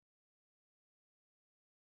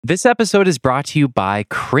This episode is brought to you by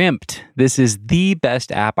Crimped. This is the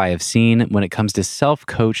best app I have seen when it comes to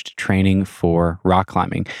self-coached training for rock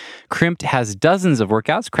climbing. Crimped has dozens of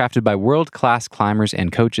workouts crafted by world-class climbers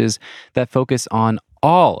and coaches that focus on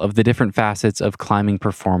all of the different facets of climbing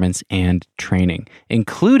performance and training,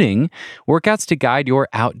 including workouts to guide your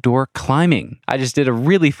outdoor climbing. I just did a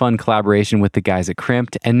really fun collaboration with the guys at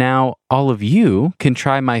Crimped, and now all of you can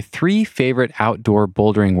try my 3 favorite outdoor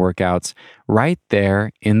bouldering workouts right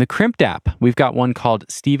there in the Crimped app. We've got one called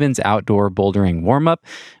Steven's Outdoor Bouldering Warm-Up,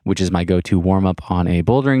 which is my go-to warm-up on a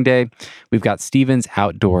bouldering day. We've got Steven's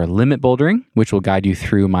Outdoor Limit Bouldering, which will guide you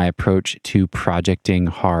through my approach to projecting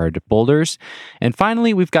hard boulders. And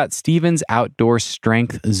finally, we've got Steven's Outdoor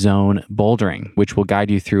Strength Zone Bouldering, which will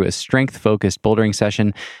guide you through a strength-focused bouldering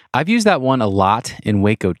session. I've used that one a lot in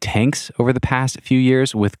Waco tanks over the past few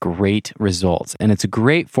years with great results. And it's a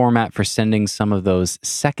great format for sending some of those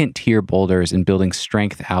second-tier boulders and building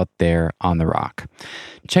strength out there on the rock.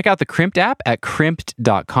 Check out the Crimped app at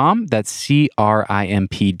crimped.com. That's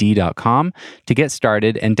crimpd.com to get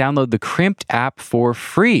started, and download the Crimped app for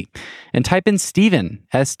free. And type in Steven,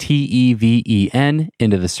 Steven,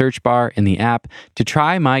 into the search bar in the app to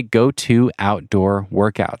try my go-to outdoor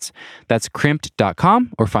workouts. That's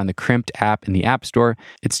crimped.com, or find the Crimped app in the App Store.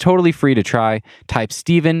 It's totally free to try. Type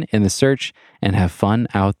Steven in the search and have fun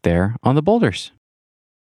out there on the boulders.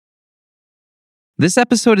 This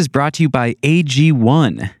episode is brought to you by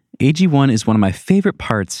AG1. AG1 is one of my favorite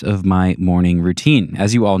parts of my morning routine.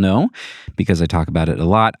 As you all know, because I talk about it a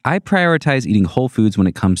lot, I prioritize eating whole foods when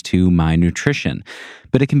it comes to my nutrition.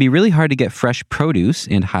 But it can be really hard to get fresh produce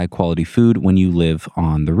and high-quality food when you live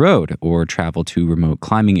on the road or travel to remote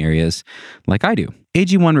climbing areas like I do.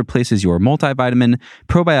 AG1 replaces your multivitamin,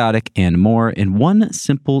 probiotic, and more in one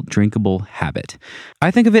simple drinkable habit.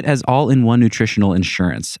 I think of it as all-in-one nutritional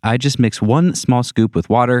insurance. I just mix one small scoop with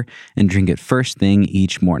water and drink it first thing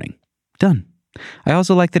each morning. Done. I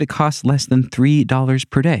also like that it costs less than $3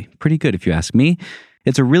 per day. Pretty good if you ask me.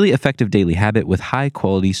 It's a really effective daily habit with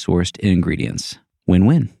high-quality sourced ingredients.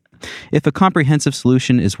 Win-win. If a comprehensive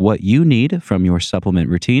solution is what you need from your supplement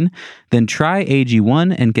routine, then try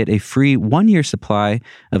AG1 and get a free 1-year supply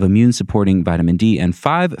of immune-supporting vitamin D and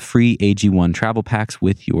 5 free AG1 travel packs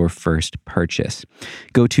with your first purchase.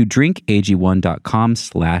 Go to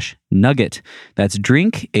drinkag1.com/nugget. That's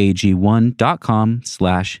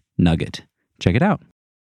drinkag1.com/nugget. Check it out.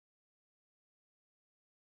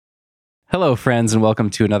 Hello, friends, and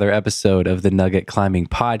welcome to another episode of the Nugget Climbing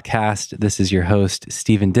Podcast. This is your host,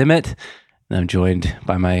 Stephen Dimmitt, and I'm joined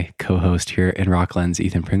by my co-host here in Rocklands,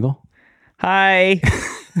 Ethan Pringle. Hi.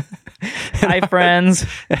 Hi, friends.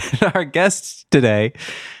 And our guests today,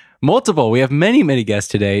 multiple. We have many, many guests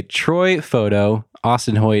today. Troy Fauteux,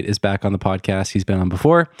 Austin Hoyt is back on the podcast. He's been on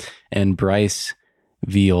before. And Bryce,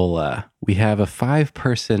 Viola. We have a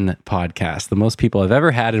 5-person podcast, the most people I've ever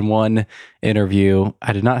had in one interview.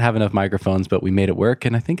 I did not have enough microphones, but we made it work,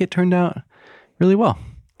 and I think it turned out really well.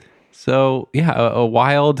 So yeah, a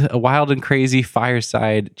wild and crazy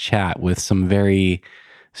fireside chat with some very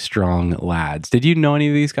strong lads. Did you know any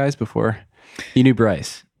of these guys before? You knew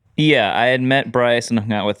Bryce? Yeah, I had met Bryce and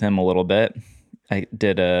hung out with him a little bit. I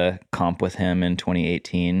did a comp with him in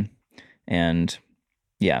 2018, and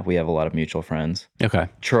yeah, we have a lot of mutual friends. Okay.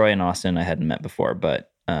 Troy and Austin I hadn't met before,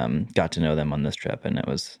 but got to know them on this trip, and it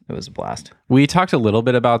was a blast. We talked a little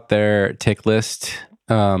bit about their tick list,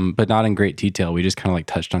 but not in great detail. We just kind of like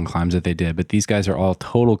touched on climbs that they did. But these guys are all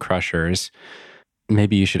total crushers.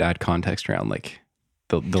 Maybe you should add context around like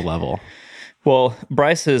the level. Well,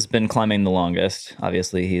 Bryce has been climbing the longest.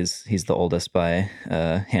 Obviously, he's the oldest by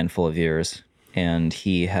a handful of years, and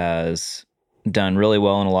he has done really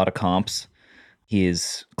well in a lot of comps.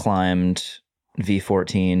 He's climbed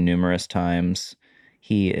V14 numerous times.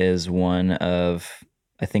 He is one of,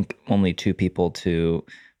 I think, only 2 people to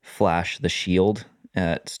flash the shield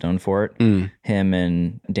at Stone Fort. Him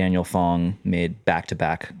and Daniel Fong made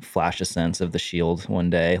back-to-back flash ascents of the shield one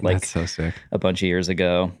day. Like, that's so sick. A bunch of years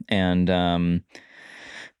ago. And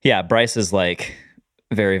yeah, Bryce is like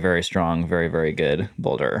very, very strong, very, very good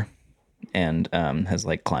boulder, and has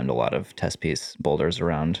like climbed a lot of test piece boulders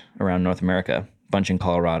around North America. Bunch in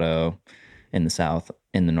Colorado, in the South,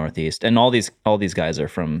 in the Northeast, and all these guys are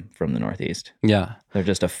from the Northeast. Yeah, they're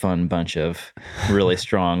just a fun bunch of really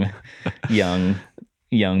strong young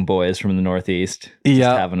boys from the Northeast. Just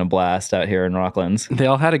having a blast out here in Rocklands. They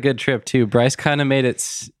all had a good trip too. Bryce kind of made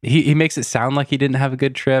it. He makes it sound like he didn't have a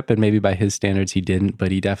good trip, and maybe by his standards he didn't.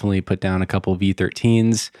 But he definitely put down a couple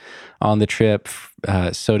V13s on the trip.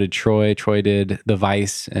 So did Troy. Troy did the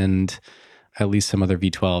Vice and at least some other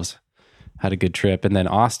V12s. Had a good trip. And then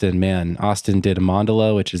Austin did a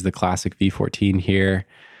Mondolo, which is the classic V14 here,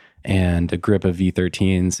 and a grip of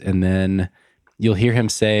V13s. And then you'll hear him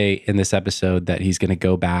say in this episode that he's going to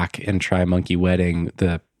go back and try Monkey Wedding,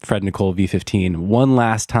 the Fred Nicole V15, one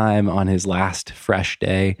last time on his last fresh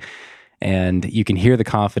day. And you can hear the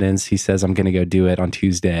confidence. He says, I'm going to go do it on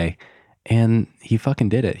Tuesday. And he fucking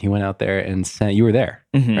did it. He went out there and sent, you were there,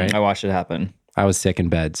 right? I watched it happen. I was sick in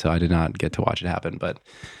bed, so I did not get to watch it happen, but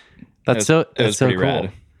It was pretty pretty cool.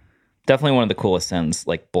 rad. Definitely one of the coolest sends,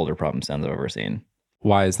 like boulder problem sends I've ever seen.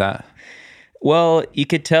 Why is that? Well, you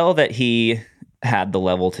could tell that he had the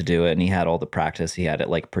level to do it and he had all the practice. He had it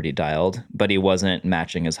like pretty dialed, but he wasn't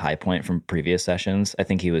matching his high point from previous sessions. I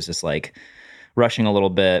think he was just like rushing a little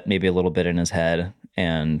bit, maybe a little bit in his head.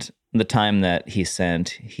 And the time that he sent,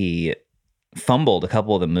 he fumbled a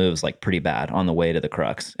couple of the moves like pretty bad on the way to the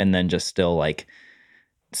crux, and then just still like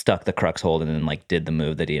stuck the crux hold and then like did the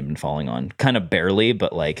move that he had been falling on, kind of barely,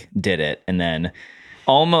 but like did it, and then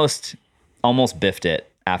almost biffed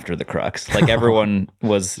it after the crux. Like everyone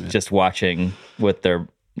was just watching with their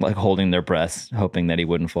like holding their breaths, hoping that he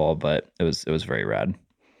wouldn't fall, but it was very rad.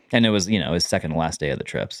 And it was, his second to last day of the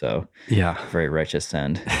trip, so Yeah. very righteous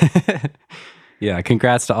send. Yeah,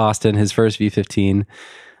 congrats to Austin, his first V15.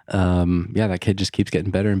 That kid just keeps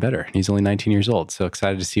getting better and better. He's only 19 years old, so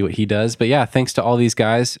excited to see what he does. But yeah, thanks to all these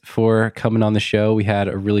guys for coming on the show. We had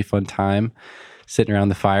a really fun time sitting around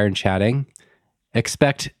the fire and chatting.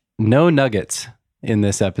 Expect no nuggets in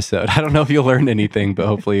this episode. I don't know if you'll learn anything, but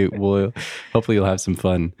hopefully you'll have some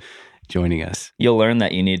fun joining us. You'll learn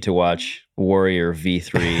that you need to watch Warrior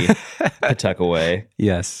V3 Pawtuckaway.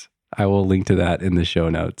 Yes, I will link to that in the show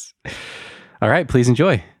notes. All right, please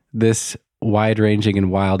enjoy this wide-ranging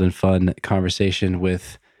and wild and fun conversation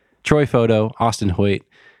with Troy Fauteux, Austin Hoyt,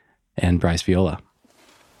 and Bryce Viola.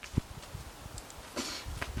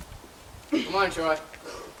 Come on, Troy.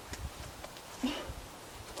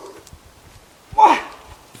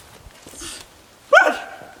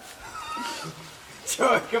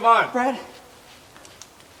 Troy, come on. Brad,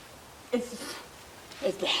 it's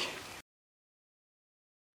bad.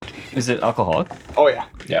 Is it alcoholic? Oh, yeah.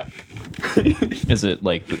 Yeah. Is it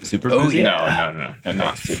like super boozy? No.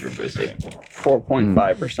 Not super boozy.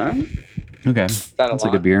 4.5%. Okay. That's a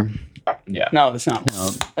good beer. Yeah. No, that's not. No,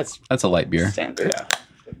 That's that's a light beer. standard. Yeah.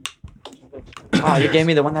 Oh, you gave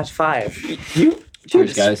me the one that's 5.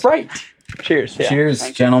 Cheers, guys. Sprite. Cheers. Yeah. Cheers, Thank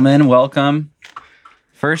you. gentlemen. Welcome.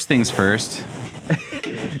 First things first.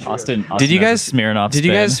 Austin Did you has a guys Smirnoff Did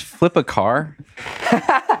you spin. guys flip a car?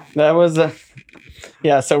 That was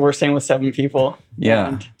so we're staying with 7 people. Yeah.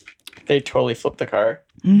 And they totally flipped the car.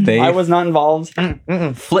 They I was not involved.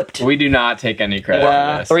 flipped. We do not take any credit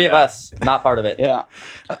Yeah. for this. 3 of us, not part of it. Yeah.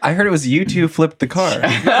 I heard it was you two flipped the car.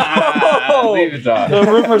 Leave it off. The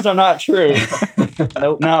rumors are not true.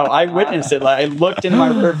 No, I witnessed it. Like, I looked in my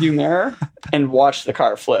rearview mirror and watched the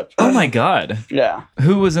car flip. Oh my God. Yeah.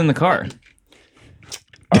 Who was in the car?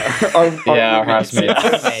 Our Our roommates.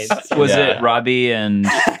 housemates. Was Yeah. it Robbie and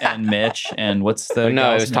Mitch? And what's the No,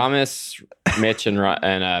 it guy's was name? Thomas, Mitch, and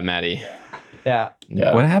Maddie. Yeah.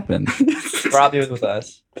 Yeah. What happened? Robbie was with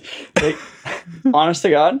us. Honest to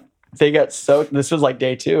God, they got so. This was like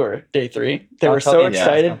day 2 or day 3. They I'll were tell so the insurance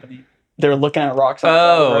excited. company. They were looking at rocks on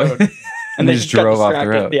Oh. the road, and They they just just got drove off the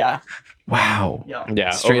distracted. road. Yeah. Wow. Yeah.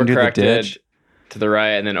 Straight into the overcorrected ditch. to the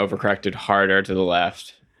right and then overcorrected harder to the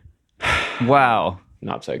left. Wow.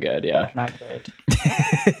 Not so good. Yeah. Not great.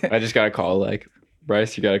 I just got a call like,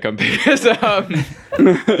 Bryce, you got to come pick us up.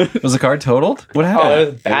 Was the car totaled? What Oh, happened? it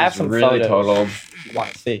was, It I have was some really photos. totaled.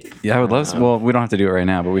 Want to see? Yeah, I would love. Well, we don't have to do it right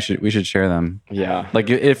now, but we should share them. Yeah. Like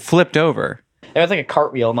it flipped over, It was like a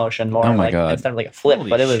cartwheel motion more Oh my like God. instead of like a flip, Holy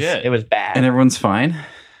but it shit. was bad. and everyone's fine.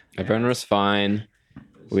 Everyone was fine.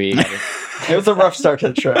 We It was a rough start to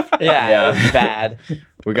the trip. yeah, it was bad.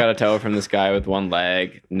 we got a tow from this guy with one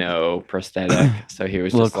leg, no prosthetic. So he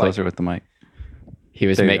was A little just like, closer with the mic. he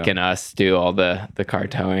was There you making us do all the car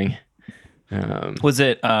towing. Was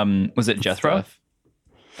it Jethro? Stuff.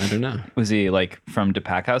 I don't know. Was he like from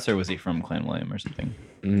DePac House or was he from Clan William or something?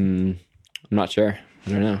 I'm not sure. I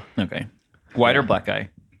don't know. Okay. White or black guy?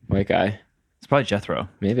 White guy, It's probably Jethro.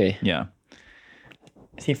 maybe. Yeah.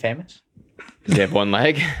 Is he famous? Does he have one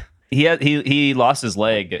leg? He lost his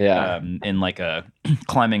leg Yeah. in like a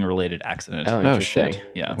climbing related accident. Oh, Oh, interesting.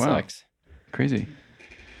 shit. Yeah. That Wow. sucks. Crazy.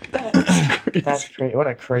 That's great. What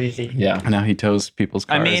a crazy. Yeah. And now he tows people's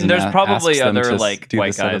cars. I mean, and there's asks probably them other to like do the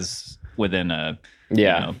white setup. guys within a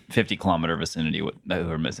Yeah. 50-kilometer vicinity who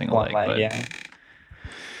are missing a One leg. leg, But, yeah.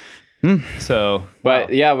 So,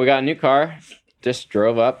 But yeah, we got a new car. Just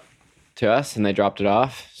drove up to us and they dropped it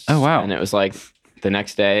off. Oh, wow. And it was like the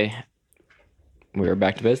next day we were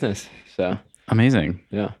back to business. So Amazing.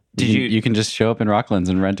 yeah. You can just show up in Rocklands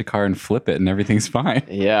and rent a car and flip it and everything's fine.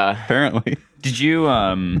 Yeah. Apparently. Did you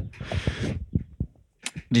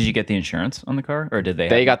get the insurance on the car, or did they?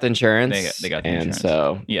 They got the insurance. They got the and insurance.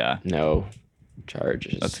 so Yeah, no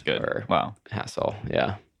charges. that's good. Or Wow. hassle.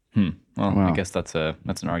 Yeah. Well, Wow. I guess that's an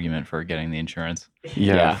argument for getting the insurance.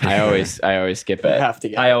 Yeah. I always skip I it. have to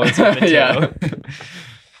get. I always have it too. Yeah.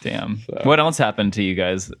 Damn. So. What else happened to you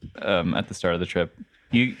guys at the start of the trip?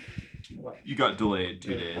 You got delayed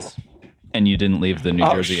 2 days, and you didn't leave the New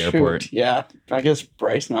Jersey airport. Yeah, I guess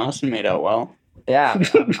Bryce and Austin made out well. Yeah,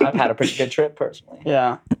 I've had a pretty good trip personally.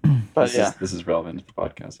 Yeah, but This is relevant to the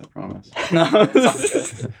podcast, I promise.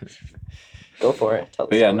 no. Go for it. Tell the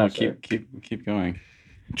But yeah, story, no, sir. keep going.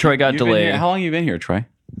 Troy got You've been delayed. here- How long have you been here, Troy?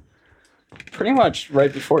 Pretty much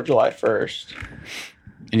right before July 1st.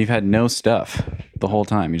 And you've had no stuff the whole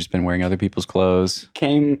time. You've just been wearing other people's clothes.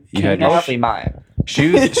 Came had No, your- that'd be mine.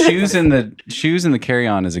 Shoes in the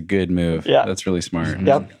carry-on is a good move. Yeah. That's really smart.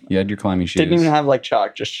 Yep. You had your climbing shoes. Didn't even have like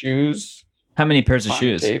chalk, just shoes. How many pairs of fine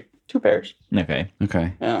shoes? tape. 2 pairs. Okay,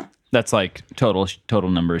 Okay. Yeah. that's like total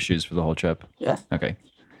number of shoes for the whole trip. Yeah. Okay.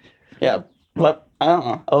 Yeah. I don't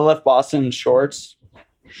know. I left Boston in shorts,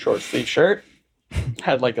 short sleeve shirt.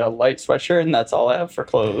 Had like a light sweatshirt, and that's all I have for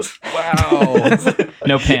clothes. Wow.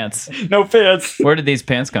 No pants. No pants. Where did these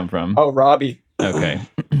pants come from? Oh, Robbie. Okay.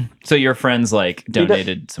 So your friends like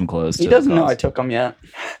donated some clothes to He doesn't the know I cause. took them yet.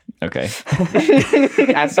 Okay.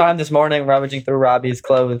 I saw him this morning rummaging through Robbie's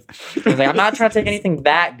clothes. He was like, I'm not trying to take anything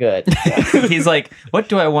that good. He's like, what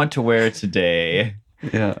do I want to wear today?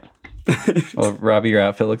 Yeah. Well, Robbie, your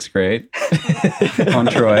outfit looks great on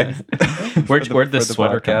Troy. Where'd for this the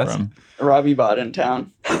sweater come podcast. from? Robbie bought it in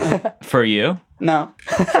town. For you? No.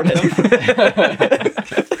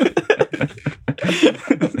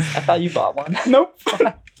 I thought you bought one. Nope.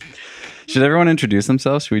 Should everyone introduce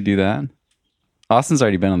themselves? Should we do that? Austin's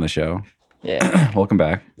already been on the show. Yeah. Welcome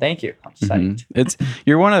back. Thank you. I'm psyched.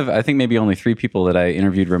 You're one of, I think, maybe only 3 people that I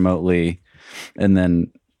interviewed remotely and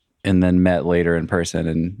then met later in person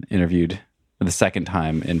and interviewed the second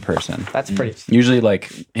time in person. That's pretty. Usually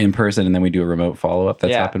like in person and then we do a remote follow-up.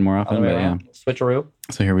 That's Yeah. happened more often, Other way but yeah. around. Switcheroo.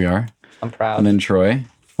 So here we are. I'm proud. And then Troy,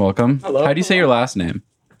 welcome. Hello. How do you say your last name?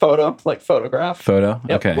 Photo, like photograph. Photo?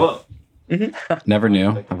 Yep. Okay. Never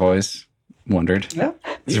knew. I've always wondered. Yeah.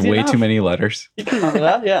 There's Easy way enough. too many letters. You can remember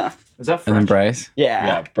that, yeah. Is that And then Bryce, Yeah.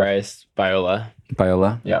 Yeah. Bryce, Viola.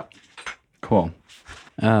 Viola. Yeah. Cool.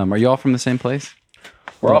 Are you all from the same place?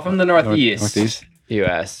 We're all from the Northeast. Northeast.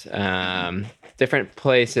 U.S. Different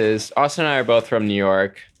places. Austin and I are both from New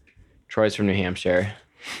York. Troy's from New Hampshire.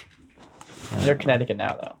 You're Connecticut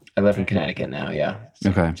now, though. I live in Connecticut now. Yeah.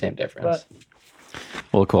 Okay. Same difference.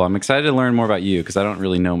 Well, cool. I'm excited to learn more about you because I don't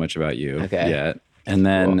really know much about you Okay. yet. And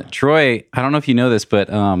then Troy, I don't know if you know this, but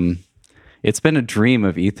it's been a dream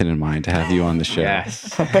of Ethan and mine to have you on the show.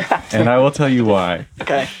 Yes. And I will tell you why.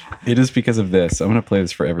 Okay. It is because of this. I'm going to play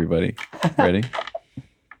this for everybody. Ready?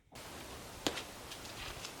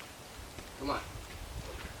 Come on.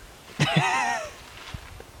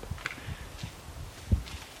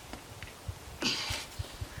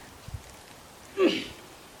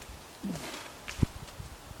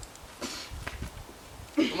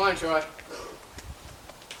 Come on, Troy.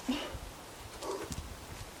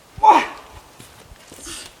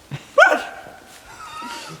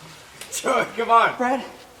 Troy, come on. Brad.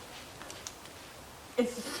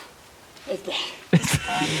 It's bad.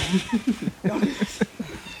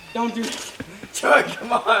 Don't do this. Troy,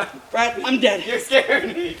 come on. Brad, I'm dead. You're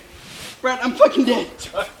scaring me. Brad, I'm fucking dead.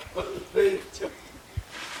 Troy, come on, please. Troy,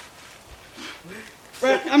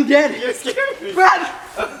 Brad, I'm dead. you're scaring me. Brad!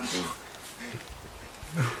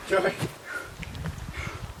 Troy.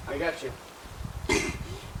 I got you.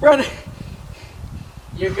 Brad!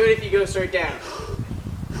 You're good if you go straight down.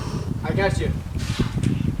 I got you.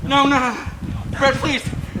 No. Brad, please.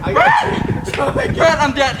 I got you. Troy, Brad,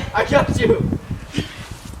 I'm dead. I got you.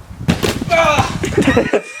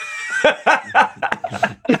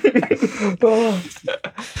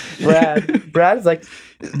 Brad is like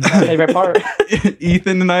my favorite part.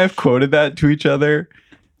 Ethan and I have quoted that to each other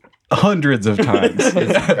hundreds of times.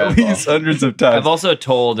 At least hundreds of times. I've also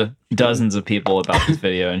told dozens of people about this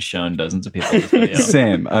video and shown dozens of people this video.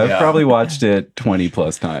 Same. I've probably watched it 20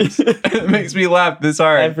 plus times. It makes me laugh this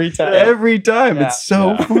hard. Every time. Every time. Yeah. It's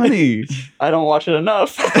so funny. I don't watch it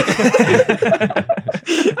enough.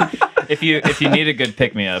 If you need a good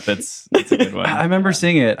pick me up, it's a good one. I remember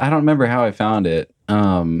seeing it. I don't remember how I found it.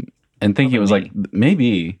 And thinking it was like,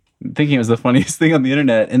 maybe thinking it was the funniest thing on the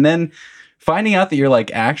internet. And then finding out that you're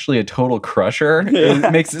like actually a total crusher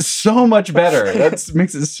it makes it so much better. That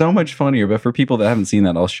makes it so much funnier. But for people that haven't seen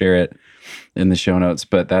that, I'll share it in the show notes.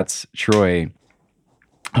 But that's Troy.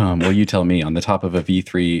 Well, you tell me, on the top of a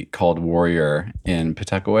V3 called Warrior in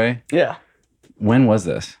Pawtucket. Yeah. When was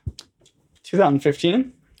this?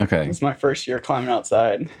 2015. Okay. It was my first year climbing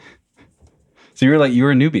outside. So you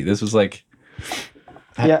were a newbie. This was like...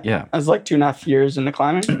 Yeah. I was like 2.5 years into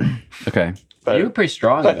climbing. Okay. But you were pretty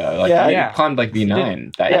strong though. Like you climbed like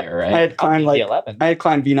V9 that year, right? I had climbed like V11. I had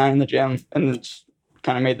climbed V9 in the gym, and then just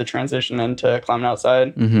kind of made the transition into climbing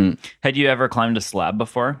outside. Mm-hmm. Had you ever climbed a slab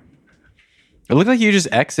before? It looked like you just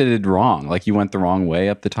exited wrong. Like you went the wrong way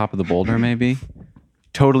up the top of the boulder, maybe.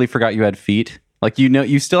 Totally forgot you had feet. Like,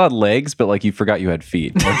 you still had legs, but like you forgot you had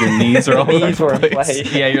feet. Like your knees are all over the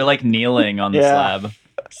place. Yeah, you're like kneeling on the slab.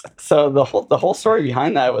 So the whole story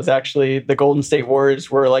behind that was actually the Golden State Warriors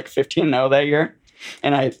were like 15-0 that year.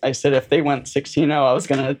 And I said if they went 16-0, I was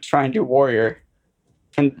going to try and do Warrior.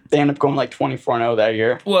 And they ended up going like 24-0 that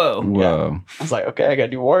year. Whoa. Whoa. I was like, okay, I got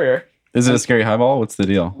to do Warrior. Is it a scary highball? What's the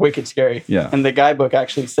deal? Wicked scary. Yeah. And the guidebook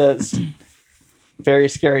actually says, very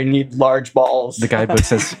scary, need large balls. The guidebook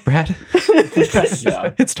says, Brad,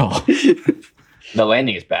 it's tall. The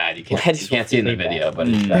landing is bad. You can't see it in the video, but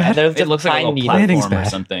it's bad. There's It looks like a little Landing's platform or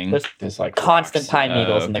bad. something. There's like constant rocks. pine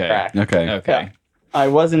needles in the okay. crack. Okay. Okay. Yeah. I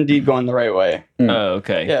was indeed going the right way. Oh,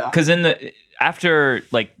 okay. Yeah. Because after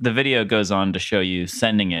like the video goes on to show you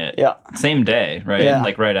sending it. Yeah. Same day, right? Yeah.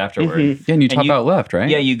 Like right afterward. Mhm. Yeah, and you top out left, right?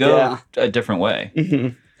 Yeah, you go Yeah. a different way.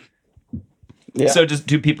 Mm-hmm. Yeah. So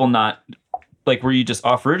do people not like? Were you just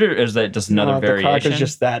off route, or is that just another The variation? crack is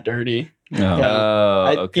just that dirty. Oh. Yeah.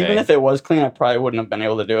 Oh, okay. Even if it was clean, I probably wouldn't have been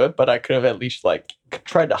able to do it, but I could have at least like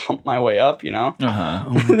tried to hump my way up, you know? Uh-huh.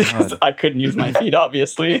 Oh my Because God. I couldn't use my feet,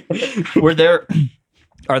 obviously.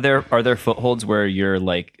 Are there footholds where your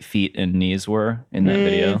like feet and knees were in that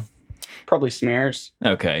video? Probably smears.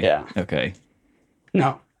 Okay. Yeah. Okay.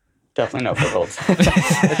 No, definitely no footholds.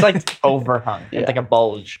 It's like overhung. Yeah. It's like a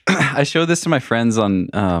bulge. I showed this to my friends on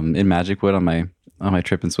in Magic Wood on my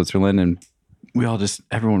trip in Switzerland, and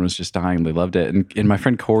everyone was just dying. They loved it. And my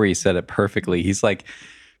friend Corey said it perfectly. He's like,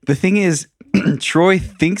 the thing is, Troy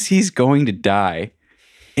thinks he's going to die,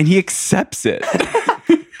 and he accepts it.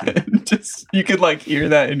 Just you could like hear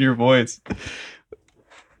that in your voice.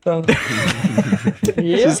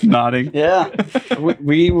 Just nodding. Yeah.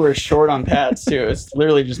 We were short on pads, too. It's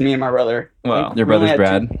literally just me and my brother. Wow. Your We only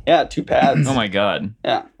brother's had Brad? 2 pads. Oh my God.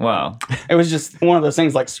 Yeah. Wow. It was just one of those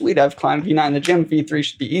things like, sweet, I've climbed V9 in the gym. V3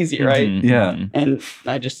 should be easy, right? Mhm, Yeah. mhm, And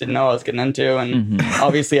I just didn't know what I was getting into. And Mhm.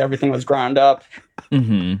 obviously everything was ground up.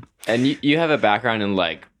 mhm. And you have a background in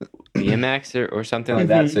like BMX or something like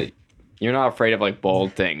that, so you're not afraid of like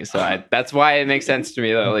bold things. So that's why it makes sense to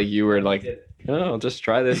me that like you were like, oh, just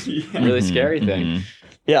try this really scary thing. Mhm.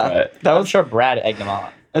 Yeah. But That I'm was sure Brad egged him on.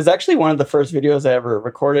 It was actually one of the first videos I ever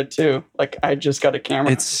recorded too. Like I just got a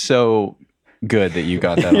camera. It's so good that you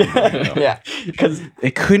got that on video. Yeah, because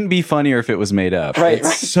It couldn't be funnier if it was made up. Right, It's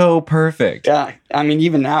right. so perfect. yeah, I mean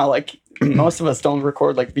even now, like most of us don't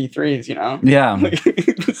record like V3s, you know. Yeah,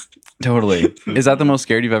 totally. Is that the most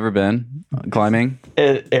scared you've ever been climbing?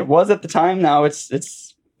 It was at the time. Now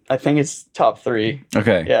it's I think it's top 3.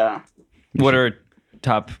 Okay. Yeah, What are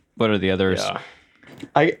the others? yeah.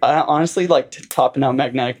 I honestly like topping out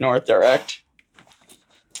Magnetic North direct.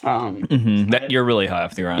 Mhm. That you're really high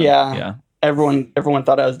off the ground. Yeah. Yeah. Everyone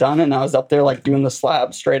thought I was done, and I was up there like doing the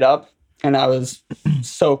slab straight up, and I was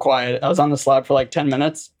so quiet. I was on the slab for like 10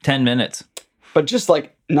 minutes, 10 minutes. but just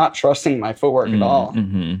like not trusting my footwork at all,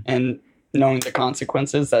 Mm-hmm. and knowing the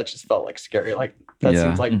consequences. That just felt like scary. Like that Yeah.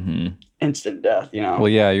 seems like Mm-hmm. instant death, you know. Well,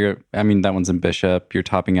 yeah, that one's in Bishop. You're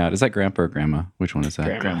topping out. Is that grandpa or grandma? Which one is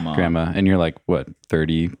that? Grandma. Grandma. And you're like, what,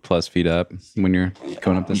 30 plus feet up when you're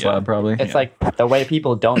going up the Yeah. slab, probably? It's like the way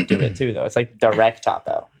people don't do it too, though. It's like direct top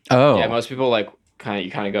out. Oh. Yeah, most people like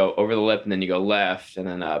you kind of go over the lip and then you go left and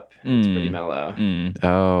then up. It's pretty mellow. Mm.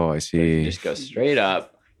 Oh, I You see. just go straight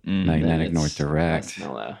up. Mm. then Magnetic it's North direct. less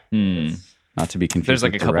mellow. Mm. Not to be confused There's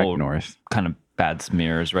like with a direct couple north. kind of bad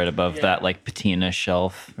smears right above that like patina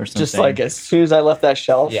shelf or something. Just like as soon as I left that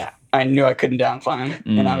shelf, Yeah. I knew I couldn't down climb,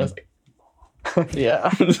 and I Mm. was like, yeah.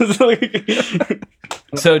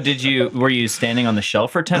 So were you standing on the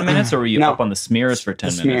shelf for 10 minutes or were you No. up on the smears for 10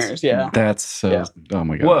 The minutes? smears, yeah. That's so, Yeah. oh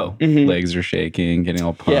my God. Whoa. Mhm. Legs are shaking, getting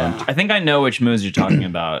all pumped. Yeah. I think I know which moves you're talking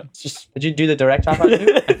about. It's just Did you do the direct top out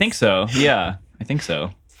too? I think so. Yeah, I think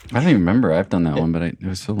so. I don't even remember. I've done that one, but it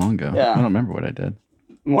was so long ago. Yeah. I don't remember what I did.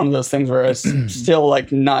 one of those things where I was still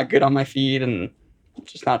like not good on my feet and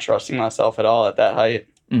just not trusting myself at all at that height.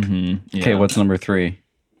 Mm-hmm. Okay, what's number 3?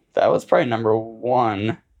 That was probably number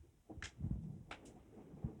 1.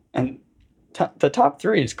 And the top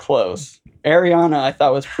 3 is close. Ariana, I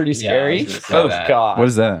thought was pretty scary. Oh God. What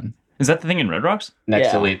is that? Is that the thing in Red Rocks? Next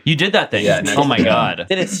Yeah. to Leap. You did that thing. Yeah, next oh my to God.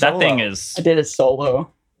 Did it That thing solo. is. I did it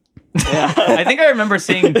solo. Yeah. I think I remember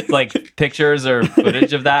seeing like pictures or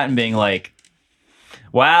footage of that and being like,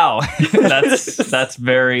 "Wow, that's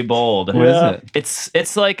very bold." What is it?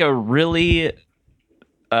 It's like a really,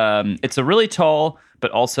 it's a really tall,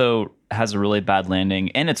 but also has a really bad landing,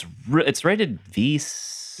 and it's rated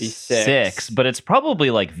V6, but it's probably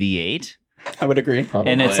like V8, I would agree.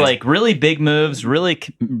 Probably. and it's like really big moves, really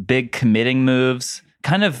big committing moves,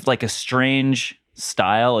 kind of like a strange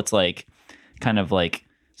style. It's like kind of like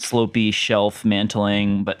slopey shelf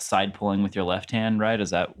mantling, but side pulling with your left hand, right? Is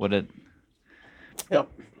that what it? Yep.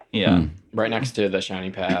 Yeah. right next to the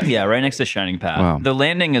Shining Path. Yeah, right next to Shining Path. Wow. The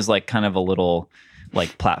landing is like kind of a little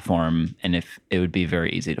like platform, and if it would be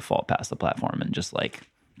very easy to fall past the platform and just like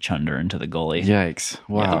chunder into the gully. Yikes! I think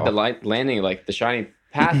Wow. the landing, like the Shining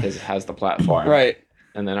Path, has the platform, Right.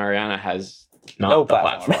 and then Ariana has not No the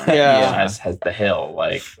platform. platform. Yeah. has the hill.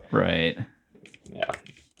 Like, Right. yeah,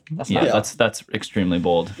 Yeah, Yeah. that's extremely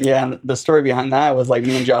bold. Yeah, and the story behind that was like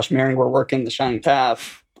me and Josh Maring were working the Shining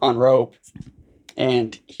Path on rope,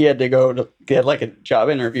 and he had to go to get like a job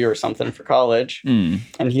interview or something for college, Mm.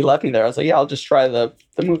 and he left me there. I was like, yeah, I'll just try the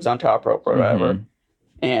moves on top rope or whatever. Mhm.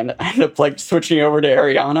 And I ended up like switching over to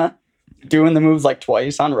Ariana, doing the moves like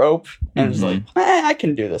twice on rope, and it was like, I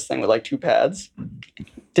can do this thing with like 2 pads.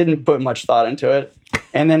 Didn't put much thought into it.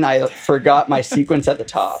 And then I forgot my sequence at the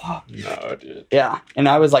top. no, dude. Yeah. And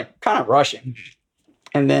I was like kind of rushing.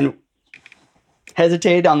 And then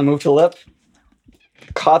hesitated on the move to the lip,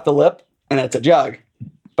 caught the lip, and it's a jug.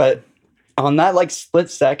 But on that like split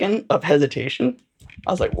second of hesitation,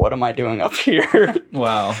 I was like, what am I doing up here?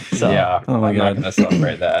 Wow. So, Yeah. Oh my I'm God. not gonna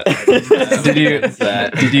celebrate that.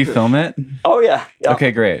 Did you film it? Oh, yeah. Yeah.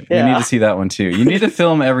 Okay, great. Yeah. We need to see that one too. You need to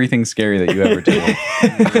film everything scary that you ever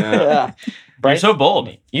do. Yeah. You're so bold.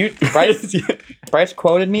 Bryce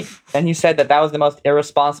quoted me, and he said that was the most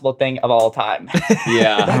irresponsible thing of all time.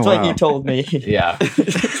 Yeah. That's Oh, what wow. he told me. Yeah.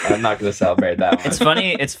 I'm not gonna celebrate that one. It's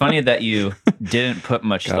funny. It's funny that you didn't put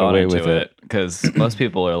much Got thought away into with it, because most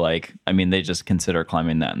people are like, I mean, they just consider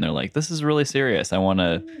climbing that, and they're like, "This is really serious. I want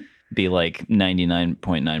to be like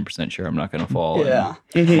 99.9% sure I'm not going to fall." Yeah.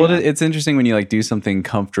 Well, it's interesting when you like do something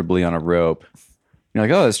comfortably on a rope. You're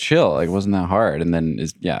like, oh, it's chill. Like, it wasn't that hard. And then,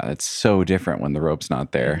 it's so different when the rope's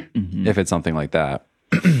not there. If it's something like that.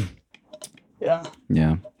 Yeah.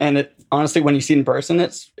 Yeah. And it honestly, when you see it in person,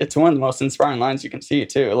 it's one of the most inspiring lines you can see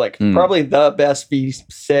too. Like probably the best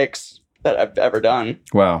V6 that I've ever done.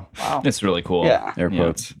 Wow. Wow. It's really cool. Yeah. Air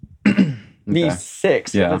quotes.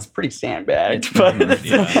 V6. Yeah. That's pretty sandbagged. But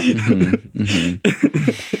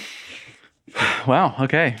Wow.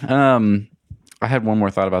 Okay. I had one more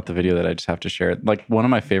thought about the video that I just have to share. Like one of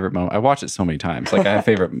my favorite moments. I watched it so many times. Like I have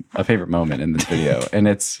a favorite moment in this video, and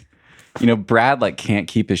it's, Brad like can't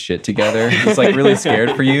keep his shit together. He's like really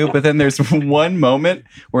scared for you, but then there's one moment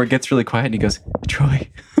where it gets really quiet, and he goes, "Troy."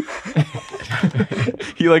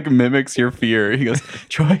 He like mimics your fear. He goes,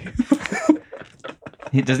 "Troy."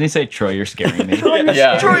 Doesn't he say, "Troy, you're scaring me"?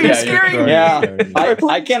 Yeah. Troy, you're scaring me. yeah,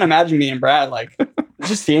 I can't imagine me and Brad like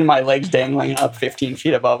just seeing my legs dangling up 15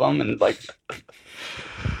 feet above them and like.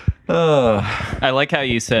 I like how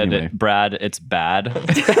you said, Anyway. Brad, it's bad.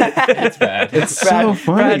 It's bad. It's so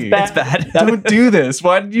funny. It's bad. Don't do this.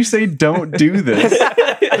 Why did you say don't do this?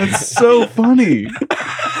 That's so funny.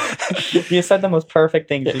 You said the most perfect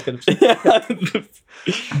things you could have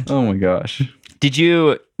said. Oh my gosh.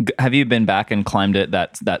 Have you been back and climbed it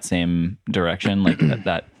that same direction? Like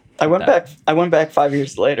that? I went back 5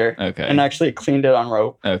 years later. Okay. And actually cleaned it on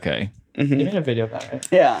rope. Okay. You made a video of that, right?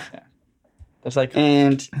 Yeah. There's like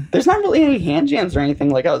And there's not really any hand jams or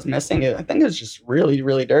anything like I was missing it. I think it was just really,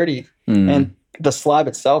 really dirty. And the slab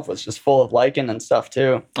itself was just full of lichen and stuff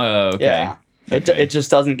too. Oh, okay. Yeah. It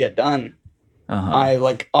just doesn't get done. Uh-huh. I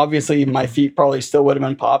like obviously my feet probably still would have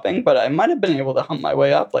been popping, but I might have been able to hump my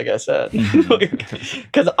way up, like I said.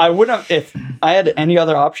 Because I wouldn't have, if I had any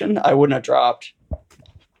other option, I wouldn't have dropped.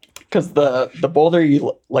 Because the boulder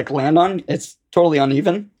you like land on, it's totally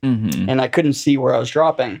uneven, and I couldn't see where I was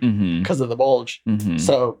dropping because of the bulge.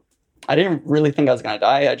 So I didn't really think I was gonna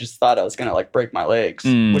die. I just thought I was gonna like break my legs,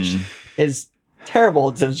 which is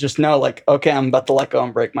terrible to just know like, okay, I'm about to let go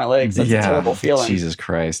and break my legs. That's a terrible feeling. Jesus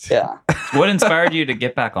Christ. Yeah. What inspired you to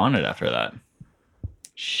get back on it after that?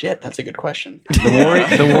 Shit, that's a good question.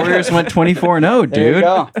 The Warriors went 24-0, dude. There you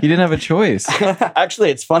go. You didn't have a choice.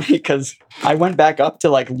 Actually, it's funny because I went back up to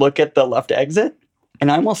like look at the left exit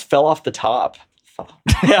and I almost fell off the top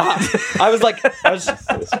Yeah, I was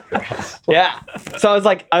yeah. So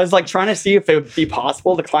I was like trying to see if it would be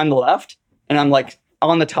possible to climb the left, and I'm like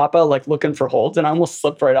on the top of like looking for holds, and I almost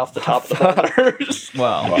slipped right off the top of the boulders.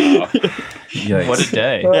 Wow. Yikes. What a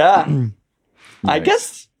day. Yeah, I Nice.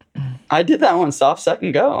 guess I did that one soft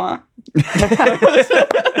second go, huh?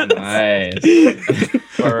 Nice.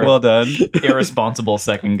 Or Well done. irresponsible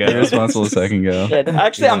second go. Irresponsible second go.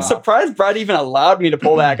 Actually, I'm surprised Brad even allowed me to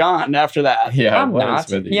pull back on after that. Yeah, I'm what not.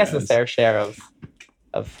 is with you He has a guys? fair share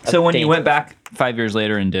of So when you went danger. back 5 years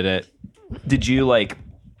later and did it, did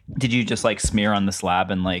you just like smear on the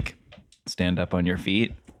slab and like stand up on your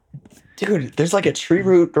feet? Dude, there's like a tree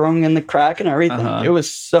root growing in the crack and everything. Uh-huh. It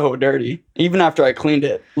was so dirty. Even after I cleaned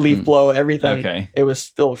it, leaf blow, everything. Okay. It was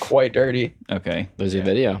still quite dirty. Okay. There's your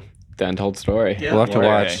video. The untold story. We'll have to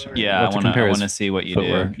watch. Okay. Yeah, We'll I have to want to compare his see what you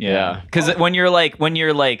footwork. do. Yeah. Cuz when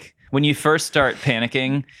you first start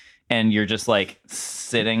panicking and you're just like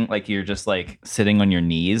sitting on your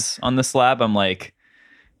knees on the slab, I'm like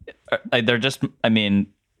they're just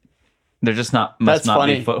not must That's not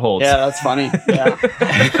funny. be footholds. Yeah, that's funny. Yeah.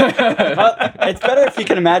 Well, it's better if you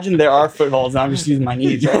can imagine there are footholds and I'm just using my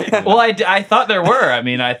knees, right? Well, I thought there were. I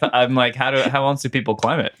mean, I'm like, how else do people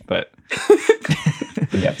climb it? But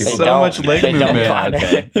Yeah, They people So don't- much leg they don't movement. climb it.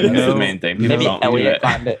 okay. That's No. the main thing. People Maybe don't do Elliot it.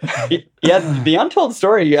 climbed it. Yeah, the untold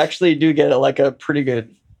story, you actually do get like a pretty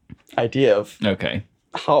good idea of Okay.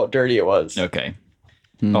 how dirty it was. Okay.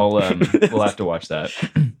 Hmm. We'll have to watch that.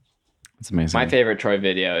 It's amazing. My favorite Troy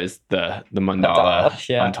video is the mandala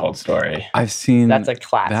Yeah. untold story. I've seen That's a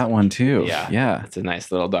classic. that one too. Yeah. Yeah. It's a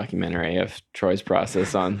nice little documentary of Troy's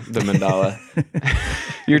process on the mandala.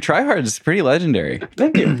 Your tryhard is pretty legendary.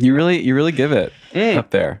 Thank you. You really give it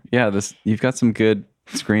up there. Yeah, you've got some good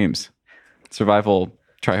screams. Survival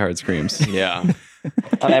tryhard screams. Yeah.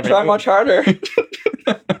 On every Try move. much harder.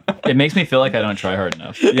 It makes me feel like I don't try hard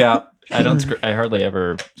enough. Yeah. I don't. I hardly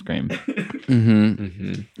ever scream.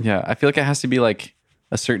 Mm-hmm. Yeah. I feel like it has to be like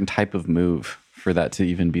a certain type of move for that to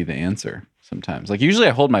even be the answer sometimes. Like usually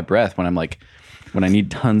I hold my breath when I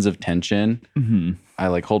need tons of tension. Mm-hmm. I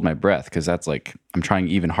like hold my breath because that's like I'm trying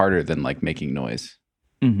even harder than like making noise.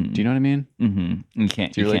 Mm-hmm. Do you know what I mean? Mm-hmm. You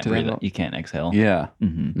can't. Do you You relate can't to that breathe. at all? You can't exhale. Yeah.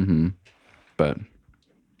 Mm-hmm. Mm-hmm. But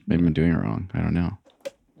maybe I'm doing it wrong. I don't know.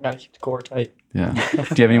 Gotta keep the core tight. Yeah. Do you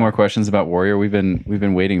have any more questions about Warrior? We've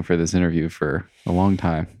been waiting for this interview for a long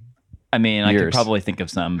time. I mean, I could Years. probably think of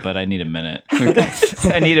some, but I need a minute.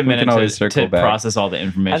 I need a minute always to circle back. process all the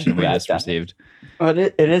information we I'd just done it. received. But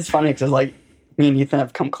it is funny because like me and Ethan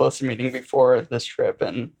have come close to meeting before this trip,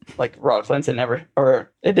 and like Rocklands,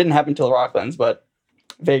 it didn't happen till Rocklands, but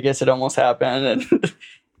Vegas it almost happened, and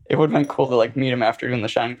it would have been cool to like meet him after doing the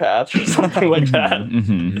Shining Path or something like that.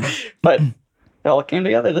 Mm-hmm. But it all came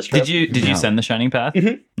together this trip. Did you Yeah. send the Shining Path?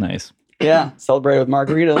 Mhm. Nice. Yeah, celebrate with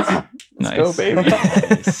margaritas. Let's go, Nice.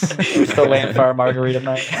 baby. We're still waiting for our margarita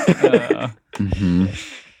night. Mm-hmm.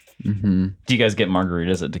 Mm-hmm. Do you guys get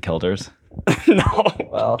margaritas at DeKelders? No.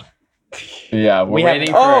 Well, Yeah, we're We have-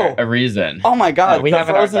 waiting oh! for a reason. Oh my God, we the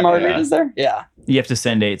haven't frozen earned margaritas there? Yeah. You have to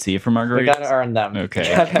send 8C for margaritas. we gotta earn them. Okay.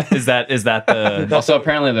 Is that the? Also,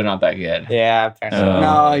 apparently they're not that good. Yeah, apparently. Oh,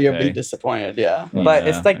 No, you'll okay. be disappointed. Yeah. But Yeah.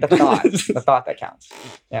 it's like the thought that counts.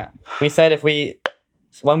 Yeah. We said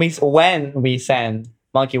when we send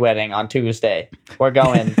Monkey Wedding on Tuesday, we're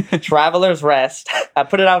going Traveler's Rest. I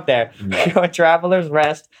put it out there. We're going Traveler's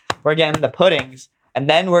Rest. We're getting the puddings, and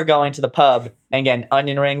then we're going to the pub and getting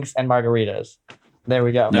onion rings and margaritas. There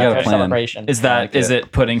we go. You got a That's our plan. celebration. Is that is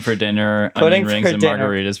it pudding for dinner, Pudding onion rings, for and dinner.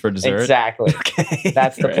 margaritas for dessert? Exactly. Okay.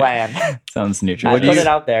 That's the Right. plan. Sounds I neutral. put it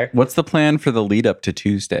out there. What's the plan for the lead up to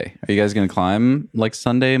Tuesday? Are you guys going to climb like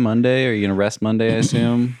Sunday, Monday? Are you going to rest Monday, I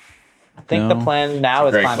assume? I think No. the plan now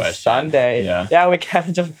is Great climb question. Sunday. Yeah. We kind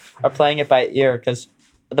of just are playing it by ear because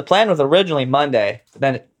the plan was originally Monday. But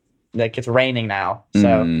then it's raining now, so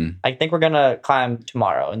Mm. I think we're gonna climb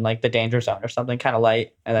tomorrow in like the danger zone or something kind of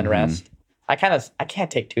light, and then rest. I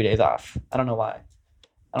can't take 2 days off. I don't know why.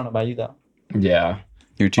 I don't know about you though. Yeah.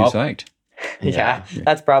 You're too Oh. psyched. Yeah,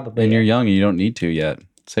 that's probably. And you're it. young and you don't need to yet.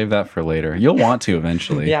 Save that for later. You'll want to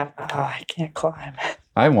eventually. Yeah. Oh, I can't climb.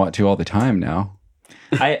 I want to all the time now.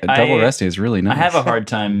 A double rest day is really nice. I have a hard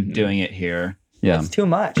time doing it here. Yeah. It's too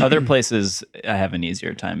much. Other places I have an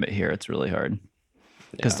easier time, but here it's really hard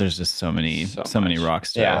because there's just so many much.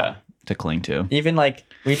 rocks Yeah. to cling to. Even like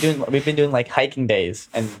we've been doing like hiking days,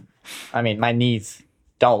 and I mean my knees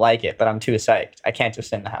don't like it, but I'm too psyched. I can't just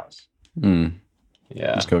sit in the house. Mm.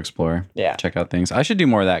 Yeah. Just go explore. Yeah. Check out things. I should do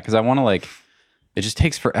more of that because I want to like. It just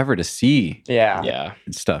takes forever to see Yeah. Yeah.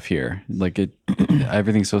 stuff here. Like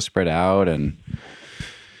everything's so spread out, and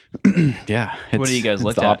Yeah. What do you guys it's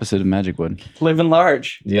look the at? opposite of Magic Wood. Living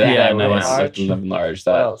large. Yeah, we went nice. to Living Large.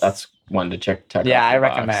 What else? That's one to check Yeah, off I the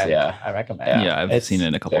box. recommend. Yeah, I recommend. Yeah, I've It's seen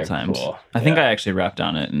it a couple very times. cool. I think Yeah. I actually rapped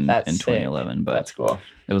on it in That's sick. 2011, but that's cool.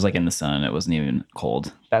 it was like in the sun. It wasn't even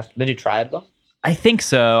cold. Did you try it though? I think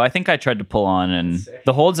so. I think I tried to pull on, and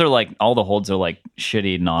the holds are like all the holds are like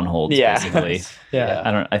shitty non-holds. Yeah. Basically.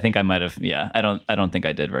 Yeah. I think I might have. Yeah. I don't think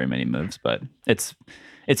I did very many moves, but it's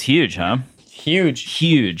huge, huh?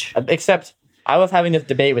 Huge. Except I was having this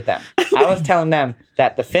debate with them. I was telling them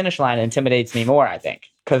that the finish line intimidates me more, I think.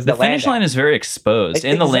 Because The finish line is very exposed,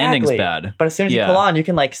 and the landing's bad. But as soon as you Yeah. pull on, you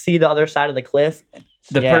can like see the other side of the cliff.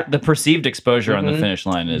 Yeah. The perceived exposure on the Mhm. finish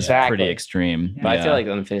line is Exactly. pretty extreme. But I Yeah. feel like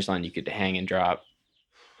on the finish line, you could hang and drop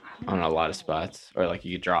on a lot of spots, or like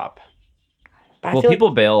you could drop. I Well, feel people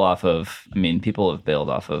bail off of. I mean, people have bailed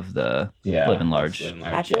off of the Yeah, Living Large.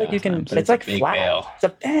 I feel like you can. But It's like a big flat. bail.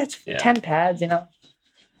 It's Yeah. 10 pads, you know.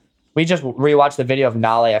 We just rewatched the video of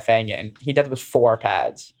Nale FAing it, and he did it with 4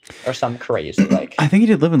 pads or something crazy. Like, I think he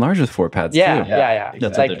did Living Large with 4 pads yeah, too. yeah. That's It's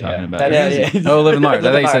what like, they're talking about. yeah. Oh, Living Large. I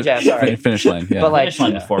thought you Large, said yeah, sorry. finish line. Yeah. But like, Finish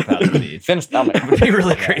line with 4 pads would be, finish stomach. would be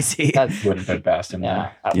really crazy. That's, Wouldn't put it past him.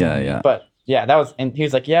 yeah. Yeah. But yeah, that was, and he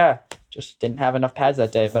was like, yeah, just didn't have enough pads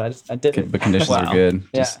that day, but I didn't. But conditions Wow. were good.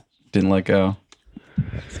 Yeah. Just didn't let go.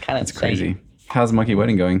 It's kind of It's crazy. How's the monkey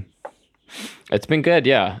wedding going? It's been good,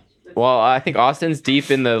 yeah. Well, I think Austin's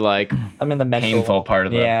deep in the like I'm in the mental. painful part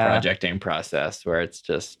of the Yeah. projecting process where it's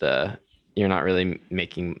just you're not really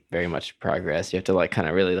making very much progress. You have to like kind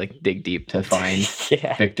of really like dig deep to find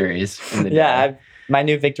Yeah. victories in the day. Yeah. My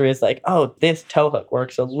new victory is like, oh, this toe hook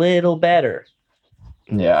works a little better.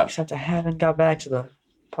 Yeah. Except I haven't got back to the.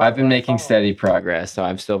 I've been making steady. steady progress, so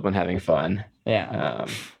I've still been having fun. Yeah.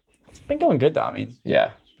 It's been going good though. I mean,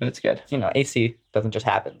 Yeah, but it's good. you know, AC doesn't just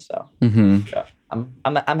happen. So Mm-hmm.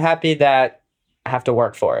 I'm happy that I have to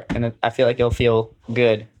work for it, and I feel like it'll feel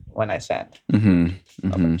good when I send. Mm-hmm. How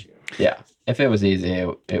Mm-hmm. about you? Yeah. If it was easy,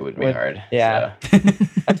 it would be hard. Yeah. So,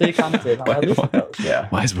 That's what you commented on my Lucy post. yeah.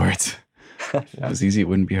 Wise words. If it was easy, it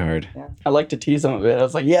wouldn't be hard. I like to tease him a bit. I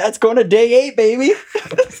was like, yeah, it's going to day 8, baby.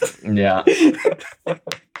 Yeah.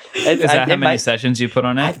 Is that how many sessions you put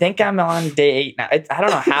on I it? think I'm on day 8 now. I don't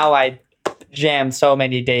know how I jammed so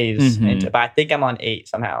many days Mhm. into, but I think I'm on 8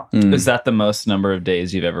 somehow. Mm. Is that the most number of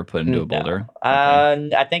days you've ever put into a No. boulder?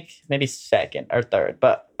 I think maybe 2nd or 3rd,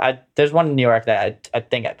 but there's one in New York that I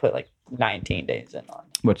think I put like 19 days in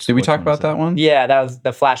on. Did we talk about that one? Yeah, that was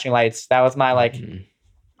the flashing lights. That was my like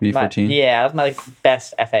V14? yeah, that was my like,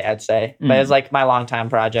 best FA, I'd say. But it was like my long time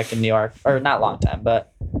project in New York, or not long time,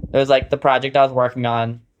 but it was like the project I was working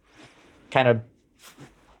on, kind of,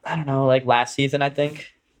 I don't know, like last season I think,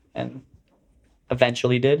 and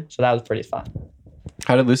eventually did. So that was pretty fun.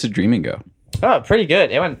 How did Lucid Dreaming go? Oh, pretty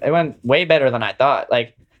good. It went way better than I thought.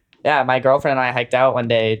 Like, yeah, my girlfriend and I hiked out one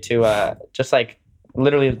day to just like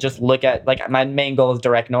literally just look at, like, my main goal is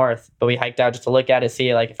direct north, but we hiked out just to look at it,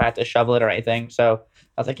 see like if I had to shovel it or anything. So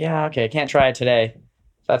I was like, yeah, okay, I can't try it today.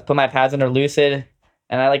 So I put my pads under Lucid,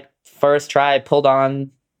 and I like first try pulled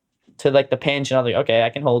on to like the pinch, and I was like, okay, I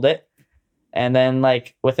can hold it. And then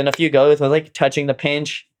like within a few goes, I was like touching the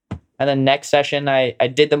pinch, and then next session I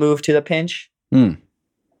did the move to the pinch. Hmm.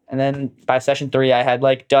 And then by session 3, I had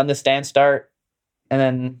like done the stand start. And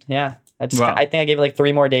then, yeah, I think I gave it like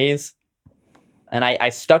 3 more days. And I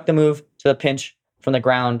stuck the move to the pinch from the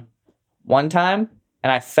ground one time.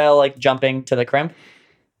 And I fell like jumping to the crimp.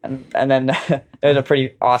 And then it was a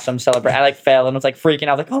pretty awesome celebration. I like fell and was like freaking out.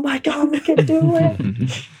 I was like, oh my God, we can do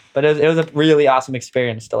it. But it was a really awesome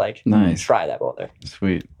experience to like try that boulder.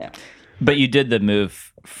 Sweet. Yeah. But you did the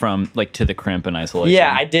move from like to the crimp in isolation.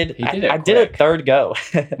 Yeah, I did. He did it I did a quick. 3rd go.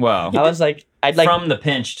 Wow. I was like, I'd like from the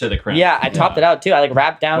pinch to the crimp. yeah, I topped it out too. I like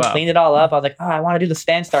wrapped down, Wow. cleaned it all up. I was like, oh, I want to do the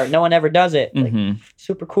stand start. No one ever does it. Like, Mhm.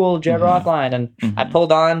 super cool jet rock line. And I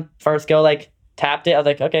pulled on first go, like tapped it. I was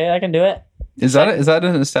like, okay, I can do it. Is that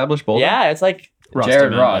an established boulder? Yeah, it's like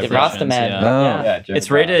Jared Ross. vibrations, Rostamed. yeah. Oh. Yeah. Yeah, Jared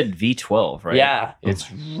It's rated V12, right? Yeah.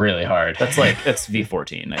 It's really hard. That's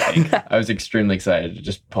V14, I think. I was extremely excited to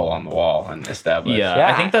just pull on the wall and establish. Yeah, Yeah.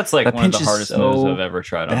 I think that's like That one of the pinch is hardest so moves I've ever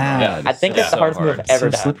tried on. bad. rock. I think Yeah. it's the hardest move I've ever so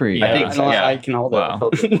done. slippery. Yeah. I think I don't know if yeah. I can hold Wow.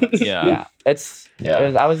 it. Yeah. Yeah, it's. Yeah. It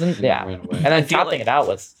was, I was in. Yeah, Right away. and then I feel topping like- it out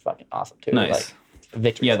was fucking awesome too. Nice. Like,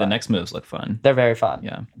 victory. Yeah, the fun. next moves look fun. They're very fun.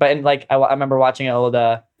 Yeah. But in, like, I remember watching an old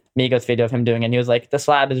Migos video of him doing it. And he was like, the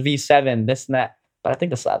slab is V7, this and that. But I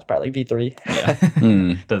think the slab's probably V3. Yeah.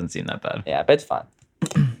 Hmm. Doesn't seem that bad. Yeah, but it's fun.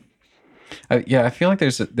 I feel like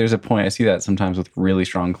there's a point. I see that sometimes with really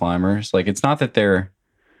strong climbers. Like it's not that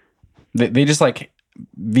they just like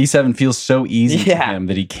V7 feels so easy to Yeah. him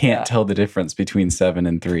that he can't Yeah. tell the difference between 7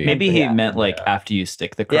 and 3. Maybe he Yeah. meant like after you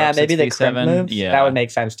stick the Yeah, crux, maybe it's the crimp V7. moves. Yeah, That would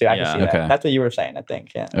make sense too. I Yeah. can see that. Okay. That's what you were saying, I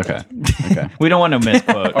think. Yeah. Okay. We don't want to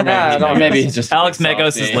misquote. Or maybe- Or maybe he's just Alex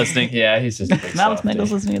Megos is listening. Yeah, he's just a big Alex softie.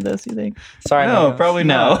 Megos listening to this, you think? Sorry. No, Megan. probably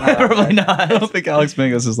No, not. probably I not. don't think Alex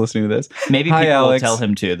Mangos is listening to this. Maybe Hi, people Alex. will tell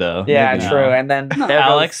him to, though. Yeah, Maybe true. not. And then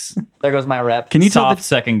Alex, there goes my rep. Can you tell soft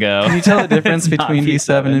second go. Can you tell the difference Not between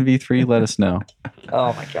V7 and V3? Let us know.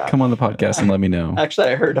 Oh my god. Come on the podcast and let me know. Actually,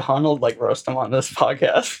 I heard Arnold like roast him on this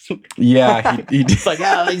podcast. Yeah, he did. It's like,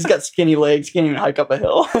 he's got skinny legs, can't even hike up a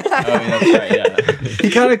hill. Oh, yeah, that's right. Yeah. He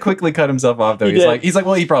kind of quickly cut himself off though. He He's did. like,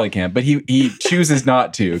 well, he probably can't, but he chooses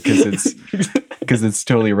not to because it's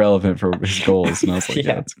totally irrelevant for his goals. And I was like,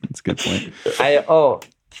 yeah, that's a good point.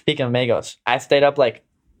 Speaking of Magos, I stayed up like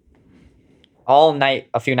all night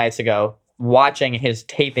a few nights ago watching his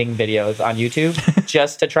taping videos on YouTube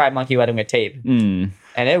just to try monkey wedding with tape.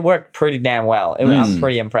 And it worked pretty damn well. I'm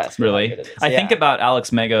pretty impressed. with how Really? good it is. I think Yeah. about Alex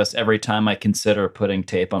Megos every time I consider putting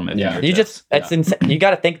tape on my Yeah. fingertips. it's insane. You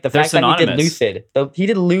got to think the They're fact that he did synonymous. lucid. He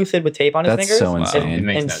did lucid with tape on his That's fingers. so is insane. It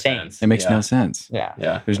makes insane. no sense. It makes Yeah. no sense. Yeah.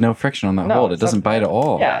 Yeah. There's no friction on that No, hold. It it's doesn't not- bite at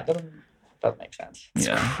all. Yeah, it doesn't make sense. It's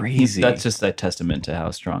Yeah. crazy. That's just a testament to how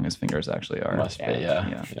strong his fingers actually are. Must be. Yeah.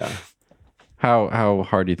 Yeah. Yeah. How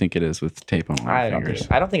hard do you think it is with tape on all I your don't fingers?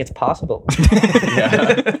 think, I don't think it's possible.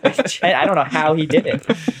 I don't know how he did it.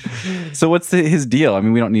 So what's his deal? I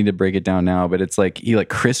mean, we don't need to break it down now, but it's like he like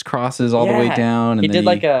crisscrosses all the way Yeah. down. And He then did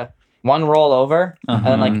like a one roll over and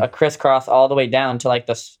then Uh-huh. like a crisscross all the way down to like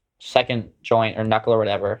the second joint or knuckle or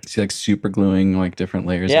whatever. is he like super gluing like different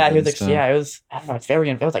layers. Yeah, of he it was. and stuff? It was. I don't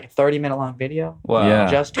know. It was like a 30-minute long video. Wow.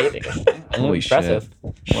 Yeah. Just taping. Holy Impressive.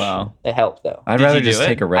 Wow. It helped though. I'd Did rather you do just it?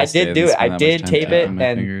 take a rest. I did day do than it. I spend that much did time tape taping it, my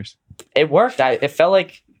and- fingers. It worked. It felt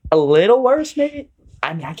like a little worse maybe.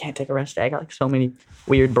 I mean, I can't take a rest day. I got like so many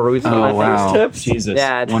weird bruises on Oh, my wow. fingertips. Jesus.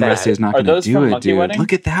 Yeah, it's One bad. rest day is not Are going to those do from it, Monkey dude. Wedding?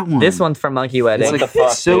 Look at that one. This one's from Monkey Wedding. It's What like the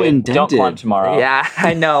fuck, so dude? indented. Don't climb tomorrow. Yeah,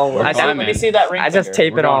 I know. We're climbing. Let me see that ring. I just finger.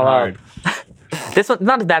 tape We're it all going up. This one's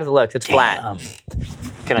not as bad as it looks. It's flat.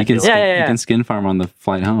 Can I You can, feel skin, it? Yeah. you can skin farm on the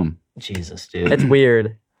flight home. Jesus, dude. It's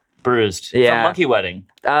weird. bruised. Yeah. From Monkey Wedding.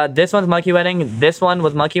 This one's Monkey Wedding. This one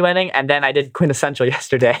was Monkey Wedding, and then I did Quintessential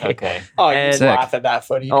yesterday. Okay. Oh, you And- just laugh at that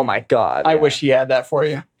footage. Oh my god. I yeah. wish he had that for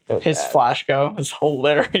you. It was His bad. flash go was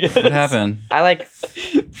hilarious. What happened? I like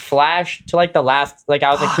flashed to like the last, like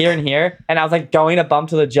I was like here and here, and I was like going to bump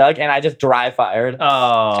to the jug, and I just dry fired,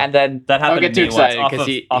 Oh, and then that happened Don't get to too me excited once because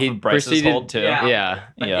he off of Bryce's proceeded. hold too. Yeah.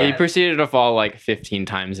 Yeah. He proceeded to fall like 15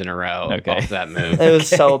 times in a row Okay. off that move. it was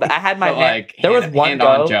so bad. I had my But, hand, like, there was hand- one hand go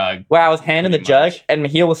on jug, where I was handing the pretty jug, much. and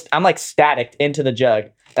heel was, I'm like static into the jug,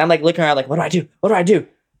 and I'm like looking around like, what do I do? What do I do?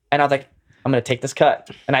 And I was like, I'm gonna take this cut,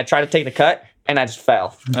 and I tried to take the cut, and I just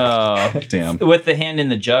fell. Oh, Damn. with the hand in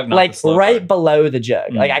the jug, not like the slow right part. below the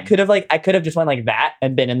jug. Like Mm. I could have just went like that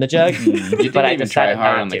and been in the jug. You didn't But I even decided try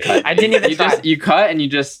hard not on the to. cut. I didn't even you try. Just, you cut and you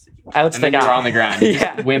just I would and then stick you were out. on the ground. You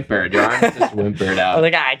Yeah. just whimpered. Your arms just whimpered I out. was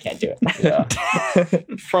like, I can't do it.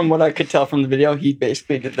 Yeah. From what I could tell from the video, he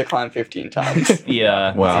basically did the climb 15 times.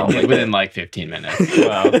 Yeah. Wow. Within like 15 minutes.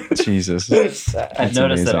 Wow. Jesus. It's, I've That's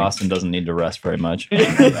noticed that amazing. Austin doesn't need to rest very much.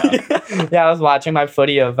 yeah, I was watching my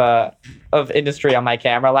footy of industry on my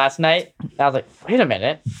camera last night. And I was like, wait a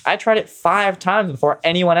minute. I tried it 5 times before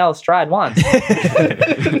anyone else tried once.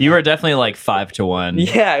 You were definitely like 5 to 1.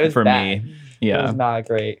 Yeah, it was for bad. me. It Yeah. was not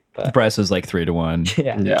great. But Bryce was like 3 to 1.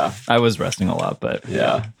 yeah. Yeah. I was resting a lot, but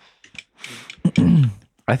Yeah.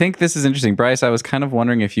 I think this is interesting, Bryce. I was kind of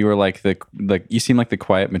wondering if you were like you seem like the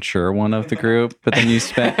quiet, mature one of the group, but then you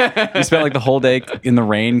spent like the whole day in the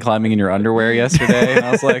rain climbing in your underwear yesterday, and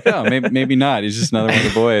I was like, oh, maybe not. He's just another one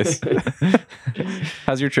of the boys.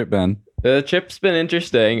 How's your trip been? The trip's been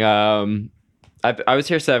interesting. I was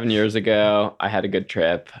here 7 years ago. I had a good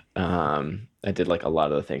trip. I did like a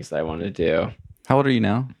lot of the things that I wanted to do. How old are you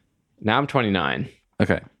now? Now I'm 29,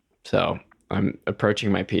 Okay. so I'm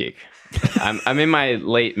approaching my peak. I'm in my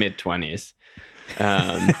late mid 20s.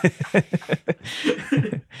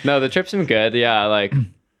 No, the trip's been good. Yeah, like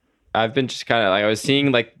I've been just kind of like I was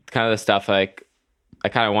seeing like kind of the stuff like I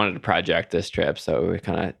kind of wanted to project this trip, so we were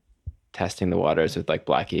kind of testing the waters with like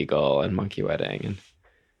Black Eagle and Monkey Wedding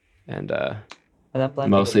and And that Black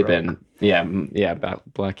mostly Eagle broke. been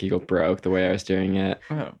about Black Eagle broke the way I was doing it,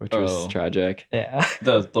 which was tragic. Yeah.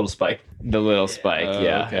 the little spike. The little spike, Oh,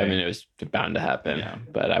 yeah. okay. I mean, it was bound to happen, Yeah.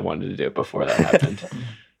 but I wanted to do it before that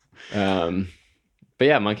happened. But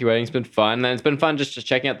yeah, Monkey Wedding's been fun. And it's been fun just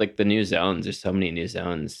checking out like the new zones. There's so many new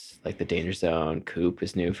zones, like the Danger Zone, Coop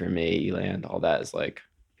is new for me, Eland, all that is like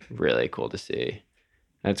really cool to see.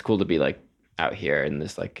 And it's cool to be like out here in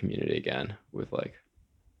this like community again with like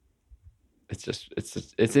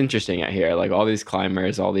it's interesting out here. Like all these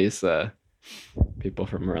climbers, all these people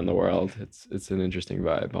from around the world. It's an interesting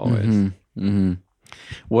vibe always. Mm-hmm.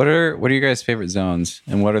 What are your guys' favorite zones,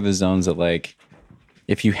 and what are the zones that, like,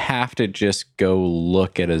 if you have to just go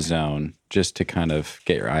look at a zone just to kind of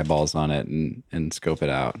get your eyeballs on it and scope it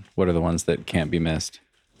out, what are the ones that can't be missed?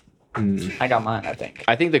 I got mine, I think.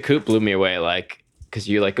 I think the Coop blew me away, like, because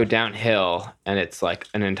you like go downhill and it's like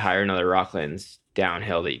an entire another Rocklands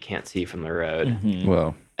downhill that you can't see from the road.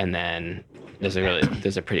 Whoa. And then there's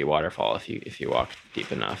a pretty waterfall if you walk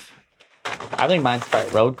deep enough. I think mine's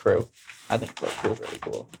probably Road Crew. I think Road Crew is really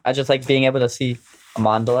cool. I just like being able to see a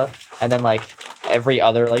mandala and then like every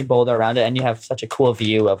other like boulder around it, and you have such a cool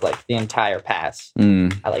view of like the entire pass.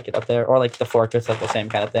 I like it up there, or like the fortress, like the same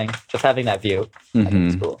kind of thing. Just having that view, I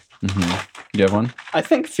think it's cool. You have one? I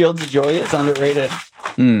think Fields of Joy is underrated.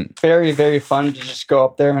 Very, very fun to just go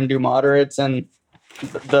up there and do moderates, and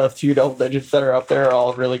the few double digits that are up there are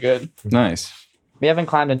all really good. Nice. We haven't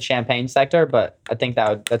climbed in Champagne sector, but I think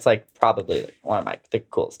that's like probably one of the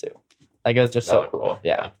coolest too. Like it was just so cool.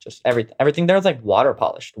 Yeah, just everything there was like water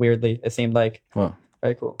polished. Weirdly, it seemed like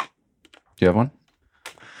very cool. Do you have one?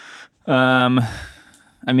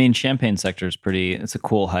 I mean, Champagne sector is it's a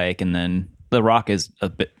cool hike, and then the rock is a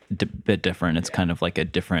bit different. It's kind of like a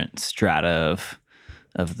different strata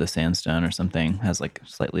of the sandstone or something. It has like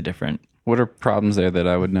slightly different. What are problems there that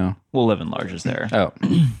I would know? We'll live in large is there. Oh,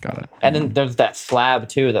 got it. And then there's that slab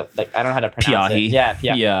too. That like I don't know how to pronounce Piahi. it. Yeah,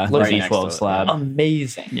 Piahi. Yeah, Looks right next to it. Slab.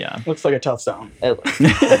 Amazing. Yeah. Looks like a tough zone. It looks-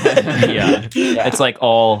 Yeah. It's like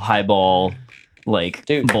all highball, like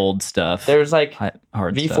bold stuff. There's like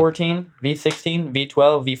hard V14, V16,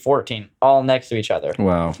 V12, V14, all next to each other.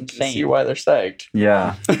 Wow. Insane. See why they're stacked.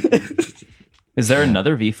 Yeah. Is there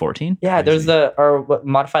another V14? Yeah, there's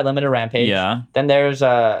modified limited rampage. Yeah. Then there's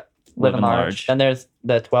live and large. Then there's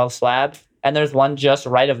the 12 slab, and there's one just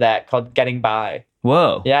right of that called Getting By.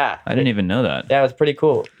 Whoa. Yeah. I didn't even know that. Yeah, it was pretty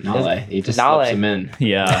cool. Nale, he just Nale. slips him in.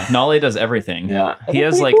 Yeah. Nale does everything. Yeah. He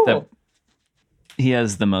has pretty like cool. he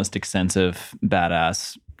has the most extensive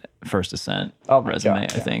badass first ascent Oh my resume,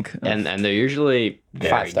 God, I think. And they're usually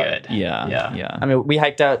very 5-star. good. Yeah. I mean, we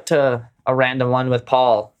hiked out to a random one with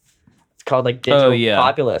Paul. It's called like Digital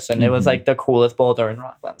Populous, and it was like the coolest boulder in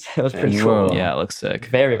Rocklands. It was pretty cool. Yeah, it looks sick.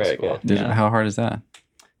 Very, very cool. good. How hard is that?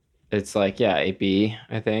 It's like 8B,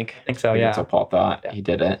 I think. I think so, That's what Paul thought. He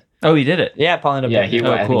did it. Oh, he did it. Yeah, Paul ended up Yeah, doing it.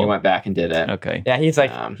 I think he went back and did it. Okay. Yeah, he's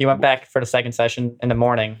like he went back for the second session in the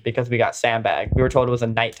morning because we got sandbagged. We were told it was a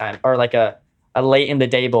nighttime or like a late in the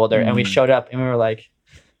day boulder, and we showed up and we were like,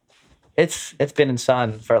 it's been in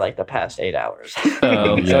sun for like the past 8 hours.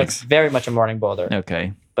 Oh, so it's very much a morning boulder.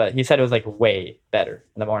 Okay. But he said it was like way better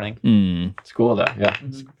in the morning. It's cool though. Yeah,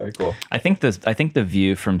 it's very cool. I think the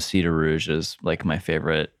view from Cedar Rouge is like my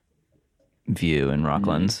favorite view in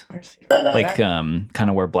Rocklands. Like kind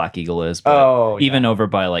of where Black Eagle is, but even over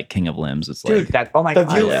by like King of Limbs, it's Dude, like oh my The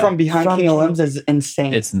God. view from behind King of Limbs is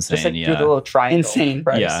insane. it's insane. Just like yeah. through the little triangle. Insane,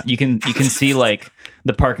 Bryce. Yeah, you can see like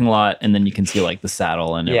the parking lot, and then you can see like the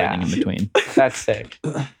saddle and everything in between. That's sick.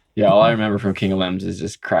 Yeah, all I remember from King of Limbs is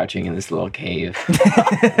just crouching in this little cave,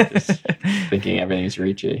 just thinking everything's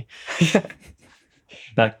reachy.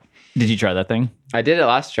 Did you try that thing? I did it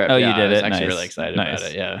last trip. Oh, yeah, you did I was it? actually Nice. really excited Nice.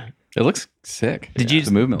 about it. Yeah. It looks sick. Did you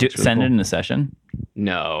the movement looks really send cool. it in a session?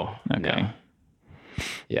 No. Okay. No.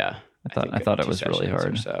 Yeah. I thought it 2 was really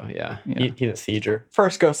sessions or hard. So yeah. He's a sieger.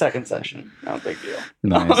 First go, second session. No big deal.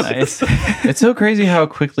 Nice. It's so crazy how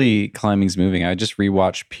quickly climbing's moving. I just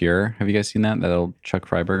rewatched Pure. Have you guys seen that old Chuck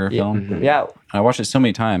Freiberger film? Yeah. I watched it so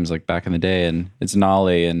many times, like back in the day, and it's Nale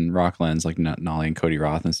and Rocklands, like Nale and Cody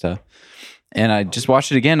Roth and stuff. And I just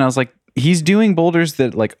watched it again. And I was like, he's doing boulders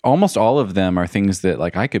that like almost all of them are things that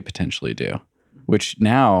like I could potentially do, which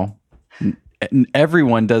now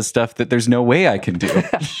everyone does stuff that there's no way I can do.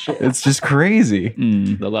 It's just crazy.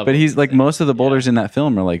 The level. But he's like, most of the boulders in that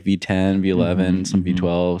film are like V10, V11, some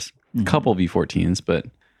V12s, a couple V14s. But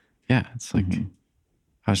yeah, it's like,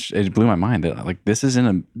 it blew my mind that like this is in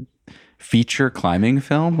a feature climbing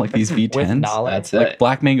film, like these With V10s. Nale. That's Like it.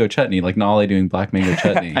 Black Mango Chutney, like Nale doing Black Mango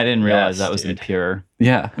Chutney. I didn't realize Yes, that was in dude. Pure.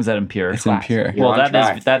 Yeah. Was that in Pure? It's in Pure. You're Well, on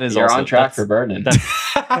track. that is You're also on track for burning. That's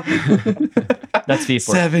V4.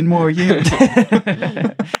 7 more years.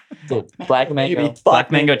 Dude, Black Mango.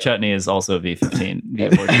 Black Mango Chutney is also V14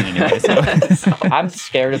 anyway. So. I'm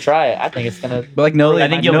scared to try it. I think it's gonna. But like No I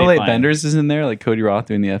think you'll be Late fine. Benders is in there. Like Cody Roth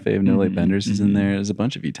doing the FA of No Late Benders is in there. There's a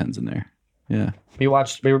bunch of V10s in there. Yeah. We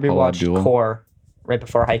watched Abdul. Core right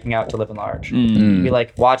before hiking out to Live and Large. Mm. We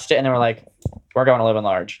like watched it and then we're like, we're going to Live and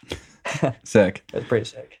Large. Sick. It was pretty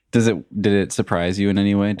sick. Did it surprise you in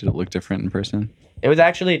any way? Did it look different in person? It was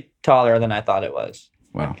actually taller than I thought it was.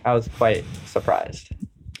 Wow. I was quite surprised.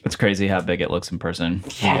 It's crazy how big it looks in person.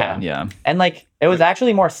 Yeah. Yeah. And like it was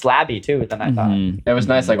actually more slabby too than I thought. Mhm. It was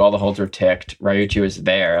nice. Like all the holes were ticked. Ryuichi was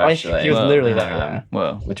there actually. He was Whoa. literally there. Yeah.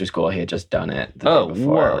 Whoa. Which was cool. He had just done it the Oh, day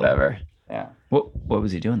before or whoa. whatever. Yeah. What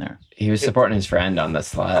was he doing there? He was supporting his friend on the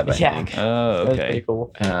slab, I Yeah. think. Oh, It was pretty okay.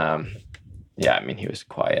 cool. Yeah, I mean, he was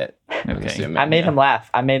quiet. I'm Okay. assuming, I made him laugh.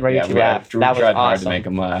 I made Ryuichi laugh. Drew That was tried hard to awesome. make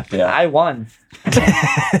him laugh. Yeah, I won.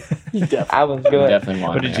 I was good. definitely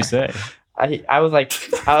won. What did you say? I was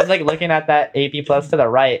like looking at that AP plus to the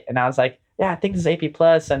right, and I was like, yeah, I think this is AP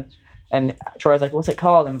plus, and Troy was like, what's it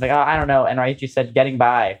called? And I was like, oh, I don't know. And Ryuichi said, getting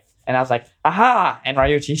by, and I was like, aha! And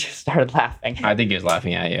Ryuichi just started laughing. I think he was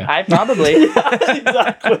laughing at you. I probably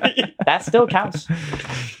exactly. that still counts.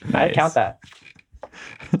 I Nice. count that.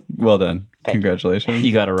 Well done. Thank you. Congratulations.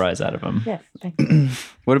 You got a rise out of him. Yeah, thank you.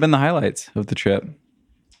 What have been the highlights of the trip?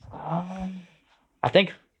 I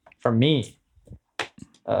think for me,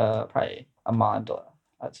 probably a Mandala,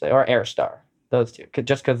 I'd say, or Airstar. Those two,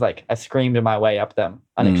 just because like I screamed my way up them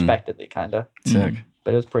unexpectedly, kind of. Sick.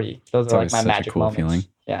 But it was pretty. Those It's are always like my such a magic cool moments. feeling.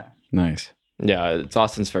 Yeah. Nice. Yeah, it's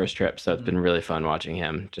Austin's first trip, so it's been really fun watching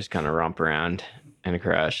him just kind of romp around and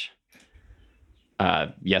crush.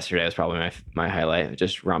 Yesterday was probably my highlight,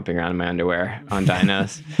 just romping around in my underwear on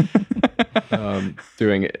dynos,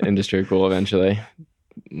 doing industry cool eventually.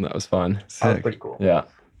 That was fun. That was Sick. pretty cool. Yeah,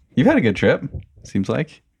 You've had a good trip, seems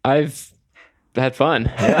like. I've had fun.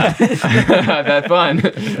 Yeah, I've had fun.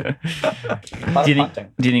 A lot Do of you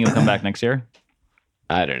hunting. think he'll come back next year?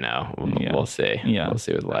 I don't know. Yeah. We'll see. Yeah. We'll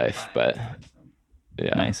see with life, but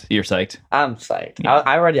yeah. Nice. You're psyched. I'm psyched. Yeah.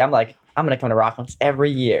 I'm like, I'm gonna come to Rocklands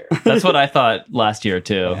every year. That's what I thought last year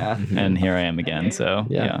too. Yeah. And here I am again. So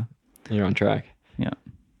Yeah. You're on track.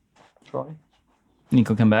 Troy.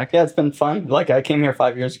 Nico, come back. Yeah, it's been fun. Like I came here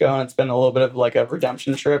 5 years ago, and it's been a little bit of like a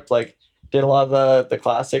redemption trip. Like did a lot of the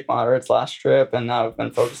classic moderates last trip, and now I've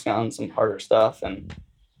been focusing on some harder stuff. And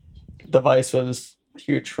the Vice was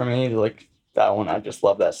huge for me. Like that one, I just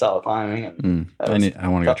love that style of climbing. And that was- I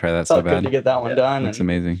want to go try that so felt good bad. to get that one done. That's and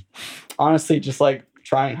amazing. honestly, just like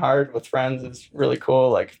trying hard with friends is really cool.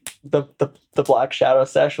 Like the Black Shadow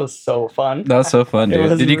sesh was so fun. That was so fun, It dude.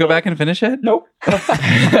 was Did you go really- back and finish it? Nope.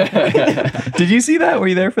 Did you see that? Were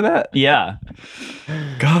you there for that? Yeah.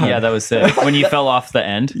 God. Yeah, that was sick. When you fell off the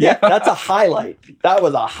end. Yeah, that's a highlight. That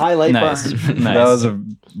was a highlight Nice. burn. Nice. That was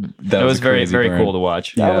That was a very, crazy very burn. cool to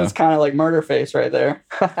watch. That Yeah. was kind of like murder face right there.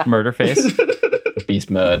 Murder face. Beast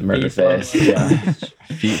mode, murder Beast mode. face. Yeah.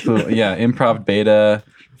 Feet flew. Yeah, improv beta.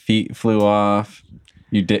 Feet flew off.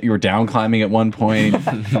 You were down climbing at one point.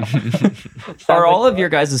 Are all of your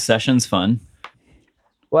guys' sessions fun?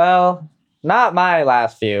 Well, not my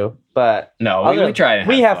last few, but No, we other- tried.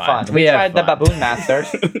 We have fun. We have tried the fun. Baboon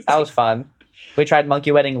Masters. That was fun. We tried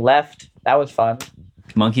Monkey Wedding Left. That was fun.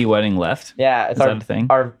 Monkey wedding left? Yeah, it's Is that a thing?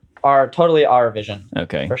 our totally our vision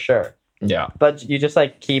Okay. for sure. Yeah. But you just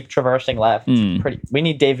like keep traversing left. Mm. Pretty. We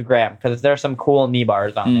need David Graham because there's some cool knee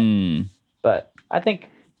bars on it. Mm. But I think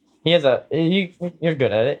he has you're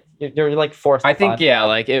good at it. You're like forced. I to think fun. yeah,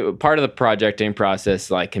 like part of the projecting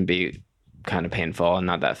process like can be kind of painful and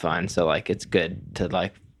not that fun. So like it's good to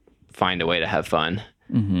like find a way to have fun,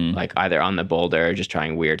 Mm-hmm. like either on the boulder just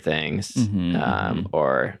trying weird things,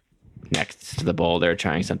 or next to the boulder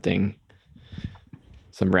trying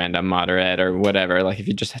some random moderate or whatever. Like if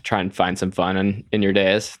you just try and find some fun in your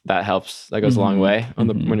days, that helps. That goes a long way on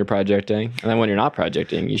when you're projecting. And then when you're not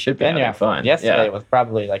projecting, you should be Then having yeah, fun. Yesterday Yeah. was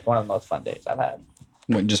probably like one of the most fun days I've had.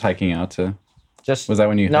 What, just hiking out to. Just Was that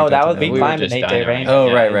when you? no, hiked that out was to we the- were climbed an just 8-day dynoing. range. Oh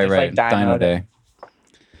Yeah, right, just, right, like, right. Dino day.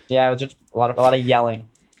 Yeah, it was just a lot of yelling.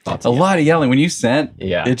 A lot of yelling when you sent.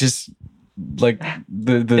 Yeah. It just like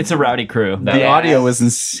the It's a rowdy crew. the Yeah. audio was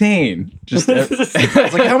insane. Just it's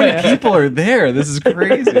like how many people are there? This is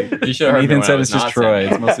crazy. You should have heard me Ethan when I said was it's just not Troy.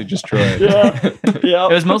 singing. It's mostly just Troy. Yeah.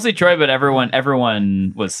 It was mostly Troy, but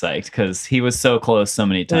everyone was psyched because he was so close so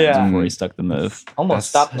many times Yeah. before he stuck the move. Almost That's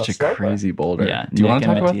stopped such the a slope. crazy boulder. Yeah, Do you want Nick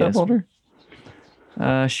to talk and about that Matthias. boulder?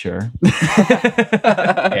 Sure.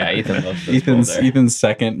 Yeah, Ethan loves this boulder. Ethan's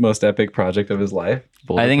second most epic project of his life.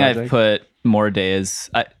 Boulder I think project. I've put more days.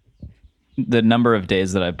 The number of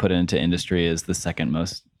days that I've put into industry is the second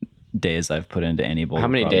most days I've put into any boulder. How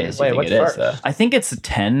many project. days do you Wait, think what's it is? first? Though? I think it's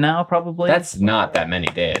 10 now, probably. That's not that many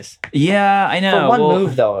days. yeah, I know. For one Well,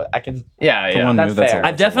 move though, I can. Yeah, For yeah. one That's move, that's fair. a-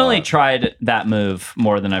 I've definitely a lot. tried that move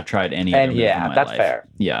more than I've tried any other And move yeah, in my that's life. fair.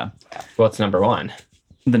 Yeah, What's number one?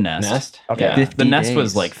 the nest. Nest? Okay. Yeah. 50 The nest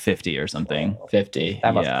was days. like 50 or something. 50.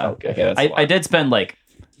 That must Yeah. have felt good. Okay, that's a lot. I did spend like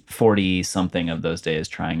 40 something of those days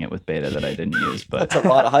trying it with beta that I didn't use. But That's a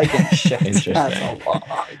lot of hiking. Shit. Interesting. That's a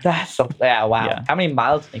lot. That's so yeah. Wow. Yeah. How many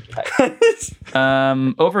miles do you think you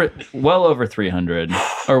hiked? well over 300.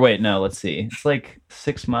 Or wait, no, let's see. It's like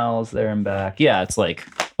 6 miles there and back. Yeah, it's like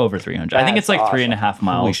over 300. I think it's That's like awesome. 3.5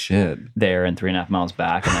 miles Holy shit. there and 3.5 miles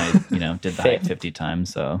back. And I, did the hike 50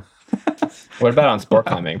 times. So, What about on sport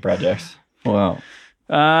climbing projects? Wow.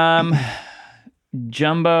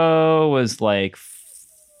 Jumbo was like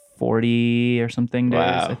 40 or something days,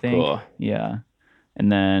 Wow, I think. cool. Yeah.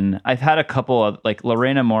 And then I've had a couple of like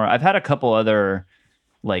Lorena Moore. I've had a couple other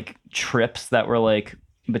like trips that were like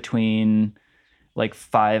between like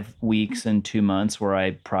 5 weeks and 2 months where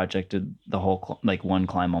I projected the whole like one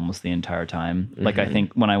climb almost the entire time. Like I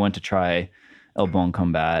think when I went to try El Bon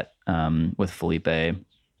Combat with Felipe,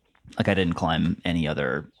 like I didn't climb any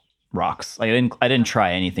other rocks. Like I didn't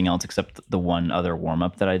try anything else except the one other warm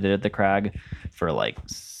up that I did at the crag for like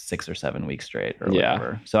 6 or 7 weeks straight or Yeah.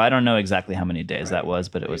 whatever. So I don't know exactly how many days that was,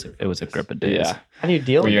 but it was a grip of days. Yeah. How do you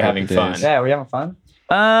deal Were with you that? having fun? Yeah, were you having fun?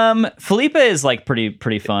 Felipe is like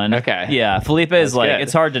pretty fun. Okay. Yeah, Felipe is That's like good.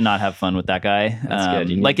 it's hard to not have fun with that guy. That's good.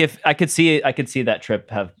 You Like if I could see that trip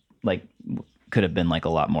have like could have been like a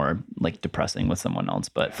lot more like depressing with someone else,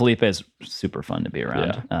 but Felipe is super fun to be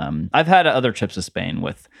around. I've had other trips to Spain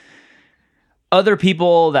with other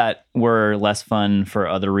people that were less fun for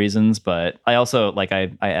other reasons, but I also like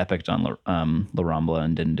I epicked on La Rambla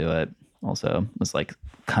and didn't do it. Also, it was like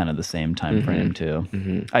kind of the same time frame too.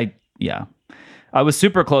 I was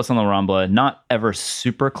super close on La Rambla, not ever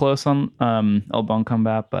super close on El Bon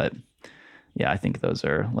Combat, but yeah, I think those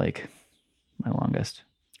are like my longest.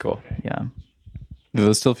 Cool. Yeah. Do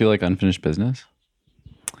those still feel like unfinished business?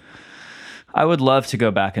 I would love to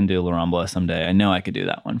go back and do La Rambla someday. I know I could do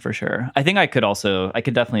that one for sure. I think I could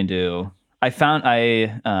definitely do. It's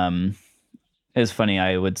funny.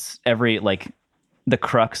 I would the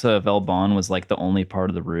crux of El Bon was like the only part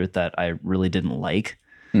of the route that I really didn't like.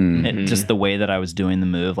 Just the way that I was doing the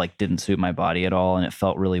move like didn't suit my body at all, and it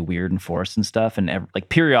felt really weird and forced and stuff. And like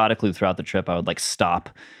periodically throughout the trip, I would like stop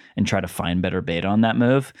and try to find better beta on that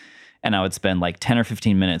move, and I would spend like 10 or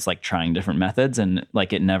 15 minutes like trying different methods, and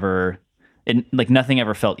like nothing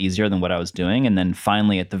ever felt easier than what I was doing. And then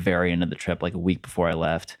finally at the very end of the trip, like a week before I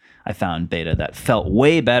left, I found beta that felt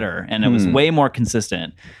way better and it was way more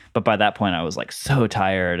consistent. But by that point I was like so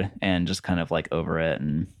tired and just kind of like over it,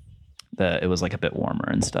 and it was like a bit warmer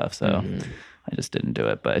and stuff. So I just didn't do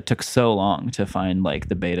it, but it took so long to find like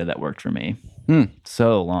the beta that worked for me.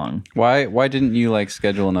 So long. Why didn't you like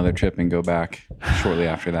schedule another trip and go back shortly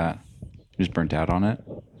after that? You just burnt out on it?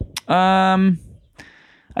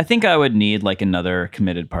 I think I would need like another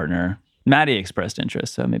committed partner. Maddie expressed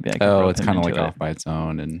interest, so maybe I could. Oh, rope it's him kind of into like it. off by its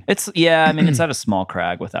own. And It's I mean, it's at a small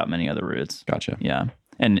crag without many other routes. gotcha. Yeah,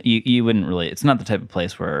 and you wouldn't really. It's not the type of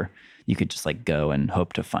place where you could just like go and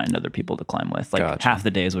hope to find other people to climb with. Like Gotcha. half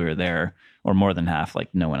the days we were there, or more than half,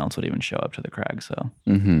 like no one else would even show up to the crag. So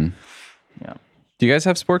yeah. Do you guys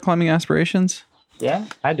have sport climbing aspirations? Yeah,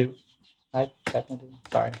 I do. I definitely do.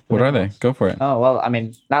 Sorry. What are they? Go for it. Oh, well, I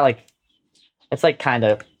mean, not like, it's like kind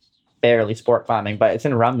of barely sport climbing, but it's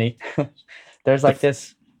in Rumney. There's like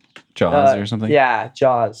this. Jaws or something? Yeah,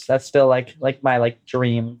 Jaws. That's still like my like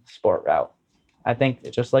dream sport route. I think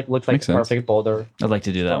it just like looks like Makes the sense. perfect boulder. I'd like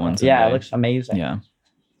to do that one. Yeah, it someday. looks amazing. Yeah.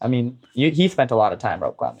 I mean, he spent a lot of time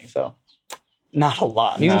rope climbing, so Not a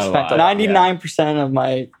lot. you Not a spent lot. 99% of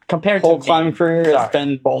my compared whole to climbing me. career has Sorry.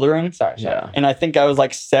 been bouldering. Sorry. Yeah. And I think I was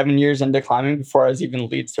like 7 years into climbing before I was even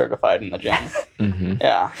lead certified in the gym.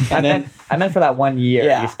 Yeah. And then I meant for that 1 year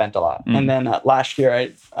Yeah. you spent a lot. and then last year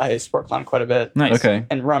I sport climbed quite a bit. Nice. Okay.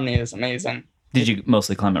 And Rumney is amazing. Did you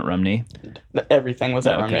mostly climb at Rumney? Everything was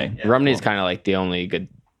at Okay. Rumney. Rumney's kind of like the only good.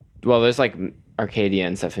 Well, there's like Arcadia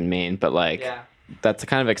and stuff in Maine, but like that's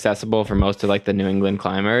kind of accessible for most of like the New England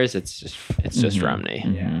climbers. It's just Rumney.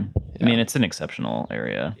 I mean, it's an exceptional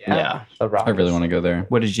area. Yeah. The rock I really is- want to go there.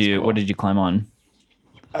 What did you climb on?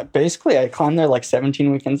 Basically, I climbed there like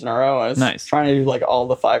 17 weekends in a row. I was Nice. trying to do like all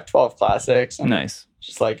the 512 classics. And Nice.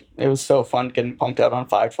 just like, it was so fun getting pumped out on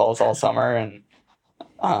 512s all summer. And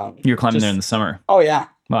You were climbing Just- there in the summer. oh, yeah.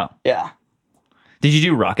 Wow. Yeah. Did you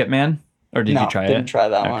do Rocket Man, or did No, you try didn't it? try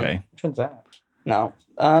that one. Okay. Which one's that? No.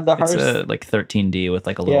 The It's hardest, like 13D with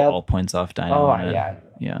like a little Yeah. all points off dyno. Oh, on it. yeah.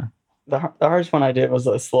 Yeah. the hardest one I did was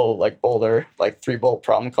this little like boulder, like 3-bolt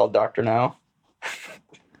problem called Dr. No.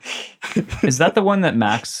 Is that the one that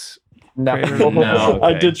Max? No. No.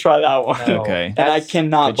 I Okay. did try that one. No. Okay. And I That's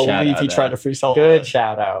cannot good shout believe out he there. tried to freestyle. Good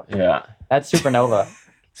shout out. Yeah. That's Supernova.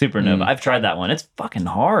 Supernova. I've tried that one. It's fucking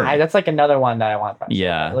hard. That's like another one that I want to try.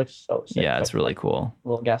 Yeah. It looks so sick. Yeah, it's really cool.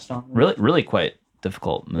 Little Gaston. Really quite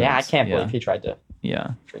difficult moves. Yeah, I can't believe he tried to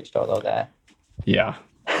Yeah. free solo that. Yeah.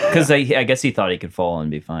 Because I guess he thought he could fall and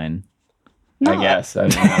be fine. I guess. I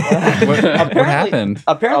don't know. What happened?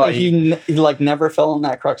 Apparently, he like never fell on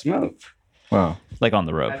that crux move. Wow. Like on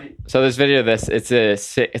the rope. So this video of this,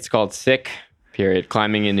 it's called Sick Period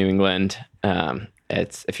Climbing in New England.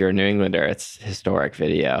 It's if you're a New Englander, it's a historic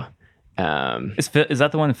video. Is that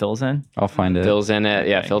the one Phil's in? I'll find it. Phil's in it.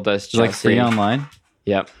 Yeah, Okay. Phil does It's like Chelsea. free online.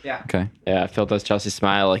 Yep. Okay. Yeah, Phil does Chelsea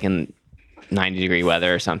Smile like in 90-degree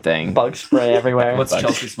weather or something. Bug spray everywhere. What's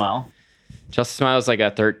Chelsea Smile? Chelsea Smile is like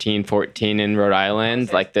a 13, 14 in Rhode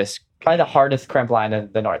Island. Like this. Probably the hardest crimp line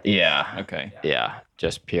in the Northeast. Yeah. Okay. Yeah.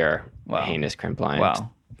 Just pure Wow. heinous crimp line.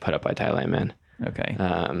 Wow. Put up by Thailand, man. Okay.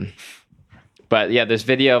 But yeah, there's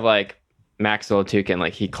video of like Max Zolotukhin,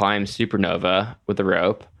 like he climbs Supernova with a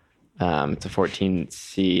rope. It's a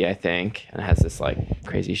 14C, I think, and it has this like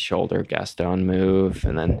crazy shoulder Gaston move,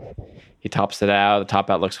 and then he tops it out. The top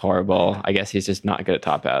out looks horrible. I guess he's just not good at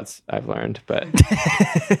top outs, I've learned. But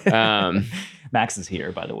Max is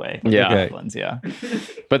here, by the way. Yeah. Okay. Rocklands, yeah.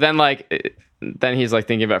 but then he's like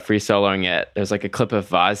thinking about free soloing it. There's like a clip of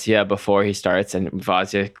Vazia before he starts, and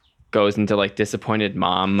Vazia goes into like disappointed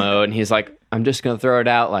mom mode, and he's like, I'm just gonna throw it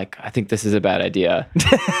out, like I think this is a bad idea.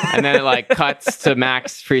 And then it like cuts to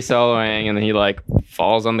Max free soloing, and then he like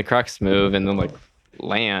falls on the crux move and then like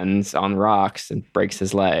lands on rocks and breaks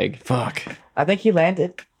his leg. Fuck. I think he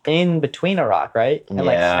landed in between a rock, right? And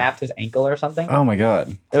like Yeah. snapped his ankle or something. Oh my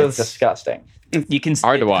god. It was disgusting. You can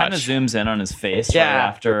Hard to it kind of watch. zooms in on his face Yeah. right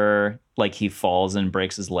after like he falls and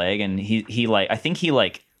breaks his leg, and he like I think he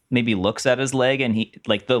like maybe looks at his leg, and he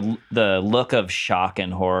like the look of shock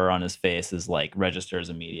and horror on his face is like registers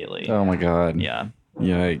immediately. Oh my god. Yeah.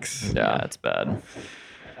 Yikes. Yeah, it's bad.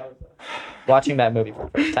 Watching that movie for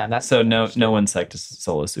the first time. That's So no one's psyched to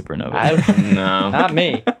solo Supernova. No. not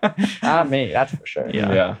me. Not me. That's for sure.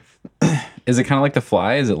 Yeah. Is it kind of like the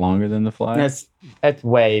fly? Is it longer than the fly? It's It's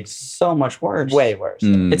way, so much worse. way worse.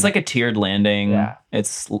 Mm. It's like a tiered landing. Yeah.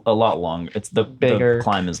 It's a lot longer. It's the Bigger. The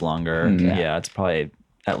climb is longer. Mhm. Yeah, it's probably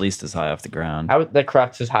at least as high off the ground. The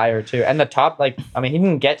crux is higher too, and the top. Like, I mean, he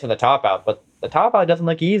didn't get to the top out, but the top out doesn't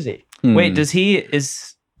look easy. Hmm. Wait,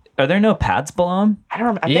 are there no pads below him? I don't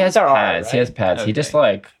remember. I He think has there pads. are. He right? has pads. He Okay. just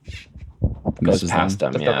like goes Misses past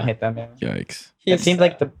them. them. Just Yeah. doesn't hit them. Yeah. Yikes. It seemed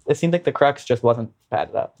like the crux just wasn't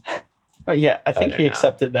padded up. But yeah, I think don't he know.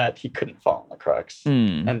 accepted that he couldn't fall on the crux,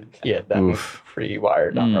 Hmm. and he had that Oof.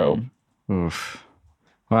 pre-wired on Mm. rope. Oof.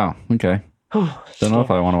 Wow. Okay. Don't know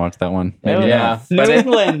if I want to watch that one. Maybe Yeah. not. New But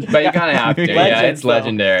England. But you kind of have to. Yeah, Legends, it's though.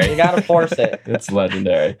 legendary. You gotta force it. It's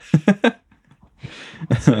legendary.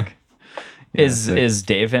 Is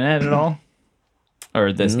Dave in it at all?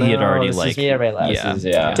 Or this he had No, already this is- like he already left. yeah. This is-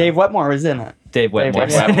 yeah. Dave Wetmore was in it. Dave Wetmore.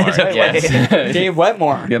 Dave Wetmore. Wetmore, yes. Dave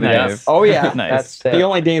Wetmore. The other Nice. Dave. Oh yeah, Nice. That's the it.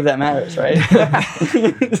 only Dave that matters, right?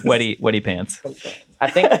 Wetty pants. I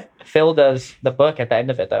think Phil does the book at the end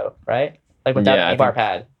of it though, right? Like without Yeah, a I knee bar think-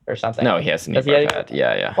 pad or something. No, he has a knee Does he bar have- pad.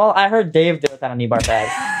 Yeah, yeah. Well, I heard Dave did it without a knee bar pad.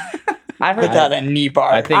 I heard Without a knee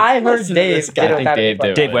bar. I think- I heard Listen to Dave this did guy. it I think without a knee Dave bar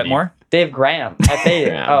did pad. it. Dave Wetmore? Dave Graham. I Dave.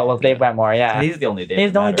 Graham. Oh well, Dave Wetmore. Yeah, He's the only Dave.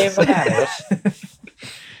 he's the only Dave that that matters. matters.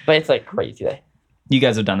 But it's like crazy. You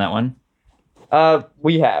guys have done that one?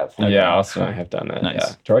 We have. Yeah, also I have done that. Nice.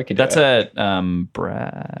 Yeah. Troy could do That's it.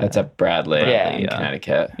 Brad. That's at Bradley Yeah. in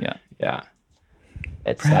Connecticut. Yeah. Yeah.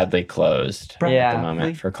 It's Sadly closed at Yeah. the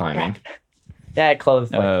moment for climbing. yeah. It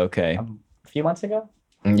closed like, okay. a few months ago.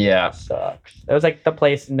 Yeah. Sucks. It was like the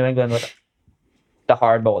place in New England with the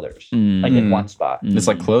hard boulders, like in one spot. It's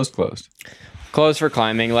like closed. Closed for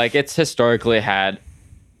climbing. Like it's historically had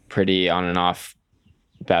pretty on and off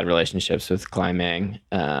bad relationships with climbing.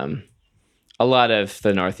 A lot of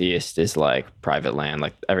the Northeast is like private land.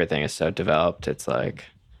 Like everything is so developed. It's like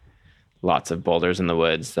lots of boulders in the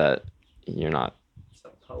woods that you're not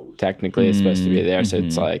technically supposed to be there. So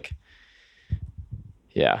it's like,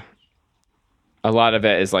 yeah. A lot of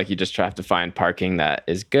it is like you just have to find parking that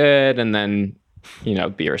is good, and then, you know,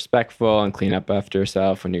 be respectful and clean up after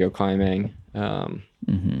yourself when you go climbing,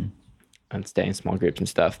 and stay in small groups and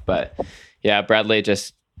stuff. But yeah, Bradley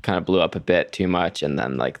just kind of blew up a bit too much, and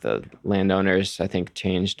then like the landowners I think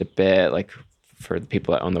changed a bit, like for the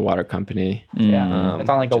people that own the water company. Yeah, it's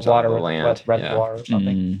on like a just on water the land, reservoir or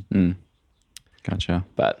something. Gotcha.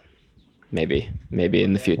 But maybe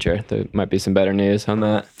in the future there might be some better news on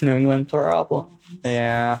that. New England problem.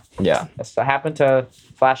 Yeah, Yeah. that's what happened to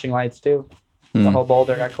flashing lights too. The whole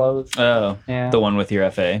boulder got closed. Oh, Yeah. the one with your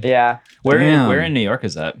FA. Yeah, Damn. Where in New York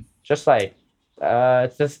is that? just like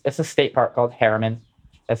it's a state park called Harriman.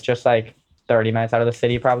 It's just like 30 minutes out of the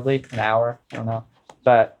city, probably an hour. I don't know,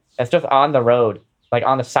 but it's just on the road. like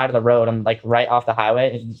on the side of the road and like right off the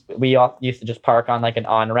highway. And we all used to just park on like an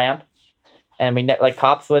on ramp, and we like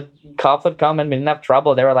cops would come and we didn't have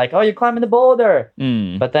trouble. They were like, "Oh, you're climbing the boulder,"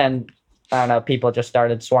 but then I don't know, people just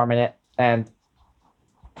started swarming it, and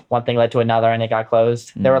one thing led to another, and it got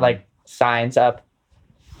closed. There were like signs up.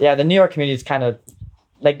 Yeah, the New York community is kind of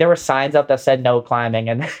like there were signs up that said no climbing,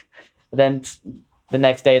 and then the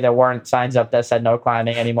next day there weren't signs up that said no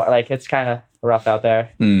climbing anymore. Like it's kind of rough out there.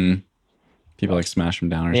 People like smash them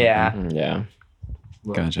down or something. Yeah.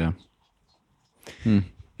 Yeah. Gotcha.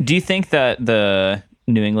 Do you think that the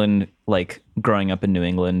New England, like growing up in New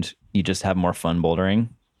England, you just have more fun bouldering?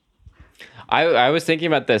 I was thinking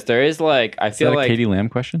about this. There is like I Is feel that a like Katie Lamb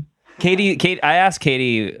question? Kate, I asked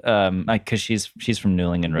Katie, because she's from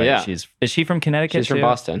New England, right? Yeah. Is she from Connecticut? she's from too?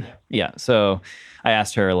 Boston. Yeah. So I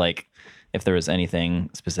asked her like if there was anything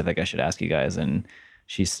specific I should ask you guys, and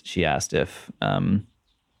she asked if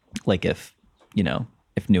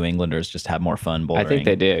if New Englanders just have more fun bouldering. I think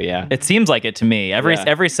they do. Yeah. It seems like it to me. Every Yeah.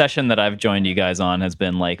 every session that I've joined you guys on has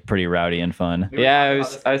been like pretty rowdy and fun. Yeah,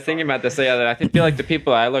 I was thinking about this the other. I feel like the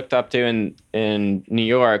people I looked up to in New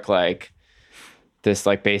York, like this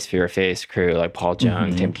like Base Fear Face crew, like Paul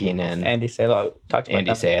Jung, Tim Keenan, Andy Salo talked about Andy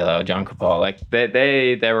them. Salo, John Capal, like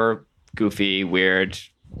they were goofy, weird,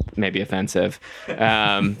 maybe offensive,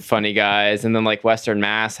 funny guys. And then like Western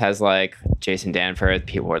Mass has like Jason Danforth,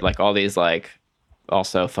 Pete Ward, like all these like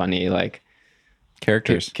also funny like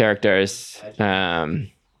Characters.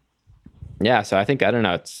 Yeah, so I think I don't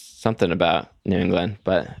know, it's something about New England,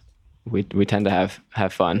 but we tend to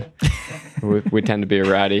have fun. we tend to be a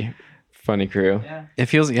rowdy, funny crew. It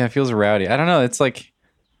feels rowdy. I don't know. It's like,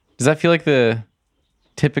 does that feel like the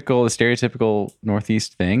stereotypical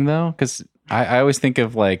Northeast thing though? Because I always think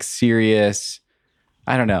of like serious.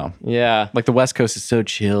 I don't know. Yeah. Like the West Coast is so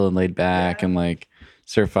chill and laid back, and like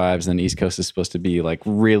surf vibes, and the East Coast is supposed to be like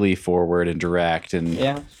really forward and direct.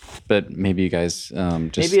 And but maybe you guys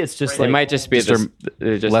just Maybe it's just It like might just be just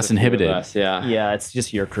just less a few of inhibited. us, yeah. yeah, it's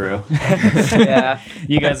just your crew. Yeah.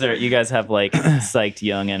 You guys have like psyched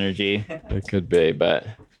young energy. It could be, but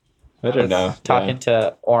I don't know. Talking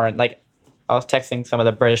to Oren, like I was texting some of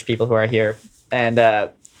the British people who are here, and I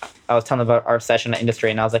was telling them about our session at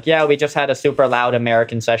industry, and I was like, "Yeah, we just had a super loud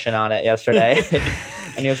American session on it yesterday."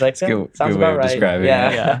 And he was like, good "Sounds way about of right." describing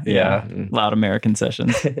Yeah. it. Yeah. Loud American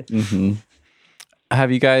sessions.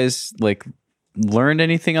 Have you guys like learned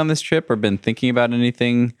anything on this trip, or been thinking about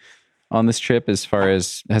anything on this trip as far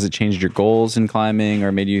as has it changed your goals in climbing,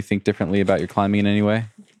 or made you think differently about your climbing in any way?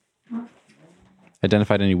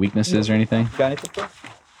 Identified any weaknesses or anything? Got anything?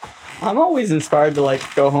 I'm always inspired to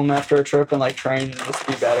like go home after a trip and like train and just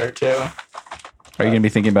be better too. Are you going to be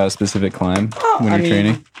thinking about a specific climb when you're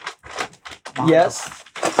training? Yes.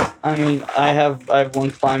 I mean, I have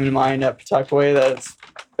one climb in mind at Pawtucket that's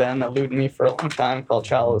been eluding me for a long time called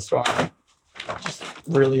Shallow Storm. Just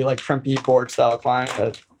really like crimpy board style climb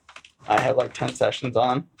that I have like 10 sessions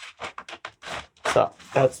on. So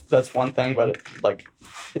that's one thing, but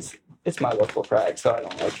it's my local crag, so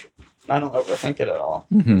I don't overthink it at all.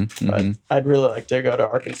 But I'd really like to go to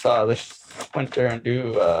Arkansas this winter and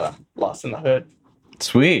do Lost in the Hood.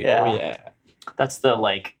 Sweet. Yeah. Oh, yeah. That's the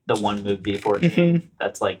one move before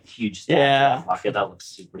that's like huge. Yeah. Pocket. That looks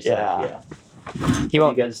super sick. Yeah. He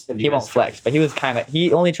won't flex, but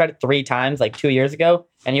he only tried it 3 times like 2 years ago,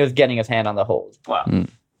 and he was getting his hand on the hold. Wow.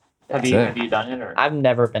 Have you done it or? I've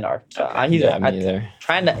never been to Arkansas. He's Yeah, me either.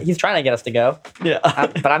 he's trying to get us to go. Yeah.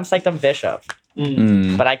 But I'm psyched on Bishop.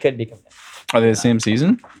 But I could be convinced. Are they the same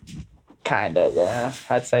season? Kinda, yeah.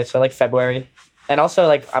 I'd say so, like February. And also,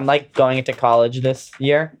 like, I'm like going into college this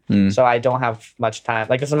year, so I don't have much time.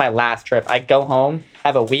 Like, this is my last trip. I go home,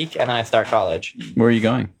 have a week, and then I start college. Where are you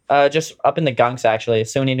going? Just up in the Gunks, actually,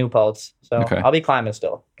 SUNY New Paltz. So Okay. I'll be climbing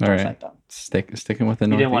still. All I'm right. psyched on. Sticking with the You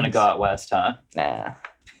Northeast. didn't want to go out west, huh? Nah.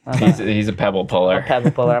 He's a pebble I'm a puller.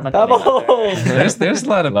 pebble puller. I'm a dummy. There's a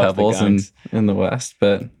lot of Love the pebbles Gunks. in the West,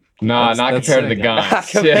 but No, That's- not that's compared to the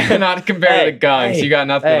sick. gunks. Yeah, not compared to the gunks. hey, You got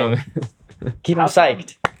nothing hey. on Keep them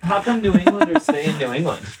psyched. How come New Englanders stay in New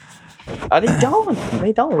England? They don't.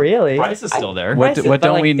 They don't really. Bryce is still there. what Bryce is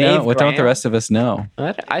don't like we know? Dave What don't the Graham. rest of us know?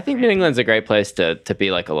 I think New England's a great place to be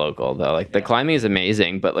like a local though. Like the climbing is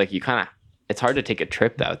amazing, but like it's hard to take a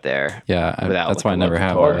trip out there. Yeah, Without, that's like, why I a never local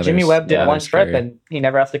have. tour. Well, Jimmy Webb did yeah, one that's trip scary. and he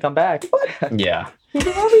never has to come back. Yeah. He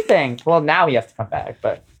did everything. Well, now he has to come back,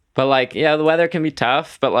 but But like, yeah, the weather can be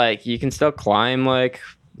tough, but like you can still climb like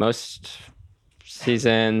most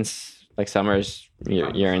seasons. Like summers,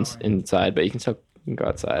 you're inside, but you can still go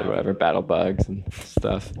outside, whatever, battle bugs and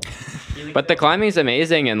stuff. But the climbing is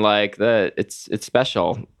amazing, and like it's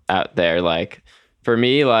special out there. Like for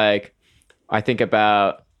me, like I think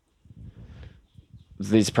about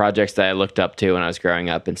these projects that I looked up to when I was growing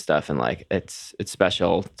up and stuff, and like it's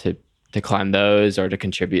special to climb those or to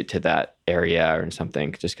contribute to that area or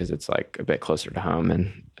something, just because it's like a bit closer to home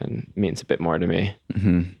and means a bit more to me.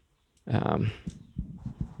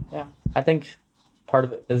 Yeah, I think part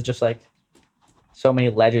of it is just like so many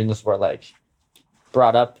legends were like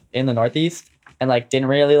brought up in the Northeast and like didn't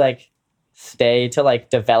really like stay to like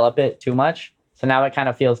develop it too much. So now it kind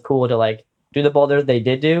of feels cool to like do the boulders they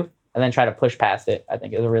did do and then try to push past it. I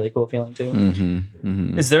think is a really cool feeling too.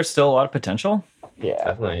 Is there still a lot of potential? Yeah.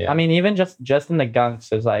 Definitely, yeah. I mean, even just in the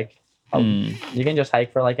gunks is like, you can just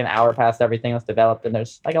hike for like an hour past everything that's developed, and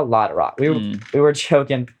there's like a lot of rock. We were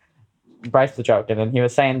joking, Bryce was joking, and he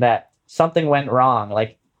was saying that something went wrong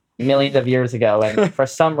like millions of years ago, and for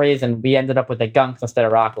some reason we ended up with the gunks instead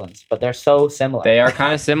of Rocklands, but they're so similar. They are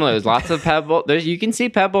kind of similar. There's lots of pebbles. You can see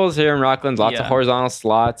pebbles here in Rocklands. Lots of horizontal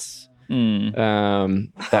slots.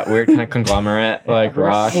 That weird kind of conglomerate like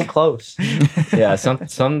rock. So close. Yeah, something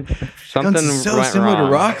so went similar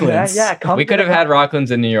wrong. to Rocklands. Yeah. We could have had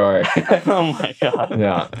Rocklands in New York. Oh my god.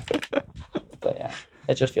 Yeah, But yeah,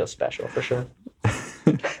 it just feels special for sure.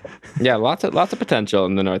 yeah. Lots of potential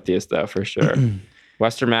in the Northeast though, for sure.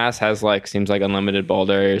 Western Mass has seems like unlimited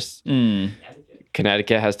boulders.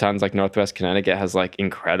 Connecticut has tons. Like Northwest Connecticut has like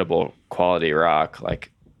incredible quality rock.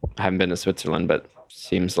 Like I haven't been to Switzerland, but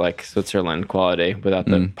seems like Switzerland quality without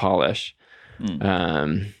the polish.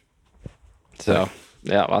 So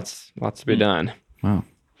yeah, lots to be done. Wow.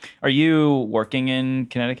 Are you working in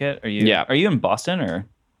Connecticut? Are you in Boston or?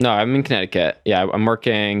 No, I'm in Connecticut. Yeah, I'm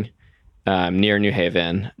working near New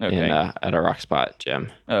Haven at a Rock Spot gym.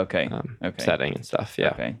 Okay. Setting and stuff.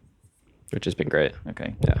 Yeah. Okay. Which has been great.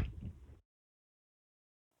 Okay. Yeah.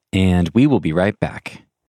 And we will be right back.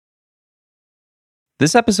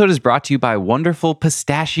 This episode is brought to you by Wonderful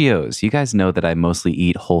Pistachios. You guys know that I mostly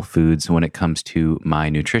eat whole foods when it comes to my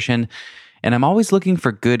nutrition, and I'm always looking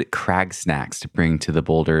for good crag snacks to bring to the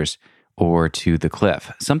boulders or to the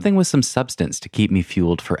cliff. Something with some substance to keep me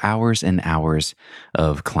fueled for hours and hours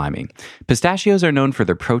of climbing. Pistachios are known for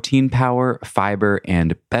their protein power, fiber,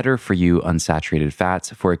 and better for you unsaturated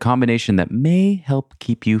fats for a combination that may help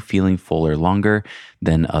keep you feeling fuller longer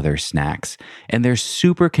than other snacks. And they're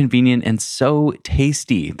super convenient and so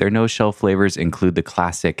tasty. Their no-shell flavors include the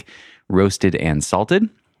classic roasted and salted.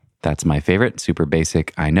 That's my favorite. Super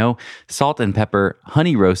basic, I know. Salt and pepper,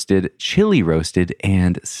 honey roasted, chili roasted,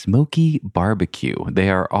 and smoky barbecue.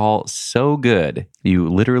 They are all so good. You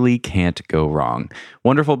literally can't go wrong.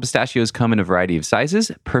 Wonderful Pistachios come in a variety of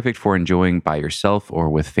sizes, perfect for enjoying by yourself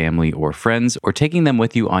or with family or friends, or taking them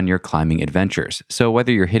with you on your climbing adventures. So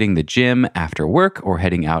whether you're hitting the gym after work or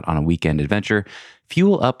heading out on a weekend adventure,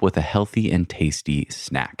 fuel up with a healthy and tasty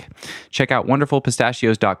snack. Check out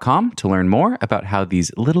wonderfulpistachios.com to learn more about how these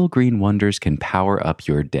little green wonders can power up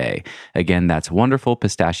your day. Again, that's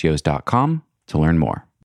wonderfulpistachios.com to learn more.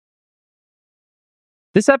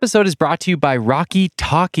 This episode is brought to you by Rocky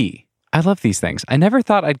Talkie. I love these things. I never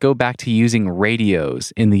thought I'd go back to using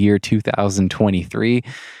radios in the year 2023,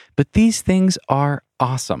 but these things are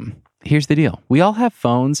awesome. Here's the deal. We all have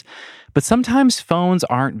phones, but sometimes phones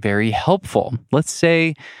aren't very helpful. Let's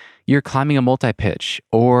say you're climbing a multi-pitch,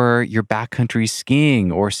 or you're backcountry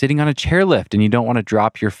skiing, or sitting on a chairlift and you don't want to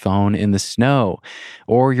drop your phone in the snow,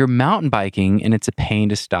 or you're mountain biking and it's a pain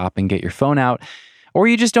to stop and get your phone out, or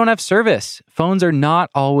you just don't have service. Phones are not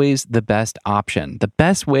always the best option. The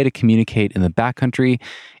best way to communicate in the backcountry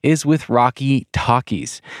is with Rocky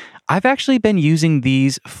Talkies. I've actually been using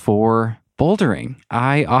these for bouldering.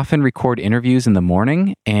 I often record interviews in the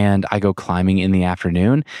morning and I go climbing in the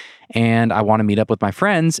afternoon, and I want to meet up with my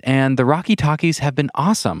friends, and the Rocky Talkies have been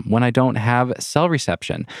awesome when I don't have cell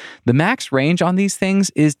reception. The max range on these things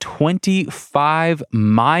is 25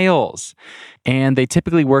 miles, and they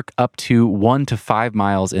typically work up to 1 to 5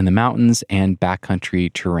 miles in the mountains and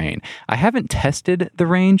backcountry terrain. I haven't tested the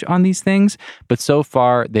range on these things, but so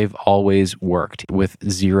far they've always worked with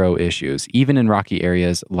zero issues, even in rocky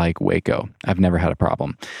areas like Waco. I've never had a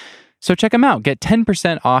problem. So check them out. Get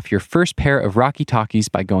 10% off your first pair of Rocky Talkies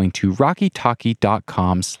by going to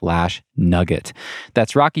rockytalkie.com/nugget.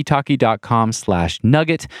 That's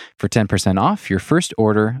rockytalkie.com/nugget for 10% off your first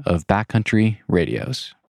order of backcountry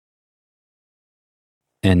radios.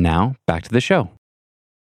 And now back to the show.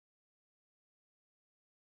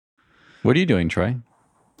 What are you doing, Troy?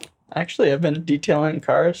 Actually, I've been detailing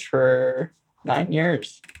cars for 9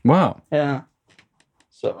 years. Wow. Yeah.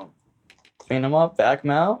 So clean them up, vac them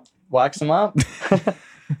out, wax them up.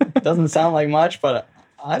 Doesn't sound like much, but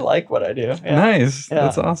I like what I do. Yeah. Nice. Yeah.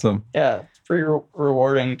 That's awesome. Yeah. It's pretty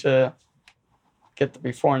rewarding to get the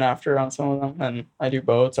before and after on some of them, and I do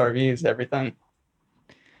boats, RVs, everything.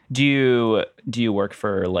 Do you work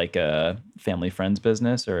for like a family friend's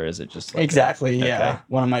business, or is it just like Exactly, okay. yeah.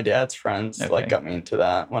 One of my dad's friends Okay. got me into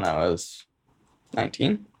that when I was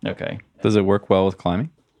 19. Okay. Does it work well with climbing?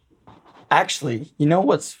 Actually, you know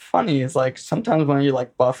what's funny is like sometimes when you're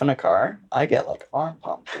like buffing a car, I get like arm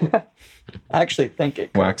pump. I actually think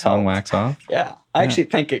it could Wax on, help. wax off? Yeah, I actually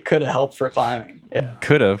think it could have helped for climbing. Yeah,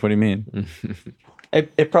 Could have. What do you mean?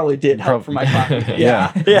 it probably did help for my climbing.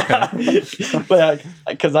 Yeah. yeah. But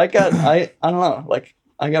because I don't know, like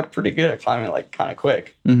I got pretty good at climbing like kind of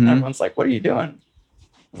quick. Mhm. Everyone's like, "What are you doing?" I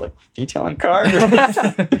was like, "Detailing cars."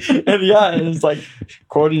 And yeah, it was like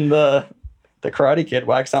quoting the Karate Kid,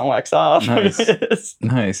 wax on, wax off. Nice.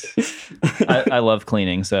 Nice. I love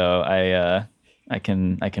cleaning, so I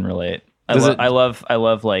can relate. Does it- I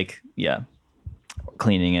love like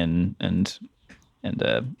cleaning and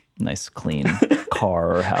a nice clean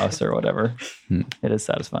car or house or whatever. It is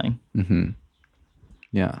satisfying. Mm-hmm.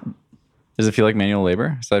 Yeah. Does it feel like manual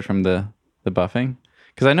labor aside from the buffing?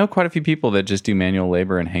 Because I know quite a few people that just do manual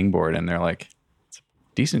labor and hangboard, and they're like, it's a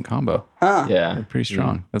decent combo. Huh. Yeah. They're pretty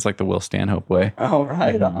strong. That's like the Will Stanhope way. Oh,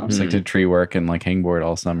 right on. Just like did tree work and like hangboard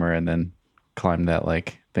all summer, and then climbed that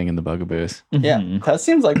like thing in the bugaboos. Yeah, that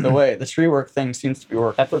seems like the way. The tree work thing seems to be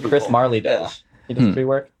working. That's what for Chris people. Marley does. Yeah. He does tree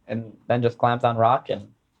work and then just climbs on rock and.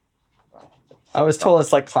 I was told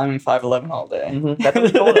it's like climbing 5'11" all day. That's what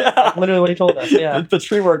he told us. That's literally what he told us. Yeah. The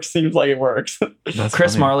tree work seems like it works. That's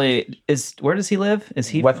Chris funny. Marley where does he live? Is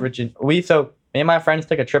he West Virginia. Me and my friends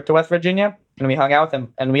took a trip to West Virginia and we hung out with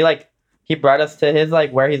him and he brought us to his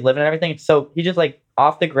like where he's living and everything. So he just like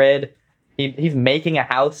off the grid. He's making a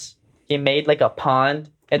house. He made like a pond.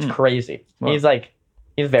 It's crazy. Wow.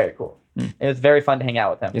 He's very cool. It was very fun to hang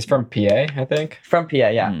out with him. He's from PA, I think. From PA,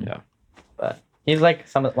 yeah. Yeah. But he's like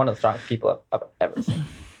one of the strongest people I've ever seen.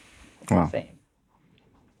 Wow. Insane.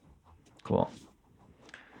 cool?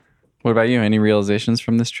 What about you? Any realizations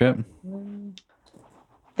from this trip?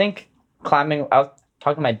 I think climbing, I was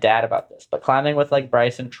talking to my dad about this, but climbing with like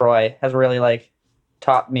Bryce and Troy has really like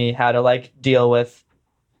taught me how to like deal with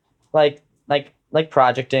like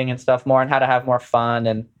projecting and stuff more and how to have more fun.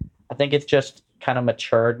 And I think it's just kind of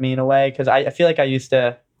matured me in a way because I feel like I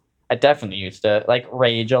definitely used to like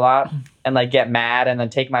rage a lot and like get mad and then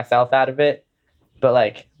take myself out of it. But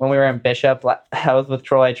like when we were in Bishop, I was with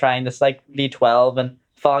Troy trying this like V12 and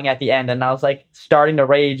falling at the end, and I was like starting to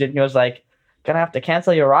rage, and he was like, "Gonna have to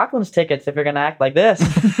cancel your Rocklands tickets if you're gonna act like this."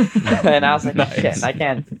 And I was like, Nice. "Shit, I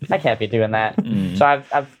can't be doing that." So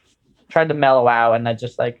I've tried to mellow out and I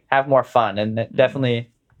just like have more fun, and it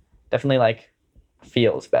definitely like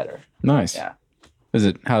feels better. Nice. Yeah.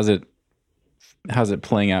 How's it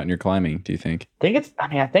playing out in your climbing, do you think? I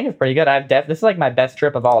think it's pretty good. This is like my best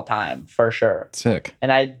trip of all time for sure. Sick.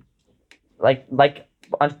 And I like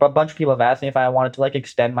a bunch of people have asked me if I wanted to like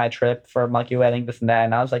extend my trip for monkey wedding, this and that,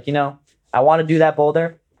 and I was like, I want to do that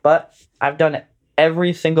boulder, but I've done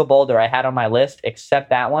every single boulder I had on my list except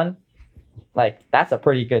that one. Like that's a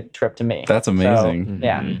pretty good trip to me. That's amazing. So,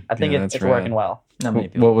 yeah, I think Yeah, it's that's working rad. well. Not many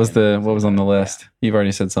people What was can. on the list? You've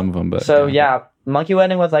already said some of them, but So yeah, monkey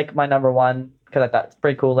wedding was like my number one because I thought it's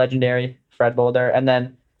pretty cool, legendary Fred boulder, and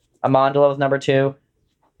then Amandala was number 2,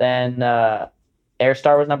 then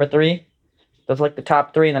Airstar was number 3. Those were like the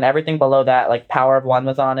top 3, and then everything below that, like Power of One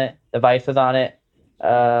was on it, Device was on it.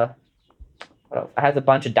 What else? I had a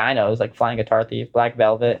bunch of dinos like Flying Guitar Thief, Black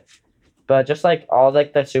Velvet, but just like all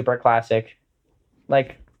like the super classic,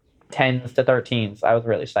 like 10s to 13s, I was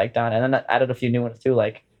really psyched on, and then I added a few new ones too,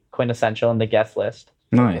 like Quintessential and the guest list.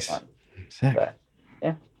 nice. Fun. Sick. But,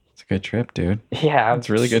 yeah. It's a good trip, dude. Yeah, It's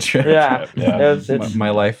a really good trip. Yeah, Yeah. It's, My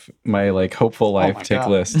life, my like hopeful life my tick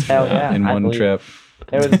God. list Hell yeah, in I one believe- trip.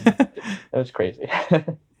 it was crazy.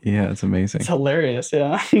 Yeah, it's amazing. It's hilarious,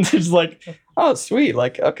 yeah. Just like, oh, sweet.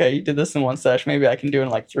 Like, okay, you did this in one sesh. Maybe I can do it in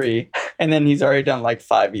like 3. And then he's already done like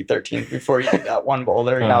 5 E13s before you did that one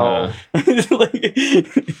boulder. You know? Like-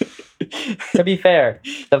 To be fair,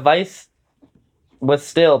 the Vice was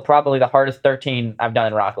still probably the hardest 13 I've done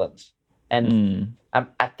in Rocklands, and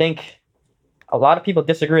I think a lot of people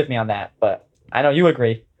disagree with me on that, but I know you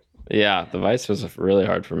agree. Yeah, the Vice was really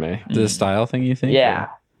hard for me. The style thing, you think? Yeah,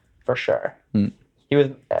 for sure. Hmm. He was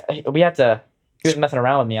messing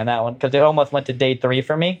around with me on that one because it almost went to day 3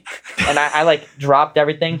 for me, and I like dropped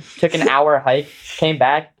everything, took an hour hike, came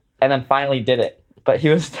back, and then finally did it. But he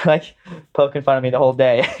was like poking fun of me the whole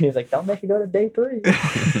day. He was like, "Don't make it go to day 3."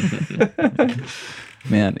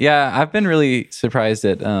 Man, yeah, I've been really surprised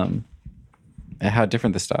at how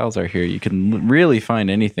different the styles are here. You can really find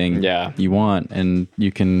anything Yeah. you want, and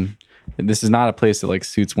you can this is not a place that like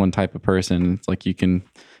suits one type of person. It's like you can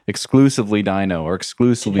exclusively dyno or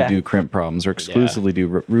exclusively do crimp problems or exclusively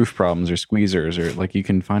do roof problems or squeezers, or like you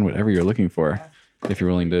can find whatever you're looking for if you're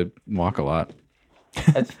willing to walk a lot.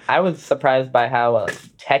 I was surprised by how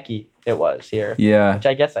techy it was here. Yeah. Which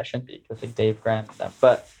I guess I shouldn't be because like Dave Grant and them.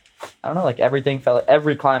 But I don't know, like every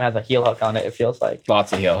climb has a heel hook on it, it feels like.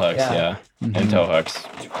 Lots of heel hooks, Yeah. and toe hooks.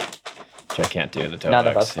 Which I can't do the toe None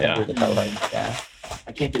of hooks. us can do the toe hook. Yeah.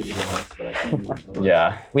 I can't do the heel hooks, but I can.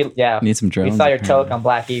 Yeah. Need some drones. We saw your toe apparently. hook on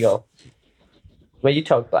Black Eagle. Wait, you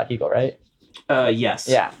toed Black Eagle, right? Yes.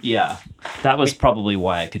 Yeah. Yeah. That was probably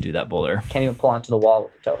why I could do that boulder. Can't even pull onto the wall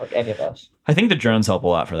with the toe hook, any of us. I think the drones help a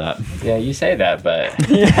lot for that. Yeah, you say that, but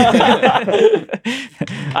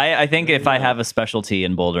I think if I have a specialty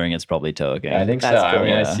in bouldering, it's probably toe hooking. I think so. That's I cool,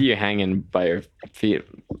 mean, I yeah. see you hanging by your feet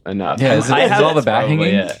enough. Yeah, is I have- all the back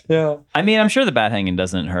Probably hanging? it. Yeah. I mean, I'm sure the bat hanging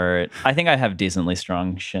doesn't hurt. I think I have decently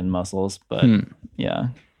strong shin muscles, but yeah.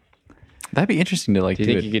 That'd be interesting to like Do you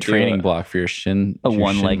do think a you could do training a- block for your shin. A your shin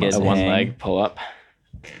one-legged muscle. A one hang. leg pull up.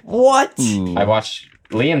 What? Ooh. I watched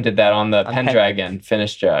Liam did that on the On Pendragon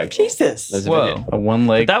finish jug. Jesus. There's a Whoa. video. A one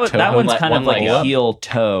leg. That one's kind of like a heel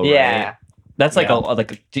toe. Yeah. Right? That's like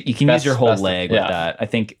Yeah. you can Best- use your whole best- leg with yeah. that. I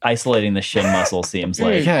think isolating the shin muscle seems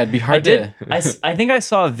like Yeah, it'd be I hard did. to. I think I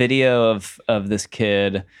saw a video of this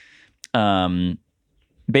kid,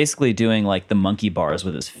 basically doing like the monkey bars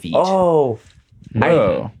with his feet. Oh,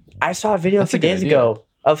 Whoa. I saw a video That's a 2 good days idea. ago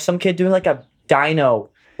of some kid doing like a dyno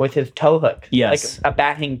with his toe hook. Yes. Like a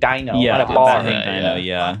bat hang dyno yeah, on a the bar. bat hang Right, dyno,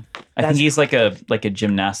 yeah. I That's think he's like a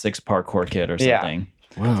gymnastics parkour kid or Yeah. something.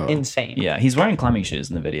 Whoa. Insane. Yeah, he's wearing climbing shoes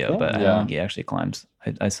in the video, but I Yeah. don't think he actually climbs.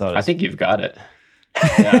 I saw it. I think you've got it.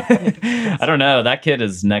 I don't know. That kid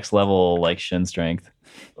is next level like shin strength,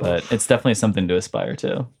 but it's definitely something to aspire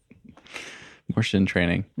to. More shin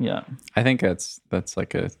training. Yeah. I think that's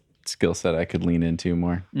like a skill set I could lean into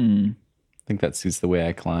more. Mm. I think that suits the way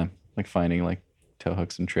I climb, like finding like toe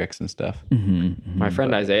hooks and tricks and stuff. Mm-hmm. My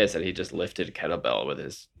friend Isaiah said he just lifted a kettlebell with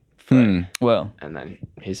his foot, Hmm. Well, and then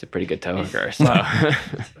he's a pretty good toe hooker. So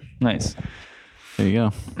nice. There you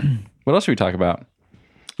go. What else should we talk about?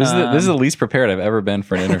 This is the least prepared I've ever been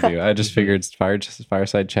for an interview. I just figured it's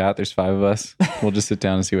fireside chat. There's 5 of us. We'll just sit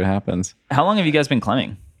down and see what happens. How long have you guys been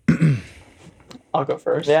climbing? I'll go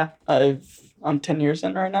first. Yeah. I'm 10 years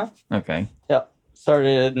in right now. Okay. Yeah.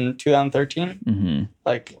 Started in 2013, Mm-hmm.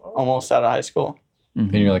 like almost out of high school.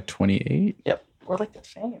 And you're like 28. Yep. We're like the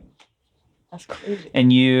same. That's crazy.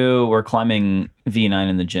 And you were climbing V9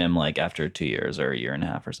 in the gym like after 2 years or a year and a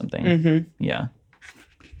half or something. Mm-hmm. Yeah.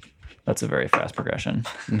 That's a very fast progression.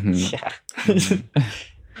 Mhm. Yeah.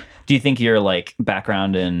 Do you think your like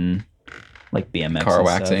background in like BMX Car and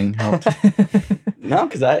waxing helped. stuff? No,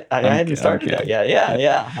 because I hadn't started okay. yet.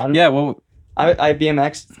 Yeah. Yeah, well, I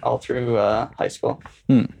BMX'd all through high school.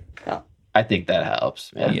 I think that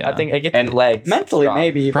helps, man. Yeah. I think it gets And your legs. Mentally, strong.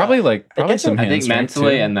 maybe. probably gets some I think hand strength,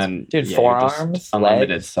 mentally, too. and then Dude, just forearms, unlimited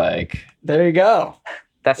legs. psych. There you go.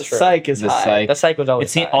 That's The true. psych is The high. psych. The psych was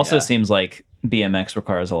always high. also yeah. seems like BMX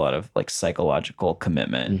requires a lot of like psychological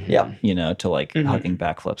commitment, Yeah. you know, to like Mhm. hugging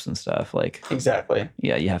backflips and stuff. Like, Exactly.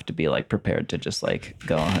 yeah, you have to be like prepared to just like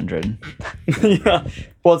go 100. Yeah.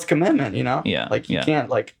 Well, it's commitment, you know? Yeah, Like you yeah. can't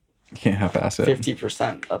like You can't half-ass it.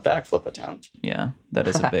 50% a backflip attempt. Yeah, that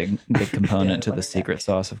is a big component to the secret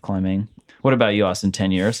sauce of climbing. What about you, Austin?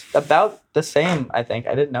 10 years? About the same, I think.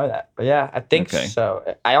 I didn't know that. But yeah, I think Okay.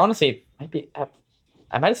 so. I honestly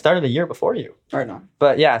I might have started a year before you. Right on.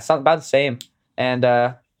 But yeah, something about the same. And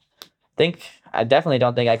I definitely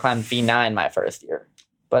don't think I climbed V9 my first year.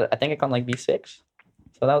 But I think I climbed like V6.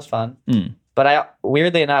 So that was fun. Mm. But I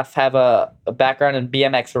weirdly enough have a background in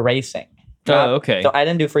BMX racing. Oh, okay. So I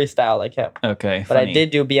didn't do freestyle like him. Okay. But I funny. did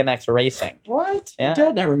do BMX racing. What? Yeah. Your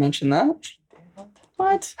dad never mentioned that.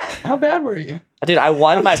 What? How bad were you? Dude, I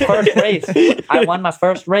won my first race. I won my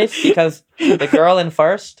first race because the girl in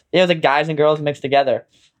first, it was the guys and girls mixed together.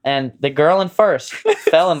 And the girl in first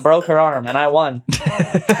fell and broke her arm, and I won.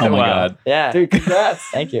 Oh my Wow. God. Yeah. Dude, congrats.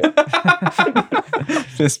 Thank you.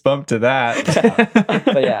 Fist bump to that.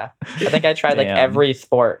 But yeah, I think I tried like Damn. every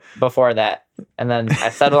sport before that. And then I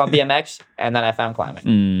settled on BMX, and then I found climbing.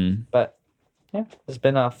 Mm. But yeah, it's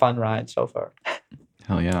been a fun ride so far.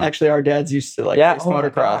 Hell yeah. Actually, our dads used to like Yeah. race Oh my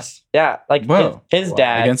motocross. Yeah, like Whoa. his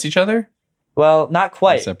dad. Against each other? Well, not Or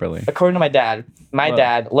quite. separately. According to my dad, my Whoa.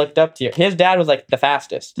 dad looked up to you. His dad was like the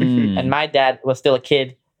fastest. Mm. And my dad was still a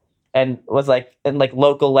kid and was like in like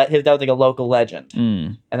local his dad was like a local legend.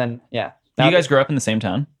 Mm. And then yeah. You guys grew up in the same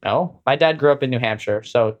town No. My dad grew up in New Hampshire,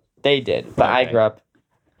 so they did. But I Okay. grew up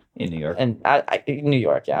in New York? in New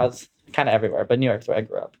York. Yeah, I was kind of everywhere, but New York's where I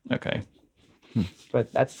grew up. Okay.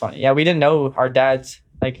 But that's funny. Yeah, we didn't know our dads.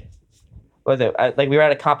 Like, what was it? Like we were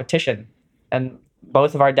at a competition, and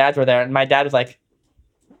both of our dads were there, and my dad was like,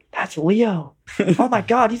 "That's Leo! Oh my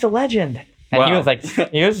God, he's a legend!" And he Wow. was like,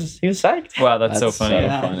 he was psyched. Wow, that's so funny.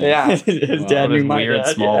 Yeah, His dad What a knew my weird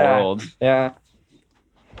dad. small yeah. world. yeah.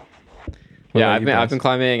 Yeah, I've been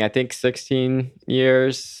climbing, I think 16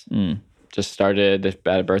 years. Mm. Just started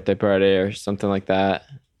at a birthday party or something like that,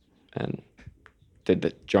 and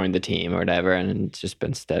joined the team or whatever, and it's just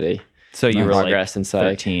been steady. So you were like Progress and psych.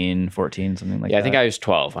 13, 14, something like that. Yeah, I think I was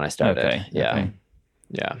 12 when I started. Okay, Yeah. okay.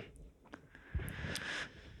 Yeah.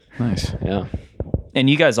 Nice. Yeah. And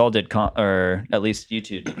you guys all did or at least you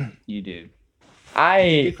two. You do.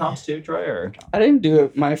 I comps too, Troy? Or I didn't do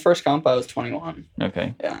it. My first comp, I was 21.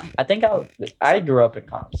 okay, Yeah. think I grew up in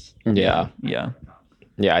comps. Yeah. yeah,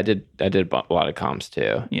 Yeah, I did a lot of comps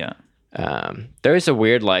too. yeah. There's a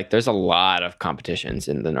weird, there's a lot of competitions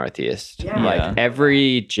in the Northeast. Yeah. Like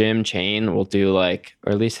every gym chain will do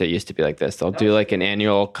or at least it used to be like this. They'll do an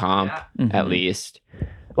annual comp at least.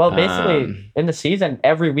 Well, basically, Um, in the season,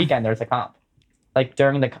 every weekend there's a comp. Like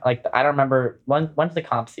during the I don't remember when's the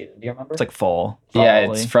comp season. Do you remember? It's like fall. Yeah,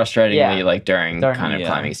 probably. it's frustratingly Yeah. during kind of yeah.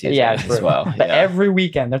 climbing season yeah, as true. well. But Yeah. every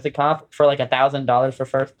weekend there's a comp for like $1,000 for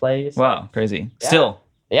first place. Wow, crazy. Yeah. Still,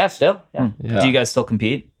 Yeah, still. Yeah, Yeah. do you guys still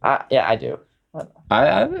compete? yeah, I do.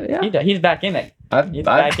 yeah. He's back in it. I've He's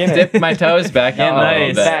back in it. dipped my toes back in a little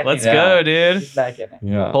Nice. bit. Back Let's in it. go, dude. He's back in it.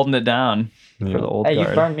 Yeah. Holding it down for the old Hey, you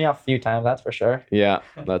guard. burned me off a few times. That's for sure. Yeah,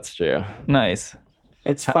 that's true. Nice.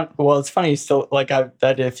 It's fun. Well, it's funny. Still, I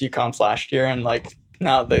did a few comps last year, and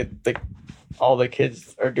now all the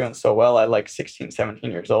kids are doing so well at 16, 17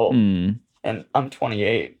 years old, Mm. and I'm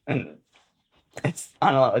 28, and I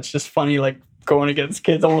don't know. It's just funny, going against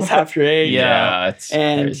kids almost half your age. Yeah. It's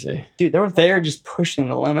And crazy. dude, they were just pushing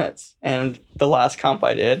the limits. And the last comp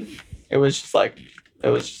I did, it was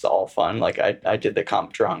just all fun. I did the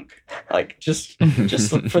comp drunk, just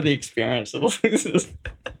for the experience.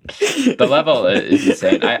 The level is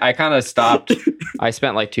insane. I kind of stopped. I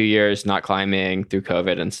spent 2 years not climbing through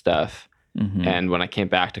COVID and stuff. Mhm. And when I came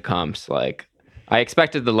back to comps, I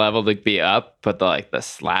expected the level to be up, but the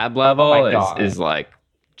slab level my God. is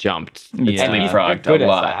jumped. Yeah. It's And he's leapfrogged good a at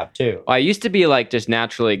lot. slab too. I used to be just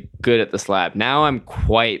naturally good at the slab. Now I'm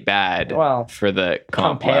quite bad Well, for the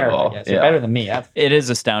comp Compare, level. I guess. You're better than me. That's It is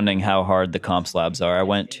astounding how hard the comp slabs are. I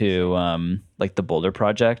went to the Boulder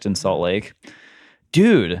Project in Salt Lake.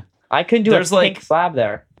 Dude, I couldn't do There's, a pink slab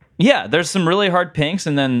there. yeah, there's some really hard pinks,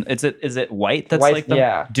 and then is it white? That's White, the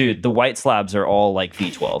yeah. dude. The white slabs are all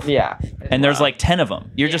V12. Yeah, and there's 10 of them.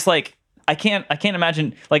 You're just I can't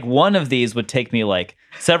imagine one of these would take me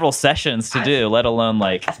several sessions to do, let alone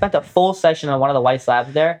I spent a full session on one of the white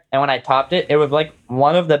slabs there, and when I topped it, it was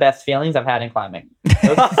one of the best feelings I've had in climbing.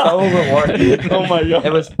 It was so rewarding. Oh my God.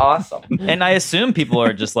 It was awesome. and I assume people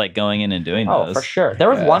are just going in and doing Oh, those. for sure. There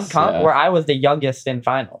was one Yes, comp yeah. where I was the youngest in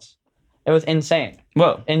finals. It was insane.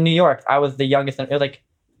 Whoa, In New York, I was the youngest. It was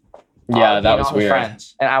Yeah, me that and was all his weird.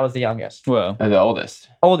 friends, and I was the youngest. whoa. The oldest.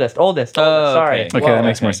 Oldest. Oh, Sorry. okay. Okay, Whoa. that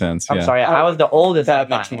makes more sense. I'm Yeah. sorry. I was the oldest. That in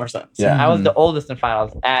makes finals. more sense. Yeah. I was the oldest in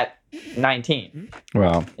finals at 19.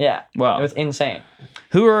 Wow. Yeah. Wow. It was insane.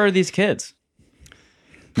 Who are these kids?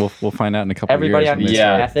 We'll find out in a couple Everybody of on years. this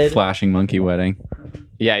Yeah. method. Flashing monkey wedding.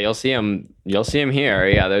 Yeah, you'll see him. You'll see him here.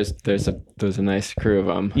 Yeah, there's a nice crew of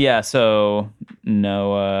them. Yeah, so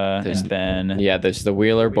Noah There's- and Ben. Yeah, there's the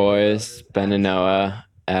Wheeler boys, Ben and Noah,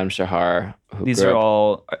 Adam Shahar. who These grew are up-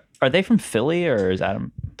 all. Are they from Philly or is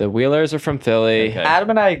Adam? the Wheelers are from Philly. Okay. Adam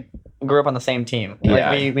and I grew up on the same team.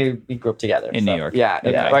 Yeah. We grew up together. In New York. Yeah.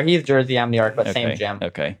 Yeah. Where he's Jersey, I'm New York, but Okay. same gym.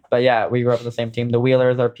 Okay. But yeah, we grew up on the same team. The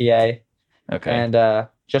Wheelers are PA. Okay. And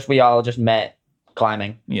we all just met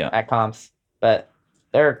climbing yeah. at comps. But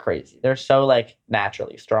they're crazy. They're so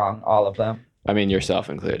naturally strong, all of them. I mean, yourself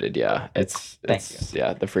included. Yeah, it's Thank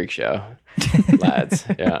the freak show, lads.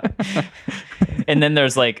 Yeah, And then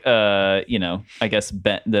there's I guess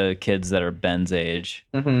the kids that are Ben's age.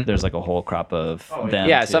 Hmm. There's a whole crop of them.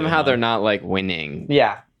 yeah. too, Somehow huh? they're not winning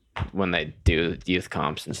Yeah. when they do youth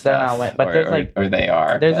comps and They're stuff. not win- but or, there's, or they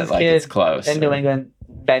are. there's but, this kid it's close. in New England,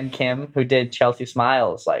 Ben Kim, who did Chelsea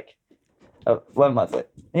Smiles when was it?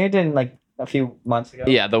 He did a few months ago.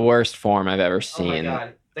 Yeah, the worst form I've ever Oh my seen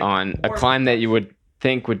God. on a climb that you would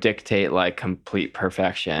think would dictate complete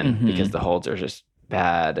perfection Mhm. because the holds are just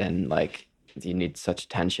bad and you need such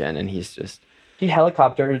attention, and he's just He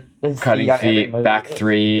helicoptered his cutting feet on every feet, move. back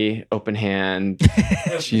three, open hand.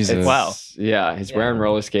 Jesus. Wow. Yeah, he's Yeah. wearing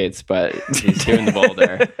roller skates, but he's doing the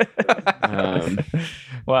boulder.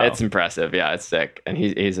 Wow. It's impressive. Yeah, it's sick, and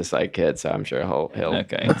he's a psych kid, so I'm sure he'll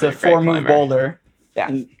Okay. It's a be great 4-move climber. boulder. Yeah.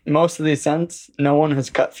 And most of the ascents, no one has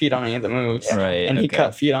cut feet on any of the moves. Right, And he okay.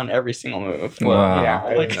 cut feet on every single move. Wow. Yeah.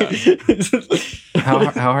 Like,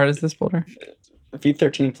 How hard is this boulder?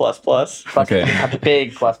 V13 plus plus. Okay. A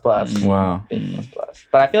big plus plus. Wow. Big plus plus.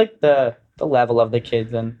 But I feel like the level of the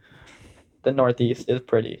kids in the Northeast is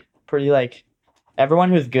pretty like everyone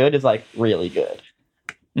who's good is like really good.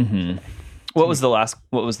 Mm-hmm. What was the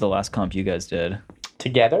last comp you guys did?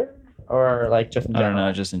 Together or like just in I general? don't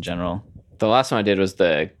know, just in general. The last one I did was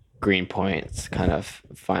the Green Points kind of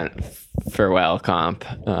farewell comp.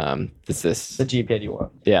 It's this, The GPA you won.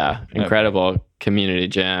 yeah, incredible community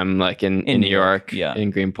gym like in New York, yeah. in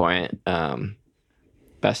Greenpoint.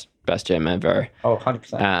 Best gym ever. Oh,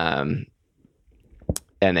 100%.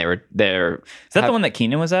 And they're Is that the one that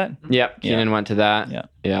Keenan was at? Yep, Keenan went to that.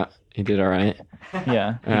 Yeah. He did all right.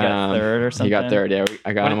 Yeah. He got third or something. He got third. Yeah,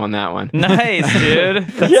 I got him on that one. Nice, dude.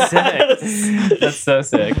 That's sick. That's so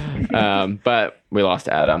sick. But we lost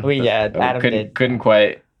to Adam. Adam did. Couldn't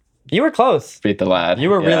quite You were close. beat the lad. You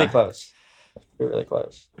were really Yeah. close. You were really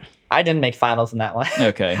close. I didn't make finals in that one.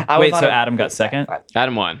 Okay. I was Wait, on so a- Adam got second?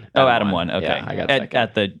 Adam won. Oh, Adam won. Okay. Yeah, I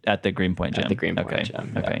got second. at the Greenpoint gym. At the Greenpoint okay.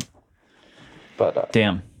 gym, yeah. Okay. But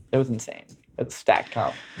Damn. it was insane. It was stacked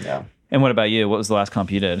comp. Yeah. And what about you? What was the last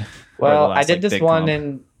comp you did? Or Well, the I last, did like, this big one comp?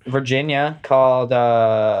 in Virginia called. Do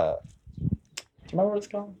you remember what it's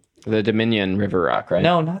called? The Dominion River Rock, right?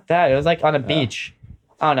 No, not that. It was like on a beach.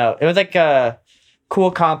 I don't know. It was like a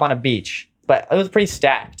cool comp on a beach, but it was pretty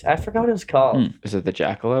stacked. I forgot what it was called. Is it the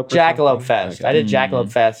Jackalope? or Jackalope something? Fest. Okay. I did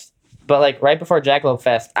Jackalope Fest, but like right before Jackalope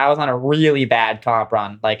Fest, I was on a really bad comp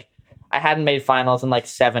run. Like I hadn't made finals in like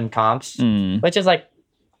 7 comps, which is like,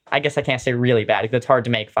 I guess I can't say really bad because it's hard to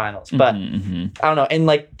make finals. But I don't know. In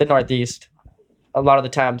like the Northeast, a lot of the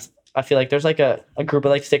times I feel like there's like a group of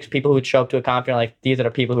like 6 people who would show up to a comp. You're like, these are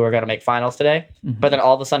the people who are going to make finals today. But then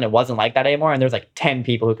all of a sudden it wasn't like that anymore. And there's like 10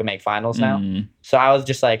 people who can make finals now. So I was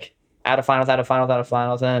just like out of finals.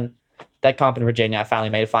 And that comp in Virginia, I finally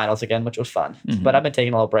made finals again, which was fun. But I've been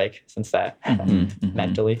taking a little break since that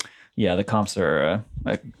mentally. Yeah, the comps are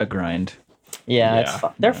a grind. Yeah, it's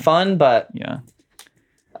fun. They're fun, but Yeah.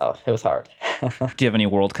 it was hard. Do you have any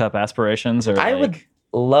World Cup aspirations? Or I would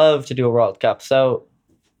love to do a World Cup. So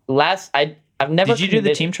I've never. Did you do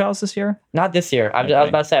the team trials this year? Not this year. I was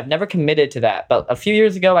about to say I've never committed to that. But a few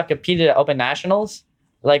years ago, I competed at Open Nationals,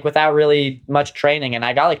 like without really much training, and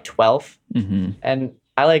I got like 12th. And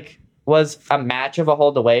I like was a match of a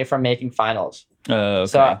hold away from making finals. Okay.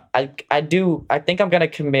 So I think I'm gonna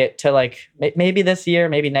commit to like maybe this year,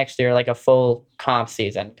 maybe next year, like a full comp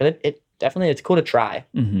season because it definitely it's cool to try.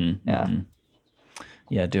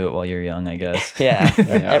 Yeah, do it while you're young, I guess.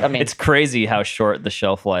 Yeah. I mean, It's crazy how short the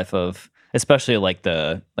shelf life of, especially like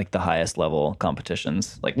the highest level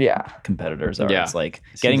competitions, like competitors are. Yeah. It's like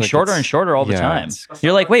Seems getting like shorter it's- and shorter all the yeah, time. it's-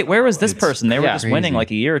 You're like, wait, where was this person? They were just crazy. winning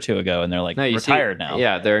like a year or two ago, and they're like You see- retired now.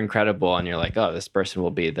 Yeah, they're incredible, and you're like, oh, this person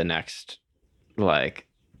will be the next like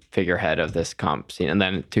figurehead of this comp scene, and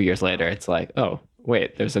then 2 years later, it's like, oh,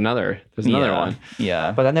 wait, there's another one.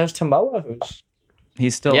 Yeah, but then there's Tomoa who's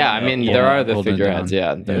he's still. Yeah, I mean, there are the holding it figureheads.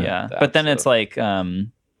 Yeah, they're Yeah, the but then it's absolute- like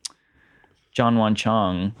John Wan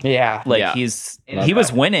Chong. yeah. Like Yeah. he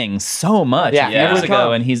was winning so much Yeah, years every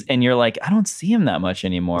ago, comp. and you're like, I don't see him that much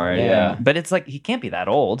anymore. Yeah. But it's like he can't be that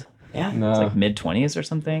old. Yeah. It's like mid-20s or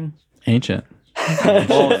something. Ancient.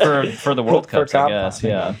 Well, for the World For Cups, I comp, guess. I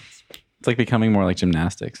Yeah. It's like becoming more like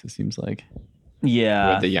gymnastics, it seems like.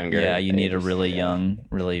 Yeah. With the younger Yeah, you need a ages, really young,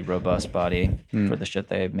 really robust body for the shit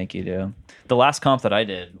they make you do. The last comp that I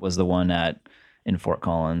did was the one in Fort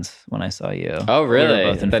Collins when I saw you. Oh, really? We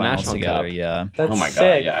were both in The finals National together. Cup? Yeah. That's oh my god,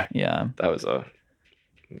 sick. yeah, Yeah. that was a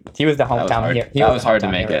He was the was hometown hard. hero. That was hard to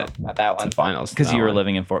hometown make hero it. at that one. finals. Because that you were one.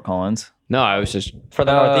 living in Fort Collins. No, I was just For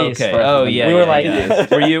the Northeast. Okay. For- Oh yeah. We were yeah, like- yeah.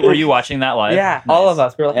 Were you watching that live? Yeah, all of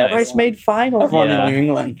us. We were like, Nice. Bryce made finals. Everyone Yeah. in New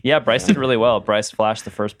England. Yeah, Bryce did really well. Bryce flashed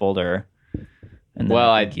the first boulder. And then well,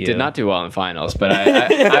 I think you- did not do well in finals, but I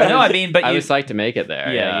No, I mean, but I you- was psyched to make it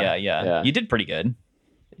there. Yeah. You did pretty good.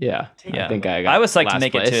 Yeah. Yeah. I think I got I was psyched to last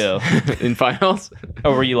make it place in finals.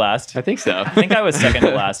 Oh, were you last? I think so. I think I was second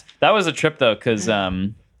to last. That was a trip though, because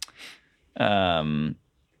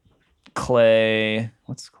Clay,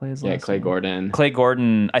 what's Clay's last Yeah, Clay name? Gordon. Clay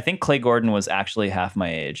Gordon. I think Clay Gordon was actually half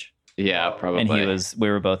my age, Yeah, probably. and we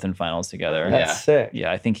were both in finals together. Yeah. That's sick.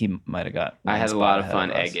 Yeah, I think he might have got. I one had a spot lot of ahead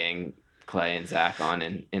fun us. egging Clay and Zach on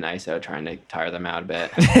in ISO, trying to tire them out a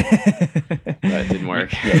bit, but it didn't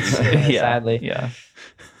work. Sadly. Yeah.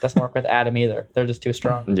 Doesn't work with Adam either. They're just too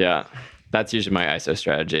strong. Yeah, that's usually my ISO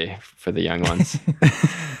strategy for the young ones.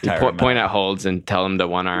 You Tire 'em point at holds and tell them to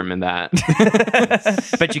one arm and that.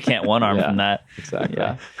 Bet you can't one arm Yeah. from that. Exactly.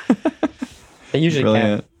 Yeah. They usually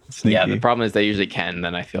Brilliant. Sneaky. Yeah, the problem is they usually can,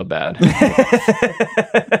 then I feel bad.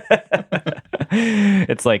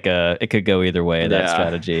 It's like it could go either way, that Yeah.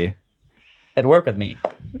 strategy. can. It'd work with me.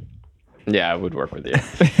 Yeah, it would work with you.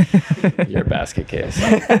 Your basket case.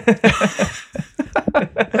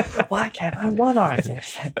 Why can't I one arm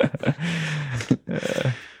this?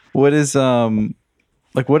 What is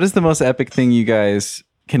what is the most epic thing you guys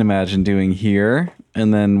can imagine doing here?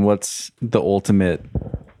 And then what's the ultimate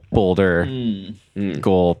boulder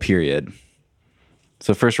goal period?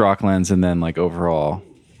 So first Rocklands and then like overall.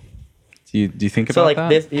 Do you think about So like that?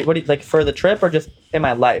 this, what do you, like for the trip or just in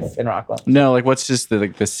my life in Rockland? No, like what's just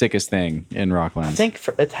the sickest thing in Rocklands? I think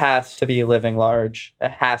it has to be living large. It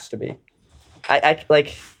has to be. I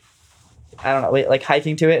like, I don't know, like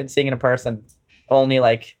hiking to it and seeing it in person only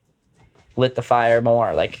like lit the fire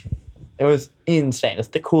more. Like it was insane. It's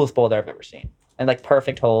the coolest boulder I've ever seen. And like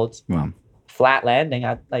perfect holds, Well, flat landing.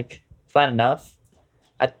 I like flat enough.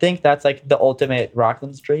 I think that's like the ultimate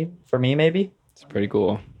Rocklands dream for me, maybe. It's pretty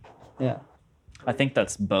cool. Yeah. I think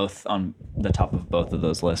that's both on the top of both of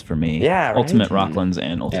those lists for me. Yeah, right? Ultimate Rocklands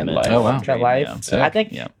and Ultimate. life. Oh, wow. That life. Yeah. I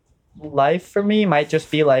think Yeah. life for me might just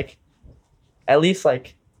be like, at least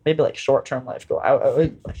like maybe like short-term life goal.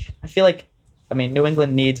 I feel like, I mean, New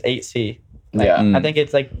England needs 8C. Like, Yeah. I think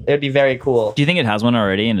it's like it'd be very cool. Do you think it has one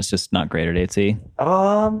already and it's just not great at 8C?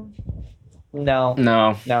 No,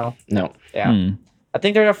 No, yeah. no. I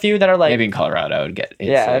think there are a few that are like, Maybe in Colorado I would get it.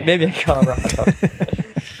 yeah, maybe in Colorado.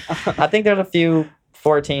 I think there's a few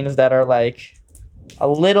 14s that are like a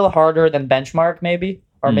little harder than benchmark, maybe,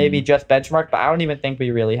 or maybe just benchmark. But I don't even think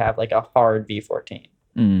we really have like a hard V14.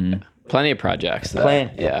 Plenty of projects. Though.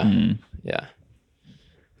 Plenty. Yeah. Yeah.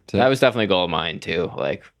 So that was definitely a goal of mine too.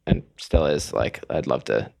 Like, and still is. Like, I'd love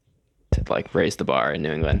to like raise the bar in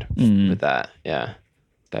New England with that. Yeah,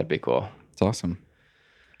 that'd be cool. it's awesome.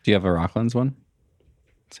 Do you have a Rocklands one?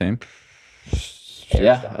 Same.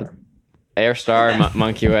 Yeah. Airstar,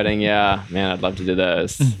 Monkey Wedding. Yeah, man, I'd love to do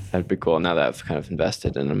those. That'd be cool. Now that I've kind of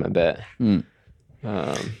invested in them a bit. Do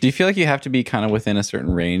you feel like you have to be kind of within a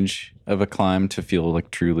certain range of a climb to feel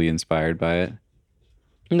like truly inspired by it?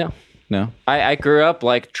 No. No. I grew up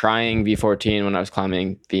like trying V14 when I was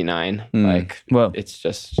climbing V9. Like, Whoa. it's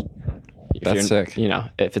just if That's you're- sick. You know,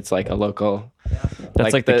 if it's like a local.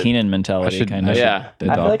 That's like the Keenan mentality kind of. Yeah.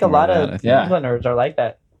 I feel like a lot of New Yeah. Englanders are like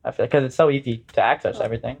that. I feel because it's so easy to access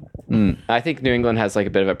everything. I think New England has like a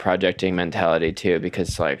bit of a projecting mentality too,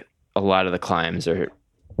 because like a lot of the climbs are,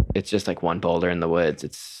 it's just like one boulder in the woods.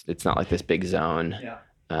 It's not like this big zone. Yeah.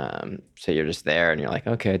 So you're just there and you're like,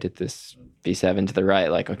 okay, I did this V7 to the right.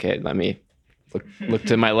 Like, okay, let me look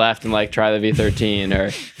to my left and like try the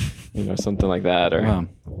V13 or something like that. Or Wow.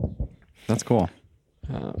 That's cool.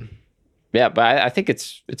 yeah, but I think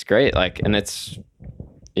it's great. Like, and there's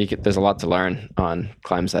a lot to learn on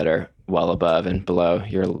climbs that are well above and below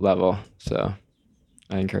your level. So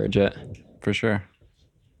I encourage it. For sure.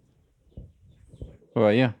 What about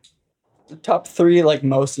you? The top 3 like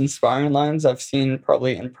most inspiring lines I've seen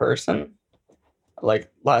probably in person. Like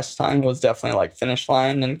last time was definitely like Finish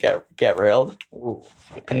Line and Get Railed.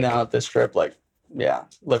 And now this trip, like, yeah,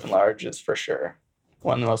 Living Large is for sure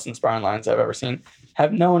one of the most inspiring lines I've ever seen.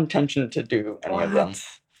 Have no intention to do any of them.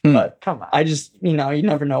 But Come on. I just, you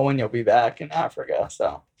never know when you'll be back in Africa.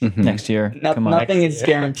 So Next year. Come on. nothing is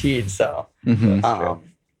guaranteed. So,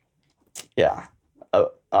 yeah,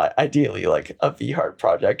 ideally like a V-Hard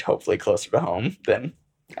project, hopefully closer to home than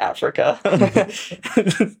Africa.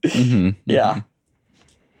 Yeah.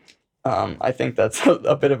 I think that's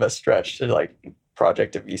a bit of a stretch to like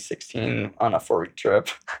project a V16 on a 4-week trip.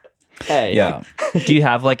 Hey. Yeah. Do you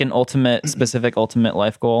have like an specific ultimate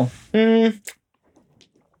life goal?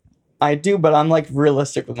 I do, but I'm like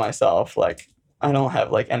realistic with myself. Like I don't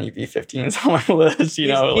have like any V15s on my list. He's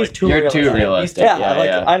like, too You're too realistic. yeah, like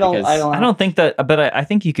I don't. because- I I don't think that, but I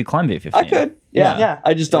think you could climb V15. I could. Yeah. Yeah.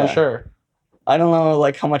 I just don't. Sure. I don't know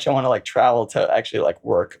like how much I want to like travel to actually like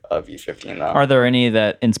work a V15 though. Are there any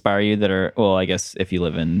that inspire you that are, well, I guess if you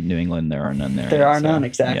live in New England, there are none there. There are so, none,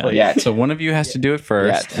 exactly. Yeah. So one of you has to do it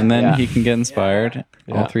first, Yeah. and then Yeah. he can get inspired.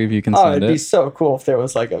 Yeah. All 3 of you can Oh, send it'd be it. so cool if there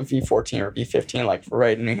was like a V14 or V15 like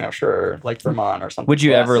right in New Hampshire or like Vermont or something. Would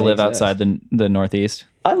you Yeah, ever so live exist. outside the Northeast?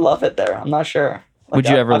 I love it there. I'm not sure. Like, Would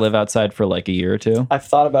you ever I've- live outside for like a year or two? I've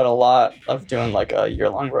thought about a lot of doing like a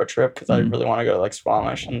year-long road trip because I really want to go to like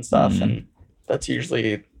Squamish and stuff, and that's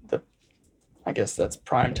usually I guess that's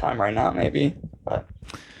prime time right now, maybe. But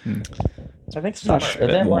I think summer. sure.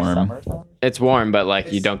 Is it more Warm. summertime? It's warm, but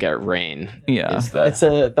like you don't get rain. Yeah. is that's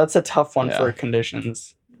a tough one Yeah. for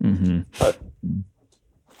conditions. Mm-hmm. But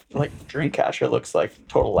like Dreamcatcher looks like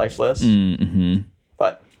total lifeless. Mm-hmm.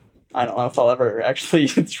 But I don't know if I'll ever actually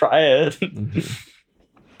try it.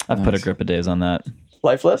 I've put a grip of days on that.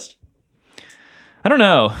 Life list? I don't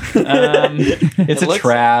know. It's a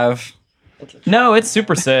trav. No, it's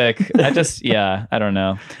super sick. I don't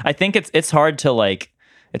know. I think it's hard to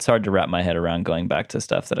wrap my head around going back to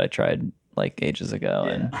stuff that I tried like ages ago.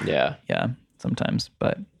 And Yeah. sometimes,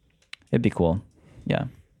 but it'd be cool. Yeah.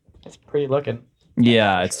 It's pretty looking.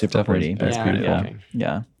 Yeah, it's super pretty. It's Yeah. beautiful. Yeah.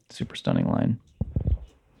 Yeah. Super stunning line.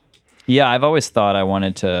 Yeah, I've always thought I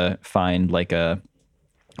wanted to find like a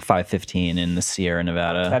 515 in the Sierra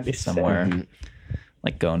Nevada That'd be sick. somewhere.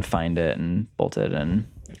 Like go and find it and bolt it and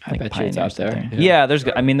I like, bet you it's pioneer out there. something. Yeah,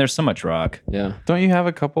 there's so much rock. Yeah. Don't you have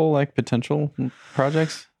a couple like potential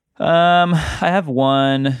projects? I have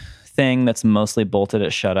one thing that's mostly bolted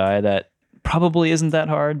at shut eye that probably isn't that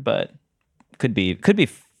hard, but could be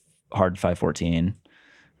hard 514.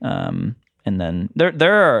 And then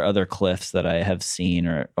there are other cliffs that I have seen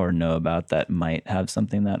or know about that might have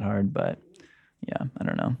something that hard, but yeah, I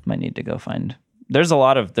don't know. Might need to go find. There's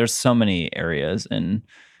so many areas in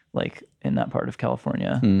that part of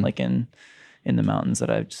California, like in the mountains that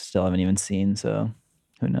I still haven't even seen. So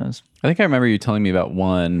who knows? I think I remember you telling me about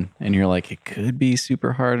one, and you're like, it could be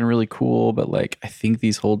super hard and really cool, but like I think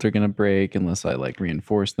these holds are gonna break unless I like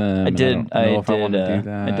reinforce them. I did. don't know if I want to do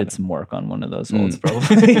that. I did some work on one of those holds,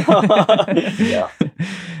 probably. Yeah.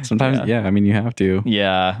 Sometimes, yeah. I mean, you have to.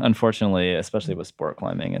 Yeah, unfortunately, especially with sport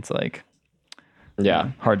climbing, it's like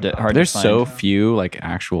hard to There's find. so few like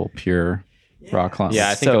actual pure rock climbers. Yeah,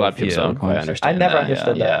 I think a lot of people don't quite I understand I never that.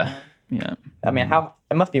 understood that. Yeah. I mean, how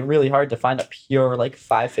it must be really hard to find a pure like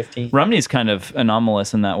 515. Rumney's kind of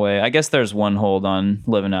anomalous in that way. I guess there's one hold on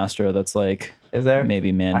Live in Astro that's like Is there?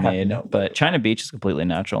 maybe man-made, no but China Beach is completely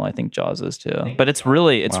natural. I think Jaws is too. But it's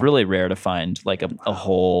really rare to find like a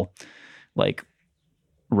whole like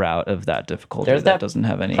route of that difficulty There's that that doesn't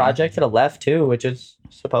have any project to the left too, which is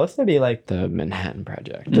supposed to be like The Manhattan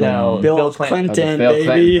Project. no Bill Clinton, Oh, the Bill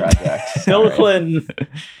baby. Clinton Project. Bill Sorry. Clinton.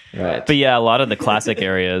 Right. But yeah, a lot of the classic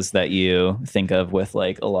areas that you think of with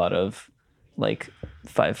like a lot of like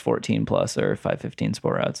 514 plus or 515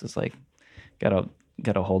 sport routes is like gotta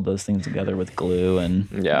hold those things together with glue and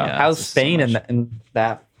Yeah. How's it's just so Spain much. in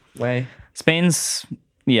that way? Spain's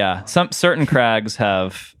some certain crags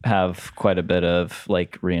have quite a bit of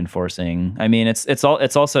like reinforcing. I mean, it's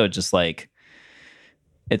also just like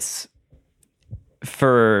it's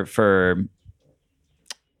for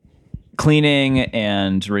cleaning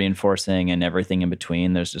and reinforcing and everything in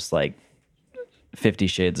between. There's just like 50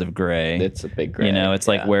 shades of gray. It's a big gray. You know, it's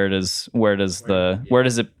like where does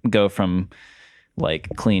it go from like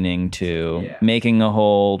cleaning to making a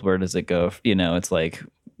hold? Where does it go? You know, it's like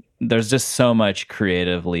there's just so much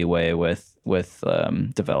creative leeway with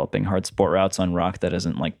developing hard sport routes on rock that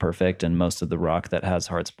isn't like perfect, and most of the rock that has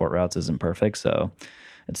hard sport routes isn't perfect. So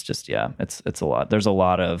it's just it's a lot. There's a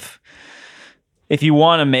lot of if you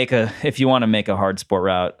want to make a hard sport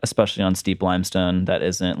route, especially on steep limestone that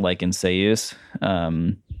isn't like in Sayus,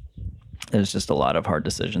 there's just a lot of hard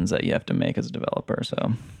decisions that you have to make as a developer.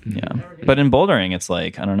 So yeah, but in bouldering, it's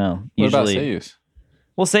like I don't know. What about Usually, Sayus?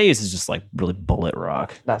 well, Sayus is just like really bullet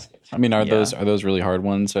rock. That's I mean, are Yeah. those really hard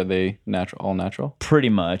ones? Are they all natural? Pretty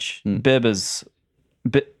much. Bib is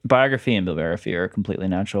biography and bibliography are completely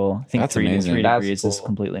natural. I think That's 3 amazing. That's degrees is cool.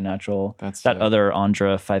 completely natural. That's that sick. other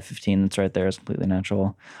Andra 515 that's right there is completely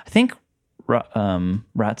natural. I think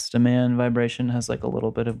Rat's Demand Vibration has like a little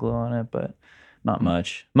bit of glue on it, but not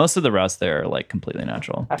much. Most of the routes there are like completely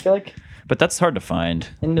natural, I feel like but that's hard to find.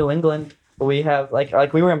 in New England we have like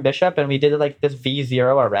we were in Bishop and we did like this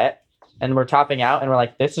V0 arete and we're topping out and we're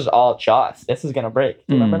like this is all choss. This is gonna break.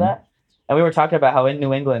 Do you remember that? And we were talking about how in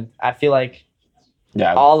New England I feel like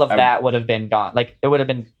all of that would have been gone. Like it would have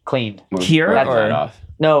been cleaned. Here Work or- that off.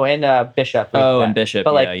 No, in Bishop. Oh, and Bishop.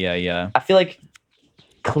 But, like, yeah. I feel like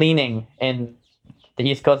cleaning in the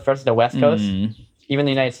East Coast versus the West Coast, even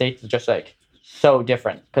the United States, is just like so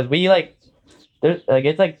different because we like there's like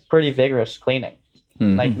it's like pretty vigorous cleaning,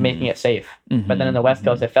 like making it safe. But then in the West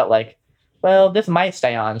Coast, it felt like, well, this might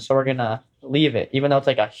stay on, so we're gonna leave it, even though it's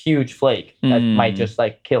like a huge flake that might just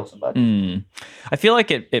like kill somebody. I feel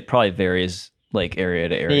like it probably varies like area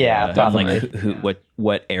to area. Yeah, and, probably. like who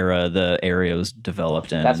what era the area was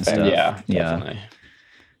developed in That's and fair. stuff. Yeah, yeah, definitely.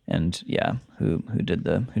 and yeah, who did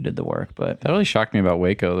the work? But That really shocked me about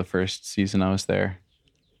Waco the first season I was there.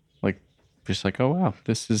 Like, just like, oh wow,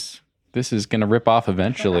 this is gonna rip off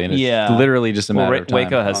eventually, and it's Yeah. literally just a matter of time.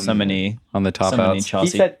 Waco has on so many the top so many outs. He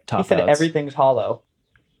Chelsea said top outs. everything's hollow.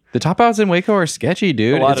 The top outs in Waco are sketchy,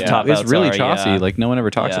 dude. A lot it's, of top it's outs really are, chossy. yeah. Like no one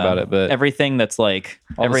ever talks Yeah. about it, but everything that's like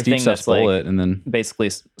all the steep everything stuff's that's like bullet, and then basically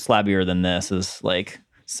slabbier than this is like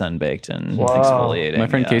sun-baked and Whoa. exfoliating. My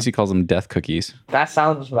friend yeah. Casey calls them death cookies. That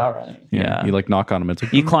sounds about right. Yeah. You like knock on them. It's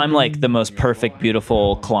like, You climb like the most perfect,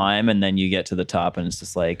 beautiful climb, and then you get to the top, and it's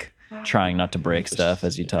just like trying not to break stuff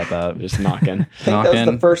as you top out. Just knocking. I think that was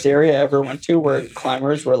the first area I ever went to where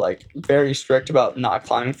climbers were like very strict about not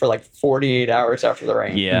climbing for like 48 hours after the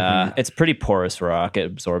rain. Yeah, it's pretty porous rock. It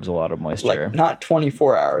absorbs a lot of moisture. Like not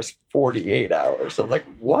 24 hours, 48 hours. So like,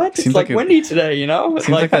 what? Seems It's like like it- windy today, you know? seems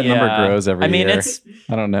like that number Yeah. grows every I mean, year. it's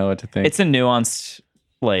I don't know what to think. it's a nuanced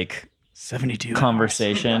like 72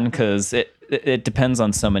 conversation because it depends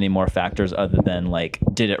on so many more factors other than like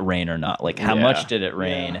did it rain or not, like how much did it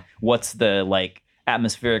rain, what's the like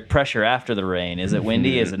atmospheric pressure after the rain, is it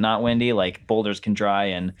windy, is it not windy, like boulders can dry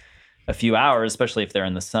in a few hours, especially if they're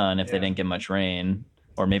in the sun, if they didn't get much rain,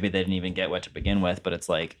 or maybe they didn't even get wet to begin with. But it's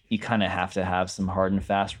like you kind of have to have some hard and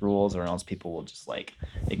fast rules or else people will just like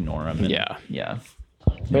ignore them. Yeah.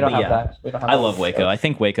 We don't But have that. We don't have I that. love Waco. I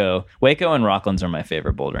think Waco and Rocklands are my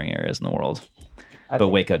favorite bouldering areas in the world. I But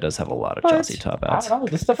think- Waco does have a lot of What? Chelsea top I outs. don't know.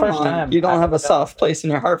 This is the Come first on. time. You don't I've have a done- soft place in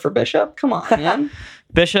your heart for Bishop? Come on, man.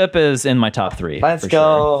 Bishop is in my top 3. Let's for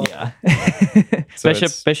go. Sure. Yeah. So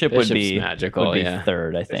Bishop would Bishop's be magical, would be yeah.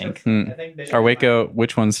 third, I think. Are Waco,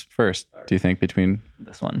 which one's first, do you think, between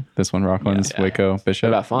This one. this one, Rocklands, Yeah. Waco, What Bishop?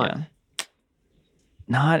 about fun?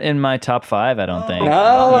 Not in my top 5, I don't think.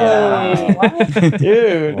 No.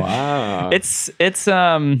 Dude. Wow. It's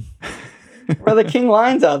We're the king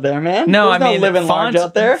lions out there, man. no, There's I mean living large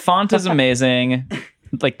out there. Font is amazing.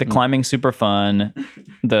 Like the climbing's super fun.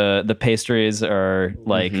 The pastries are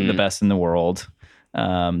like the best in the world.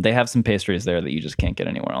 They have some pastries there that you just can't get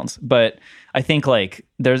anywhere else. But I think like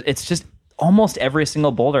it's just almost every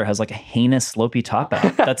single boulder has like a heinous slopey top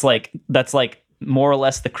out. That's like more or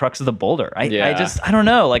less the crux of the boulder. I don't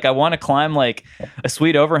know. Like I want to climb like a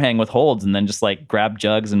sweet overhang with holds and then just like grab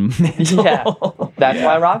jugs and mantle. Yeah. That's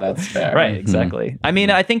why rock. That's fair. Right, exactly. I mean,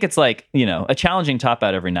 I think it's like, a challenging top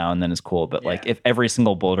out every now and then is cool, but like if every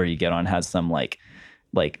single boulder you get on has some like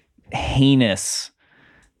heinous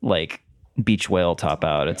like beach whale top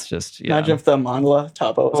out, it's just Imagine if the mandala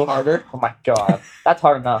top out was harder. Oh my god, that's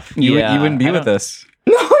hard enough. You Yeah, wouldn't be I with don't- us.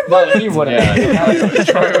 But he wouldn't. Yeah.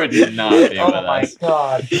 Troy would not be with Oh my us.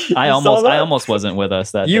 god. I saw that? almost wasn't with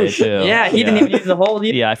us that day too. Yeah, he didn't even use the hold.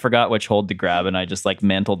 Yeah, I forgot which hold to grab, and I just like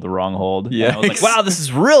mantled the wrong hold. Yeah. And I was like, "Wow, this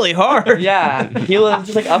is really hard." Yeah, he was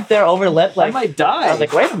just like up there over lip. Like might die. I was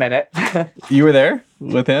like, wait a minute. You were there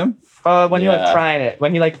with him? When he was Yeah. trying it,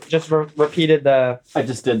 when he like just repeated the I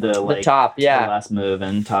just did the top, yeah, last move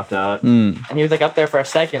and topped out. and he was like up there for a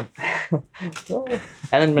second.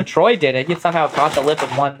 And then Troy did it. He somehow caught the lip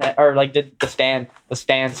of one, or like did the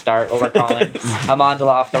stand start, what we're calling a mandala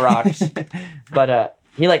off the rocks. But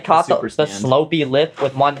he like caught the super stand. slopey lip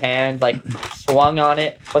with one hand, like swung on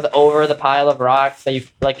it, was over the pile of rocks that you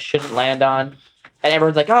like shouldn't land on. And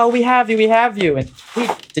everyone's like, "Oh, we have you," and we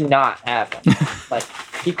did not have him. Like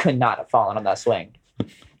he could not have fallen on that swing.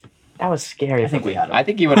 That was scary. I think we had him. I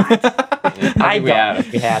think he would have. I don't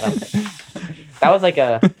think we had him. That was like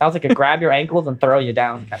a grab your ankles and throw you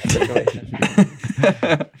down kind of situation.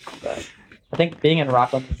 But I think being in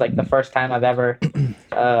Rocklands is like the first time I've ever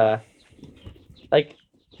like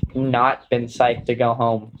not been psyched to go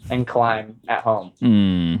home and climb at home.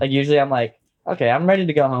 Like usually I'm like, okay, I'm ready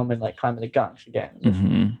to go home and like climb the gunks again.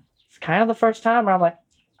 Mhm. It's kind of the first time where I'm like,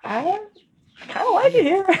 I kind of like it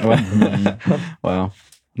here. Wow.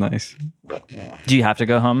 Nice. Do you have to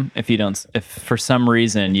go home if for some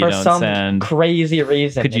reason you For don't some send? crazy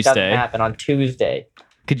reason, Could you it doesn't stay? happen on Tuesday.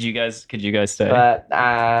 Could you guys stay? But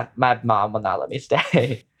my mom will not let me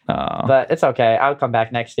stay. Oh. But it's okay. I'll come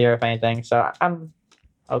back next year if anything. So I'm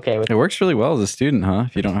okay with It it. works really well as a student, huh?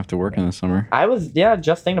 If you don't have to work in the summer. I was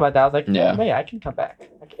just thinking about that. I was like, Yeah. wait, I can come back.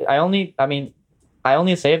 I only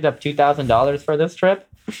saved up $2,000 for this trip.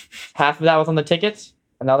 Half of that was on the tickets.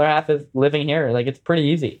 Another half is living here. Like it's pretty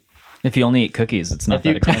easy. If you only eat cookies, it's not If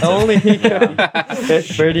you that expensive. only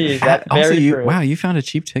it's pretty. That's Also, very true. wow, you found a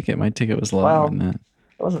cheap ticket. My ticket was lower Well, than that.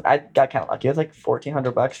 It wasn't. I got kind of lucky. It was like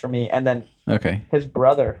 $1,400 for me, and then Okay. his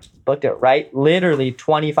brother booked it literally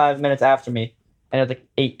 25 minutes after me, and it was like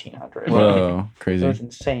 $1,800. Whoa, It crazy. was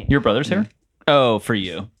insane. Your brother's here? Oh, for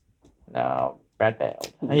you. No, Brad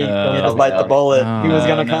bailed. He had to bite the bullet. He was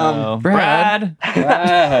gonna come. No. Brad.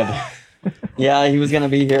 Brad. Yeah, he was gonna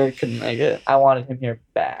be here. Couldn't make it. I wanted him here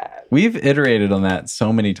bad. We've iterated on that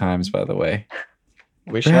so many times, by the way.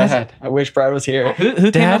 Brad. I wish Brad was here. Who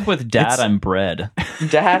came Dad, up with Dad, it's- I'm bread?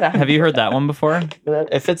 Dad, Have you heard that one before?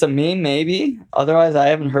 If it's a meme, maybe. Otherwise, I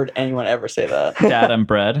haven't heard anyone ever say that. Dad, I'm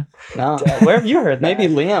bread. No. Where have you heard that?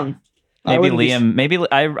 Maybe Liam. I Maybe wouldn't be- Liam. Maybe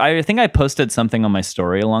I think I posted something on my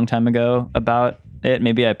story a long time ago about it.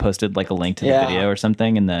 Maybe I posted like a link to the Yeah. video or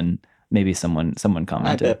something, and then maybe someone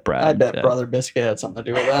commented. I bet Brother Biscuit had something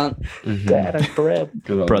to do with that. Dad and bread.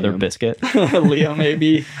 Good old Brother Liam. Biscuit. Leo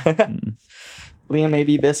maybe. Liam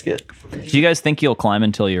maybe Biscuit. Do you guys think you'll climb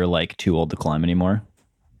until you're like too old to climb anymore?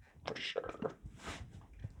 For sure.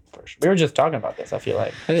 We were just talking about this, I feel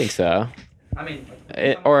like. I think so. I mean,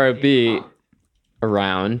 Or it'd be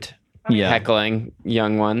around Yeah. heckling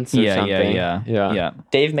young ones or Yeah, something. yeah.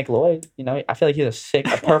 Dave McLeod, I feel like he's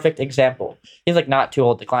a perfect example. He's like not too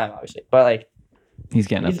old to climb, obviously, but like He's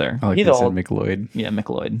getting up there. I like He's they said old. McLeod. Yeah,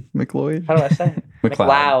 McLeod. McLeod? how do I say it?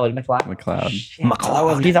 McLeod. McLeod. Shit.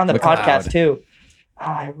 McLeod. He's on the McLeod. podcast too. Oh,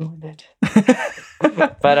 I ruined it.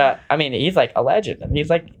 But I mean, he's like a legend, and he's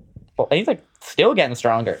like still getting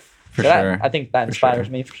stronger. For So that- sure. I think that For inspires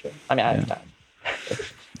sure. me for sure. I mean, I have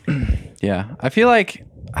time. Yeah. I feel like,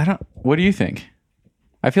 what do you think?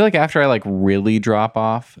 I feel like after I like really drop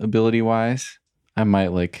off ability wise, I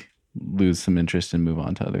might like lose some interest and move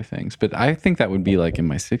on to other things. But I think that would be like in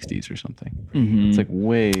my 60s or something. It's like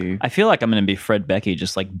way. I feel like I'm going to be Fred Becky,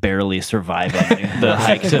 just like barely surviving the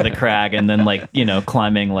hike to the crag and then like,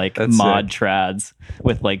 climbing like That's mod sick. trads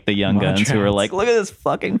with like the young Mod guns who are trads. like, look at this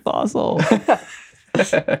fucking fossil.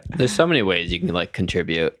 There's so many ways you can like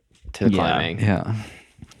contribute to the Yeah. climbing. Yeah.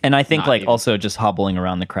 And I think Not like even. also just hobbling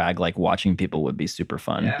around the crag, like watching people would be super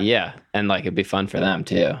fun. Yeah. And like it'd be fun for them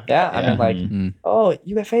too. Yeah, I mean, like, Mhm. oh,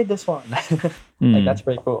 you FA'd this one. Like, that's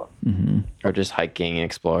pretty cool. Mm-hmm. Or just hiking,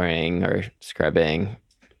 exploring, or scrubbing,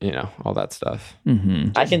 all that stuff.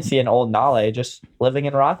 Mm-hmm. I can see an old Nale just living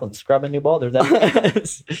in Rocklands, scrubbing new boulders.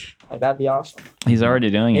 Like, that'd be awesome. He's already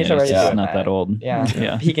doing He's it. already He's just doing not that old. Yeah.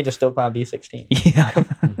 Yeah. He can just still climb B16. Yeah.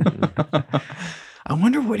 I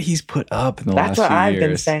wonder what he's put up in the That's last what few I've years.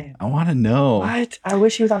 been saying. I want to know. What? I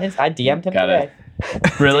wish he was on I DM'd him Got it. today.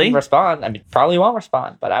 Really? Didn't respond. I mean, probably won't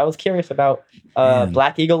respond, but I was curious about Man.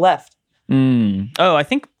 Black Eagle left. Oh, I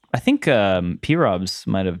think P-Robs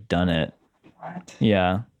might have done it. What?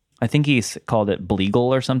 Yeah. I think he called it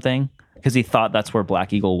Bleagle or something because he thought that's where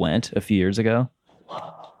Black Eagle went a few years ago.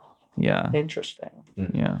 Yeah. Interesting.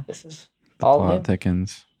 Yeah. This is The all plot new.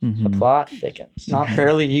 thickens. The plot thickens. Not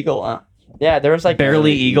barely eagle, huh? Yeah, there was like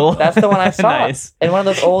Barely Eagle. That's the one I saw. Nice. In one of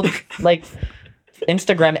those old like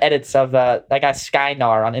Instagram edits of that guy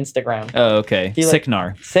Skynar on Instagram. Oh, okay. He, like-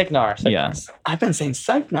 Sicknar. Signar. Yeah. I've been saying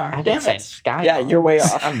Signar. I'm Damn saying it. Skynar. Yeah, you're way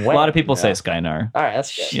off. I'm A way lot of people say Skynar. All right,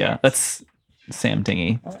 that's good. Yeah. That's Sam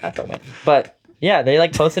Tingy. That's okay. But yeah, they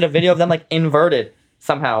like posted a video of them like inverted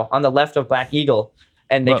somehow on the left of Black Eagle,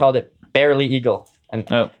 and they Whoa. called it Barely Eagle. And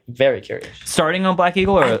Oh. very curious. Starting on Black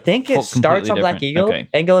Eagle or I think it starts on Black Eagle Okay.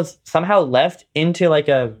 and goes somehow left into like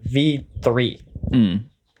a V3, Mm.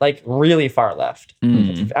 like really far left.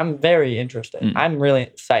 Mm. I'm very interested. Mm. I'm really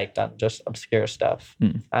psyched on just obscure stuff.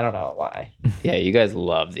 Mm. I don't know why. Yeah, you guys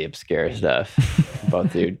love the obscure stuff.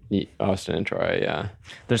 Both you, Austin and Troy, yeah.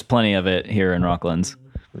 There's plenty of it here in Rocklands.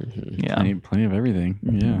 Yeah. Plenty of everything.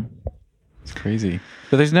 Yeah. It's crazy.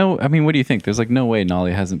 But there's no, I mean, what do you think? There's like no way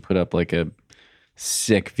Nolly hasn't put up like a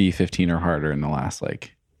sick V15 or harder in the last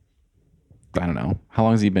like, I don't know. How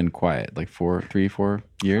long has he been quiet? Like 4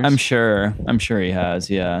 years? I'm sure he has.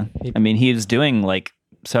 Yeah. I mean, he was doing like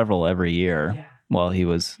several every year while he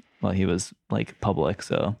was like public.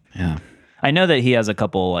 So Yeah. I know that he has a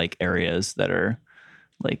couple like areas that are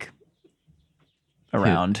like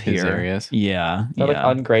around His here. areas? Yeah. They're Yeah.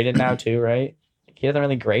 like ungraded now too, right? He doesn't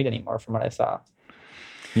really grade anymore from what I saw.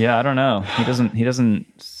 Yeah. I don't know. He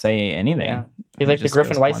doesn't say anything. Yeah. He's like the just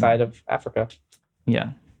Griffin goes Whiteside of Africa.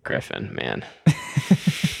 Yeah. Griffin, man.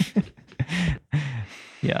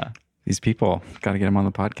 Yeah. These people, got to get him on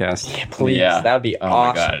the podcast. Please, Yeah. that would be Oh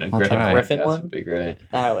awesome. my god, a I'll Griffin, try. Griffin podcast one? would be great.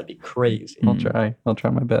 That would be crazy. I'll try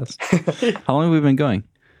my best. How long have we been going?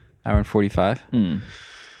 Hour and 45. Do you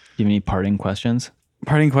have any parting questions?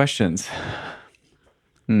 Parting questions.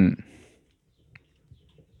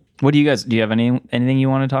 What do you have anything you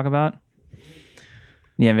want to talk about? Do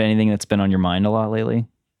you have anything that's been on your mind a lot lately?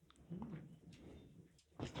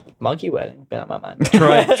 Monkey wedding been on my mind.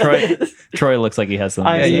 Troy looks like he has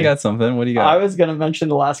something. I- to Yeah, say. you got something. What do you got? I was gonna mention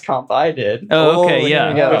the last comp I did. Oh, okay,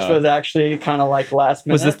 yeah. Which was actually kind of like last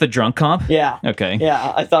minute. Was this the drunk comp? Yeah. Okay.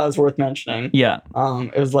 Yeah, I thought it was worth mentioning. Yeah.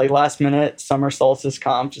 It was like last minute summer solstice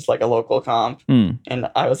comp, just like a local comp. Mm.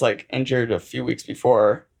 And I was like injured a few weeks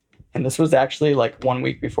before. And this was actually like 1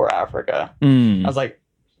 week before Africa. I Mm. was like,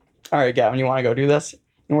 all right, Gavin, you want to go do this?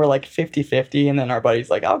 And we're like 50-50. And then our buddy's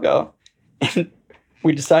like, I'll go. And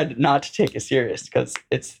we decided not to take it serious because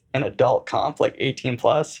it's an adult comp, like 18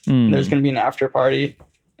 plus. Mm. There's going to be an after party.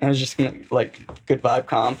 And it was just going to be like good vibe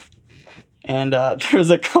comp. And there was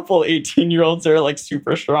a couple 18-year-olds that are like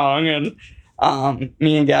super strong. And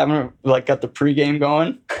Me and Gavin like got the pregame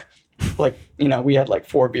going. Like, you know, we had like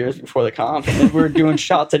 4 beers before the comp, and then we were doing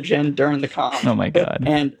shots of gin during the comp. Oh my God.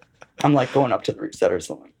 And I'm like going up to the resetters.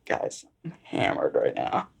 I'm like, guys, I'm hammered right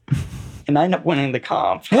now. And I end up winning the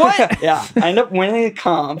comp. What? Yeah, I end up winning the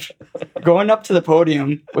comp, going up to the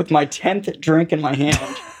podium with my 10th drink in my hand.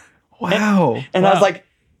 Wow. And I was like,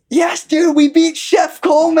 yes, dude, we beat Chef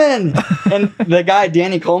Coleman. And the guy,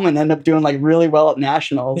 Danny Coleman, ended up doing like really well at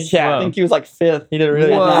nationals. Yeah. I think he was like 5th. He did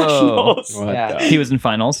really at well. nationals. What Yeah. the- He was in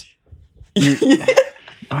finals.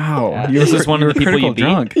 Wow. Yeah. You Was were- this one you of the were people you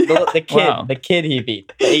critical beat? drunk. The kid, Wow. the kid he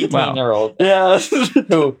beat, the 18-year-old, Yeah.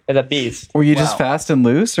 who is a beast. Were you just Wow. fast and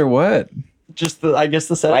loose or what? Just I guess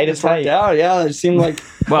the setup Light just as worked tight. out. Yeah, it seemed like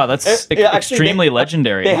Wow, that's Yeah, actually, extremely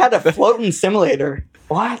legendary. they had a floating simulator.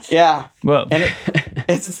 What? Yeah. Whoa. And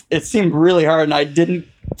it seemed really hard, and I didn't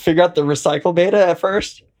figure out the recycle beta at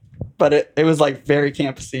first, but it was like very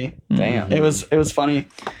campusy. Damn. It was funny.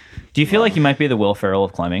 Do you feel like you might be the Will Ferrell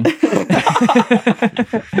of climbing?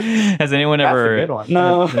 Has anyone That's ever a good one.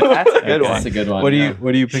 No. That's a good That's one. a good one. What yeah.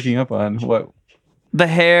 are you picking up on? What? the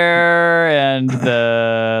hair and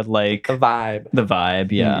the like The vibe. the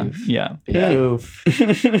vibe? Yeah, yeah. Oof.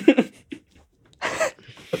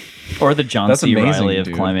 Or the John That's C. amazing, Riley of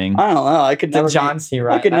dude. climbing. I don't know. I could The never John be, C.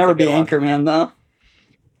 Riley. I could That's never a be good one. Anchorman though.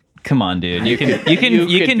 Come on, dude. You can You you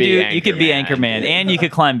can could be you could be Anchorman. Anchorman and you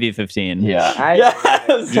could climb V15. Yeah. Yes.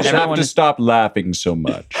 You just Everyone have to is- stop laughing so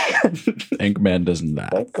much. Anchorman doesn't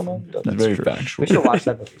laugh. Come on. It's very true. factual. We should watch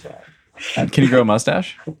that movie tonight. Can you grow a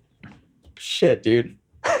mustache? Shit, dude.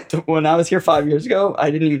 When I was here 5 years ago, I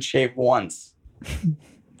didn't even shave once.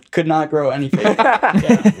 Could not grow anything.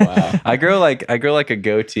 Wow. I grow like a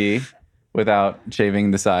goatee without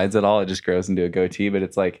shaving the sides at all. It just grows into a goatee, but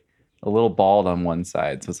it's like a little bald on one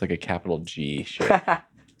side, so it's like a capital G shape.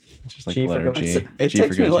 It's just like G the for letter goatee. G. It G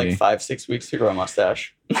takes for me like goatee. 5-6 weeks to grow a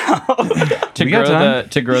mustache. To We got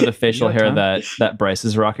grow time. the facial We got hair time. that Bryce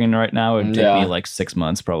is rocking right now would take Yeah. me like 6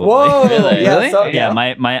 months probably. Whoa! Really? Yeah, Really? so- Yeah,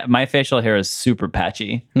 my facial hair is super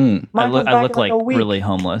patchy. Hmm. Mine I comes back look in like like a week. really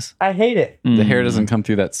homeless. I hate it. The hair doesn't come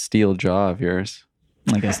through that steel jaw of yours.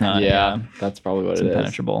 I guess not. Yeah, that's probably what It's it is.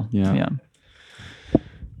 impenetrable. Yeah.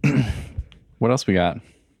 What else we got?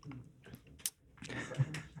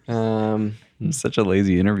 Um, I'm such a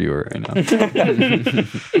lazy interviewer right now.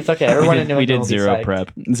 It's okay. Everyone in New We did England will be zero psyched.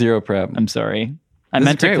 prep. Zero prep. I'm sorry. I This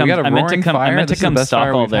meant is to great. We come. got a I meant to roaring come. I fire. meant to This is the come best fire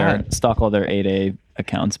stock all we've their had. 8A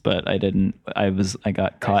accounts, but I didn't. I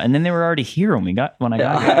got caught, and then they were already here when I got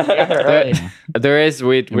here. Yeah, they're early. there is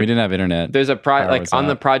We didn't have internet. there's a Power like was on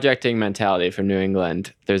the out. projecting mentality from New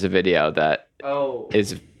England. There's a video that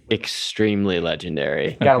is extremely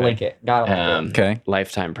legendary. Gotta Okay. link it. Gotta link Um, Okay.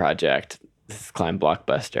 Lifetime project. This is Climb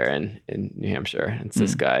Blockbuster in New Hampshire. It's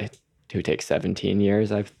this guy who takes 17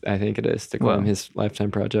 years, I think it is, to climb Wow. his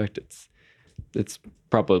lifetime project. It's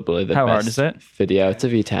probably the How best hard is it? video. It's a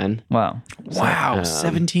V10. Wow. Wow,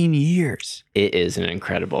 17 years. It is an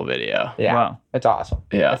incredible video. it. Yeah. Wow. It's awesome.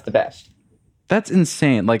 Yeah. That's the best. That's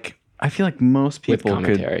insane. Like, I feel like most With people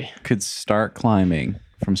commentary. could start climbing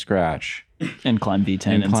from scratch. And climb V10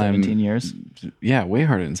 And in climb- 17 years. Yeah, way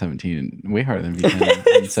harder than 17. Way harder than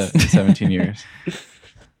V10 in 17 years.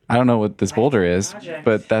 I don't know what this boulder is,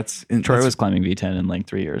 but that's Troy that's- was climbing V10 in like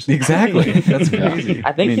 3 years. exactly. That's crazy.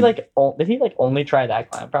 I think mean, he did he only try that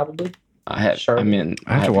climb probably? I mean,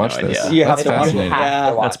 I have to watch no this. idea. You have That's to watch it. fascinating.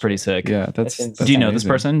 Yeah. That's pretty sick. Yeah, that's. That's Do you know this amazing.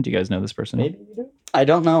 person? Do you guys know this person? Maybe you do. I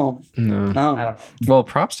don't know. No. I No. don't know. Well,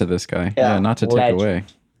 props to this guy. Yeah. Yeah, not to take Legend. away.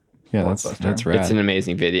 Yeah, that's rad. It's an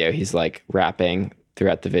amazing video. He's like rapping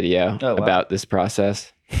throughout the video Oh, wow. about this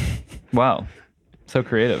process. Wow. So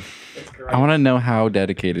creative. I want to know how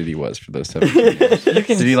dedicated he was for those 17 years. Did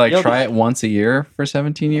he like try it once a year for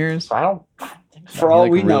 17 years? I don't think so. For all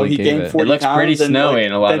like, we know, really he gave gained it. 40 It looks pounds pretty and, snowy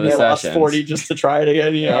in a lot then of the he lost sessions. 40 just to try it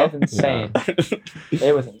again. You Yeah, know? it's insane.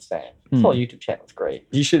 It was insane. This whole YouTube channel was great.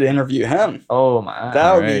 You should interview him. Oh my.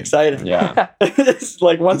 That would be Alright. exciting. Yeah. It's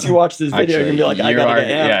like once you watch this video, you're gonna be like, I you gotta are- get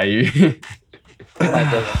him. Yeah, you. My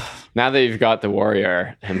goodness. Now that you've got the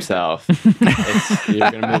warrior himself, you're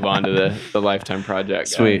gonna move on to the lifetime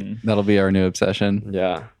project. guy. Sweet. That'll be our new obsession.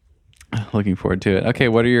 Yeah. Looking forward to it. Okay,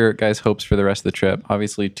 what are your guys' hopes for the rest of the trip?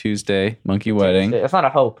 Obviously, Tuesday, monkey wedding. That's not a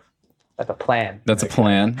hope. That's a plan. That's a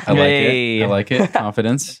plan. I like Yay. it. I like it.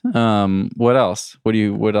 Confidence. What else?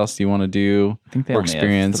 What else do you want to do? I think they or only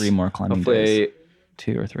experience? have 3 more climbing days. Hopefully,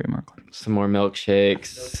 2 or 3 more climbing. some more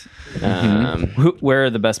milkshakes. Where are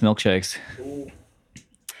the best milkshakes?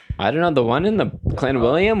 I don't know. The one in the Clan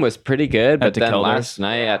William was pretty good, but At then DeKelder's? last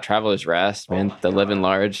night at Traveler's Rest, man, the Living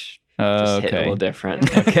Large just hit a Okay. little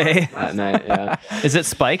different. Okay. That night, yeah. Is it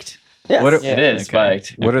spiked? Yes. What are, It is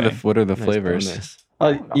spiked. what are Okay. the Nice flavors?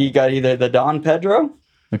 bonus. You got either the Don Pedro,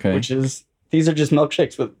 Okay. which is these are just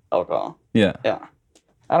milkshakes with alcohol. Yeah. Yeah.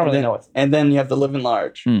 I don't really And then- know what. And then you have the Living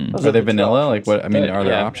Large. Hmm. Those Are they the two vanilla? Like options. what? I mean, are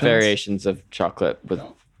there Yeah, options? variations of chocolate with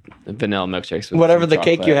vanilla milkshakes. With Whatever some the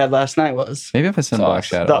cake you chocolate. had last night was. Maybe if I send Sauce. Black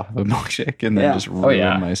Shadow off of a milkshake and then Yeah. just ruin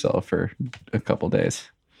yeah. myself for a couple days.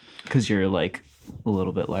 Because you're like a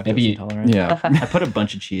little bit lactose Maybe- intolerant. Yeah. I put a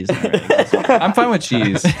bunch of cheese in there. I'm fine with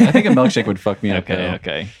cheese. I think a milkshake would fuck me up. Okay, though.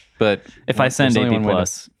 okay. But If I send there's only AP one way to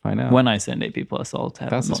plus, find out. when I send AP plus, I'll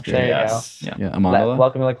have That's a the milkshake. spirit. There you Yes. go. Yeah, Amandola.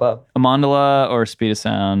 Welcome to the club. Amandola or Speed of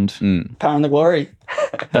Sound. Mm. Power and the Glory.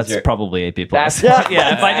 That's probably AP plus. That's-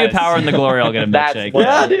 yeah, if I do Power in the Glory, I'll get a That's milkshake. what-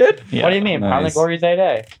 Yeah, dude. Yeah. What do you mean? Pound the Nice. Glory's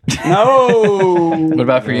day. No. What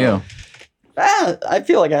about for you? I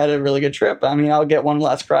feel like I had a really good trip. I mean, I'll get one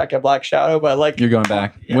last crack at Black Shadow, but like, You're going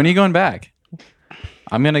back. When are you going back?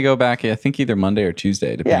 I'm gonna go back. I think either Monday or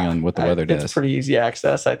Tuesday, depending on what the weather it's does. pretty easy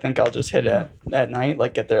access. I think I'll just hit it at night,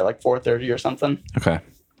 like get there like 4:30 or something. Okay.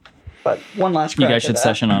 But one last You crack guys at should that.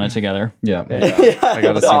 session on it together. Yeah. Yeah, I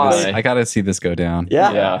gotta it's see awesome. this. I gotta see this go down.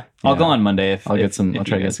 Yeah. Yeah. I'll Yeah. go on Monday if I'll get if- some. if I'll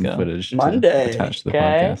try you to get guys some go. footage to Monday. attach to the Okay.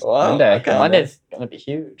 podcast. Whoa, Monday. okay. Monday's gonna be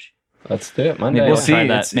huge. Let's do it Monday. Maybe We'll I'll see. try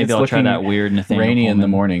It's- that. Maybe it's I'll try looking that weird Nathaniel Rainy in the Pullman.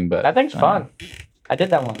 morning, but That thing's fun. I did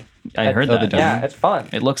that one. I heard Oh, that. the Yeah, it's fun.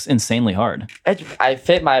 It looks insanely hard. I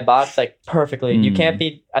fit my box like perfectly. You Mm. can't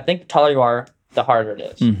be. I think the taller you are, the harder it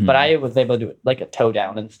is. Mhm. But I was able to do it like a toe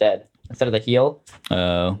down instead of the heel.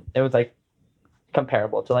 Oh, It was like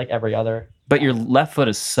comparable to like every other. but your left foot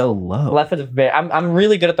is so low. Left foot is very. I'm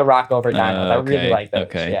really good at the rock over diamonds. I really okay, like those.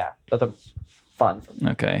 okay. Yeah, those are fun.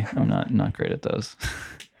 Okay, I'm not great at those.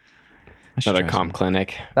 I should Another try comp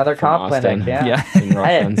clinic. Another From comp Austin. clinic. Yeah. Yeah, in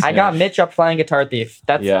Rocklands, I got Mitch up playing Guitar Thief.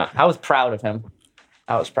 That's. Yeah. I was proud of him.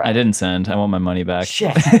 I was proud. I didn't send. I want my money back.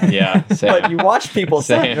 Shit. Yeah. Same. But you watch people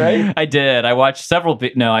sing, Same. right? I did. I watched several.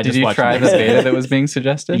 No, I Did just you watched try the Nick's. beta that was being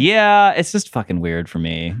suggested? Yeah, it's just fucking weird for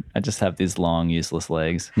me. I just have these long, useless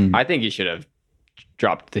legs. I think you should have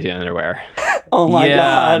dropped the underwear. Oh my yeah,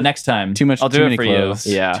 god. next time. Too much. I'll too do many it for clothes.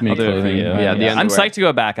 you. Yeah, Too many I'll do it for clothing. you. Yeah, the I'm underwear. psyched to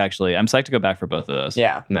go back. Actually, I'm psyched to go back for both of those.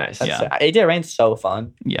 Yeah. Nice. That's Yeah. AJ Rain's so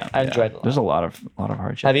fun. yeah. I enjoyed it a lot. There's a lot of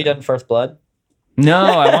hardship. Have you done First Blood? No,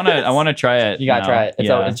 I want to try it. You gotta now. try it.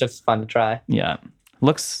 Yeah, It's just fun to try. yeah.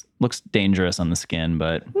 Looks dangerous on the skin,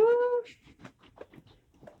 but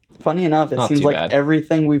Funny enough, it Not seems too like bad.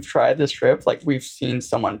 everything we've tried this trip, like we've seen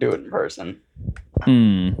someone do it in person.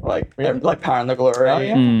 Like Power and the Glory. Oh,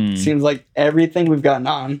 yeah. Seems like everything we've gotten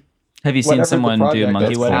on. Have you seen Whatever the someone do project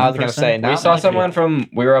monkey is. wedding? I was gonna person? say, We not saw monkey. someone from.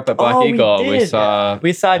 We were up at Black Oh, we Eagle. We did. saw.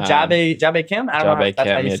 We saw Jabe Kim. I don't know Jabe if that's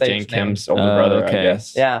how Kim. you Yeah, say Jane his name. Kim's older Oh, brother. okay. I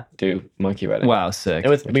guess. Yeah, Do monkey wedding. Wow, sick. it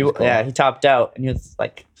was. Which is cool. Yeah, he topped out, and he was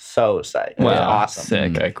like so psyched. It was Wow, awesome.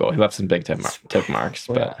 sick. Okay, cool. He left some big tip marks,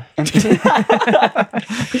 but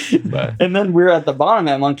but And then we were at the bottom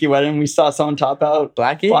at Monkey Wedding. We saw someone top out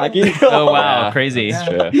Blackie. Blackie. Oh wow, Yeah. crazy. it's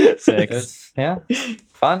true. Sick. Yeah,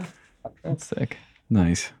 fun. That's sick.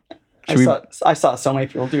 Nice. I saw so many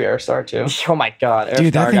people do Airstar too. Oh my god,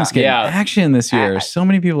 Dude, that Airstar thing's got- getting Yeah. action this year. So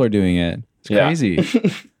many people are doing it. It's Yeah. crazy.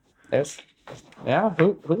 There's, yeah,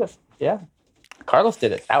 who the, yeah. Carlos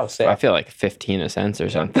did it. That was sick. I feel like 15 cents or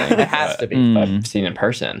something. It has to be. I've seen in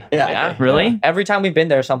person. Yeah, Yeah. Really? Every time we've been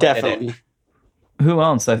there, someone did it. definitely. Who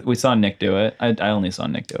else? We saw Nick do it. I only saw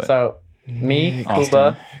Nick do it. So me, Austin.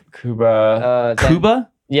 Kuba, Kuba. then- Kuba?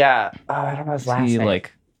 yeah. I don't know his last He name.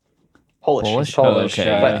 like Polish. Polish? Polish, Oh,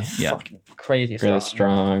 okay. yeah. but Yeah. fucking crazy Really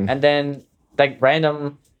strong. strong. And then like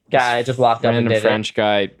random guy just walked up and Random did French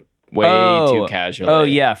guy, way too casually. Oh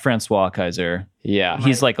yeah, Francois Kaiser. Yeah.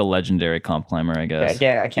 He's like a legendary comp climber, I it. guess.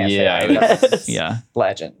 Yeah, I can't Yeah, say it that. was- That's Yeah.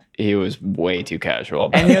 legend. He was way too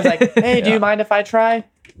casual. And he was like, "Hey, do Yeah. you mind if I try?" And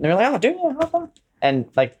they were like, "Oh, do you? Have fun." And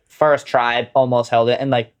like first try, almost held it,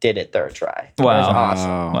 and like did it third try. It was Wow.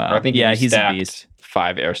 awesome. Wow. I think yeah, if you he's a stacked beast.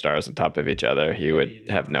 5 air stars on top of each other, he would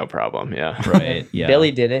have no problem. Yeah. Right. Yeah.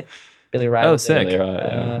 Billy did it. Billy Riley. Oh, did sick. it.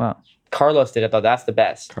 Yeah. Wow. Carlos did it though. That's the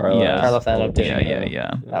best. Carlos. Yeah. Carlos ended up doing Yeah, it.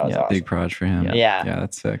 yeah. That was Yeah. awesome. Big prod for him. Yeah. Yeah,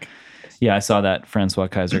 that's sick. Yeah, I saw that Francois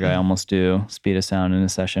Kaiser guy almost do speed of sound in a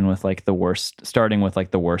session with like the worst, starting with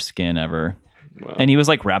like the worst skin ever. Wow. And he was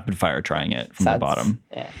like rapid fire trying it from the That's- bottom.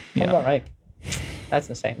 Yeah. Yeah. That's all right. That's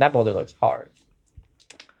insane. That boulder looks hard.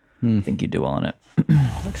 I think you do well on it.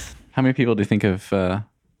 How many people do you think have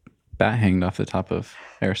bat hanged off the top of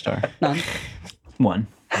Airstar? None. One.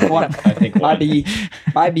 One. I think My one.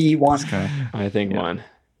 B one. I think one.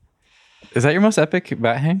 Is that your most epic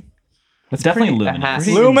bat hang? It's definitely That luminous. has-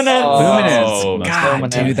 Pretty Luminous. Luminous. Oh, God,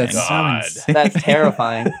 Luminous. dude, that's so God. insane. That's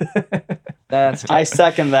terrifying. That's I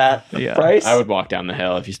second that. Yeah. Bryce? I would walk down the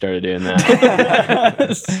hill if you started doing that.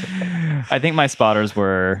 I think my spotters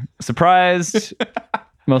were surprised,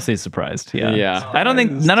 mostly surprised. Yeah. Yeah. I don't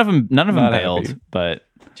think none of them Not bailed, happy. but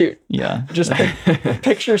Dude, yeah. just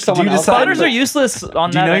picture someone else. Spotters are useless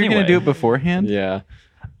on Do you that know anyway. you're going to do it beforehand? Yeah.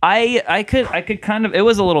 I could kind of, it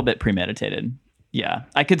was a little bit premeditated. Yeah.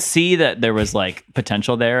 I could see that there was like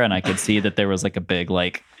potential there, and I could see that there was like a big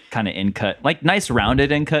like kind of in-cut, like nice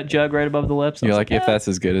rounded in-cut jug right above the lips. I You're was like, if that's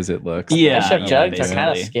as good as it looks. yeah, Bishop jugs are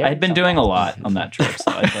kinda basically. scary I had been doing a lot on that trip,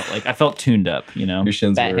 so I felt tuned up, you know. Your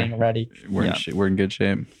shins Batting ready. were we're in good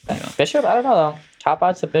shape. Bishop, I don't know though. Top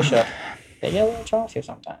outs of Bishop. They get a little chauncey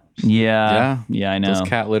sometimes. Yeah, I know. Those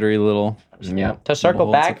cat littery little Yeah. To circle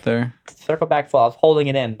holes back, up there. full. I was holding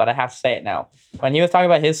it in, but I have to say it now. When he was talking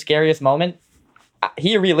about his scariest moment,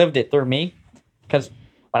 he relived it through me. Because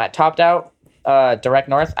when I topped out direct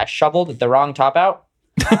north, I shoveled the wrong top out.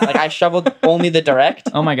 Like I shoveled only the direct.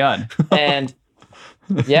 Oh my god. And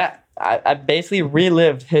yeah, I basically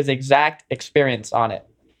relived his exact experience on it.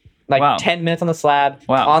 Like Wow. 10 minutes on the slab,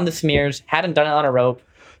 Wow. on the smears, hadn't done it on a rope,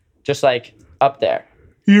 just like up there.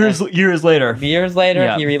 Years later. Years later,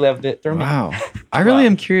 Yeah. he relived it through me. Wow. I really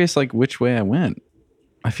am curious, like, which way I went.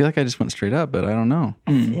 I feel like I just went straight up, but I don't know.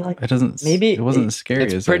 I feel like It doesn't. Maybe it wasn't as scary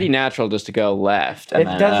It's as pretty I, natural just to go left. And it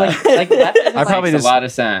then, does like left. I probably makes just a lot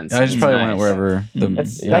of sense. I just probably went Nice. wherever the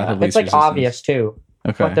It's yeah, like, the it's least like resistance. obvious too.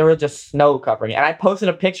 Okay. But there was just snow covering it. And I posted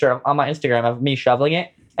a picture on my Instagram of me shoveling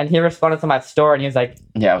it. And he responded to my story and he was like,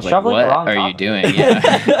 Yeah, I was like, Shoveling what the wrong are you top. doing?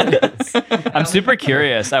 Yeah. I'm super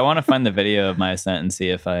curious. I want to find the video of my ascent and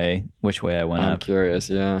see which way I went I'm up. curious.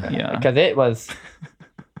 Yeah. Yeah. because it was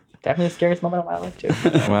definitely the scariest moment of my life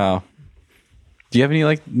too. Wow. Do you have any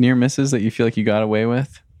like near misses that you feel like you got away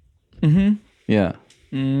with? Mm-hmm. Yeah.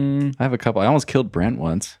 I have a couple. I almost killed Brent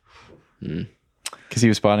once. Because he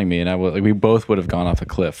was spotting me, and we both would have gone off a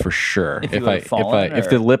cliff for sure. If you would've fallen, if or-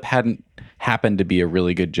 the lip hadn't happened to be a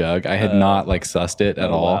really good jug, I had not like sussed it at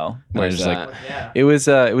all. wow. And I was Where's just like, that? it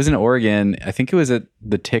was in Oregon. I think it was at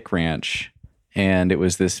the Tick Ranch, and it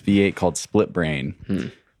was this V8 called Split Brain.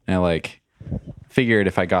 And I like figured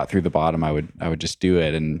if I got through the bottom, I would just do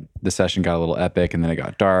it. And the session got a little epic, and then it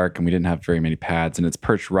got dark, and we didn't have very many pads, and it's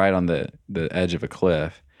perched right on the edge of a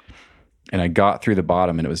cliff. And I got through the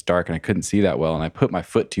bottom, and it was dark, and I couldn't see that well. And I put my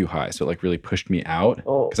foot too high, so it like really pushed me out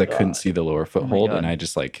because I couldn't see the lower foothold. And I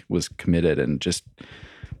just like was committed and just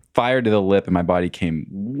fired to the lip, and my body came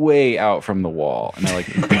way out from the wall, and I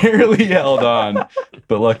like barely held on.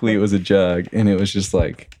 But luckily, it was a jug, and it was just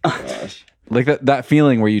like, like that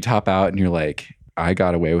feeling where you top out, and you're like, I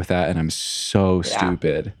got away with that, and I'm so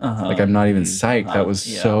stupid. Like I'm not even psyched. That was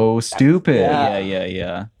so stupid.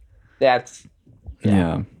 Yeah. That's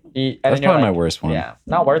Yeah. and That's then you're probably my like, worst one. Yeah,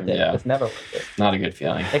 not worth it. Yeah. It's never worth it. Not a good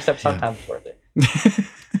feeling. Except sometimes it's worth it.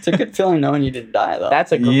 It's a good feeling knowing you didn't die, though.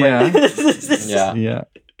 That's a good Yeah. Yeah. Yeah.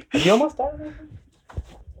 You almost died?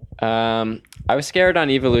 I was scared on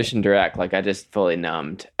Evolution Direct. Like I just fully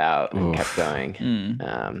numbed out and kept going.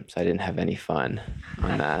 So I didn't have any fun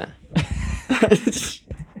on that.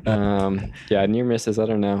 Yeah, near misses. I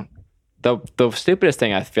don't know. The stupidest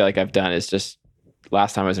thing I feel like I've done is just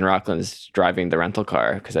last time I was in Rocklands driving the rental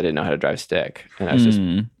car because I didn't know how to drive stick, and I was just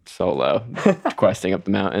solo questing up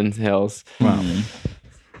the mountains, hills. Wow.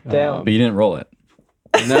 Damn. But you didn't roll it.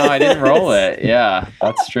 No, I didn't roll it. Yeah,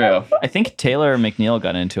 that's true. I think Taylor McNeil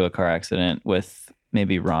got into a car accident with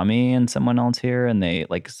maybe Rami and someone else here, and they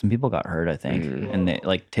like some people got hurt, I think, and they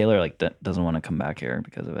like Taylor like doesn't want to come back here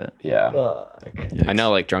because of it. Yeah. I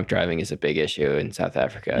know like drunk driving is a big issue in South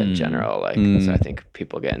Africa in general. Like, so I think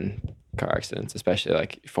people get in car accidents, especially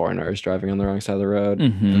like foreigners driving on the wrong side of the road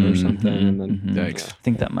or something. And then, Yikes. I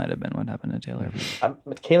think that might have been what happened to Taylor.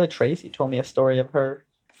 Kayla Tracy told me a story of her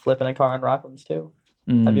flipping a car in Rocklands too.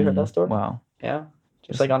 Have you heard that story? Wow. Yeah,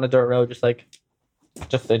 just like on a dirt road,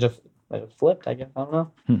 they just flipped. I guess I don't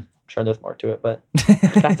know. I'm sure there's more to it, but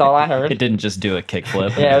that's all I heard. It didn't just do a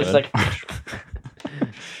kickflip. Yeah, it was like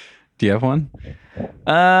Do you have one?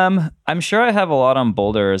 I'm sure I have a lot on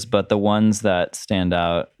boulders, but the ones that stand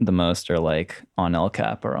out the most are like on El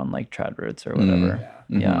Cap or on like trad routes or whatever.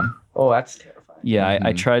 Yeah. oh, that's terrifying. Yeah,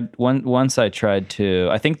 I tried once I tried to,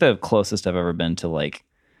 I think the closest I've ever been to like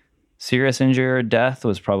serious injury or death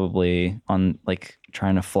was probably on like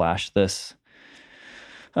trying to flash this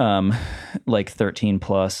like 13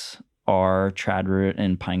 plus R trad route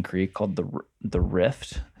in Pine Creek called the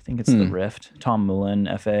Rift. I think it's the Rift. Tom Mullen,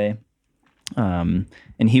 FA. And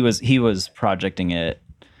he was projecting it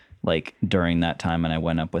like during that time, and I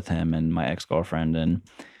went up with him and my ex-girlfriend, and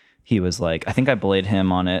he was like, I think I belayed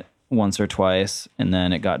him on it once or twice, and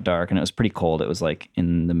then it got dark, and it was pretty cold. It was like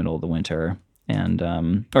in the middle of the winter, and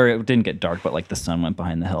or it didn't get dark, but like the sun went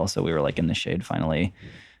behind the hill, so we were like in the shade finally.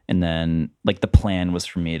 And then like the plan was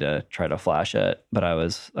for me to try to flash it, but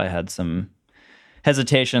I had some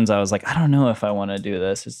hesitations. I was like, I don't know if I want to do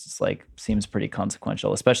this. It's just like seems pretty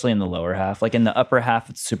consequential, especially in the lower half. Like in the upper half,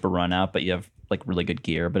 it's super run out, but you have like really good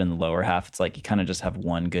gear. But in the lower half, it's like you kind of just have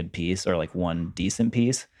one good piece or like one decent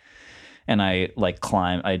piece. And I like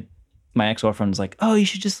my ex-girlfriend was like, oh, you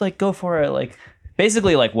should just like go for it. Like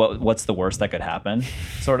basically like what's the worst that could happen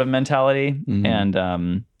sort of mentality. Mm-hmm.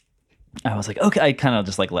 And I was like, okay, I kind of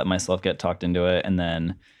just like let myself get talked into it. And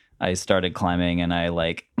then I started climbing and I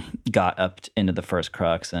like got up into the first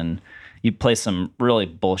crux, and you play some really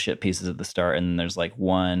bullshit pieces at the start. And there's like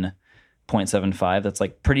 1.75 that's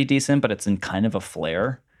like pretty decent, but it's in kind of a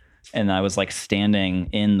flare. And I was like standing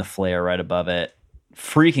in the flare right above it,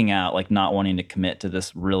 freaking out, like not wanting to commit to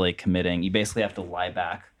this really committing. You basically have to lie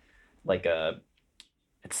back like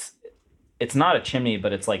it's not a chimney,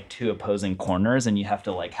 but it's like two opposing corners, and you have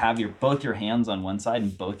to like have both your hands on one side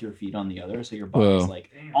and both your feet on the other, so your body's like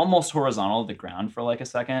almost horizontal to the ground for like a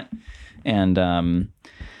second. And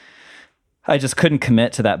I just couldn't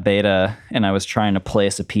commit to that beta, and I was trying to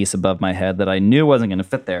place a piece above my head that I knew wasn't going to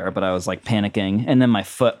fit there, but I was like panicking, and then my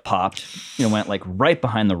foot popped, went like right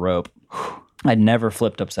behind the rope. I'd never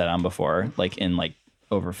flipped upside down before, like in like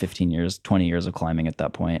over 15 years, 20 years of climbing at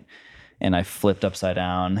that point. And I flipped upside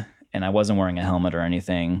down, and I wasn't wearing a helmet or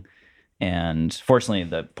anything. And fortunately,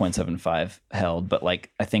 the 0.75 held. But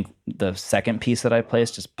like, I think the second piece that I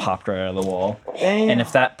placed just popped right out of the wall. Damn. And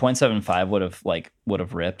if that 0.75 would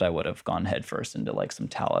have ripped, I would have gone headfirst into like some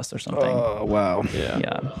talus or something. Oh wow!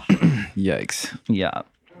 Yeah. Yikes! Yeah.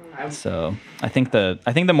 So I think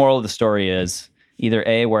the moral of the story is either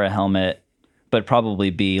A, wear a helmet, but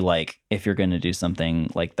probably B, like if you're going to do something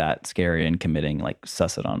like that scary and committing, like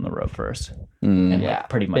suss it on the rope first, and like,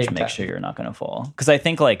 pretty much make sure you're not going to fall. Because I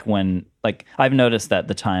think like when like I've noticed that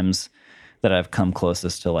the times that I've come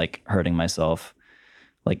closest to like hurting myself,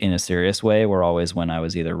 like in a serious way, were always when I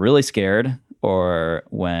was either really scared or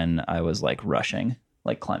when I was like rushing,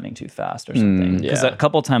 like climbing too fast or something. Because a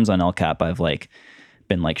couple times on El Cap, I've like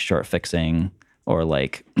been like short fixing or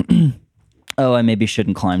like. Oh, I maybe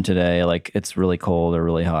shouldn't climb today. Like it's really cold or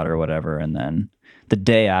really hot or whatever. And then the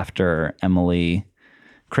day after Emily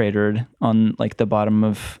cratered on like the bottom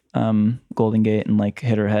of Golden Gate and like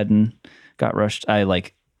hit her head and got rushed, I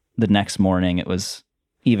like the next morning it was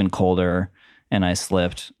even colder and I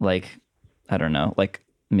slipped like, I don't know, like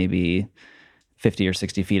maybe 50 or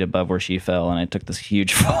 60 feet above where she fell, and I took this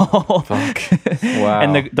huge fall. Fuck. Wow.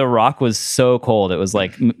 And the rock was so cold. It was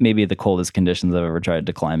like maybe the coldest conditions I've ever tried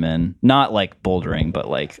to climb in. Not like bouldering, but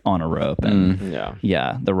like on a rope. And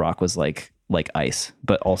the rock was like ice,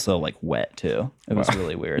 but also like wet too. It was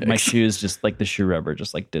really weird. My shoes just like the shoe rubber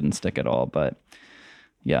just like didn't stick at all. But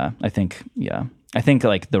I think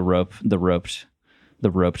like the roped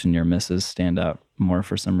near misses stand out more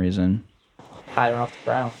for some reason. Higher off the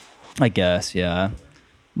ground. I guess, yeah.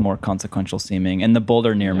 More consequential seeming. And the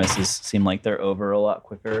boulder near misses seem like they're over a lot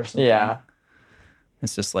quicker or something. Yeah.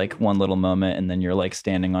 It's just like one little moment and then you're like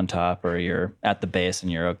standing on top or you're at the base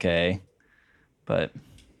and you're okay. But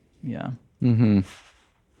yeah. Mm-hmm.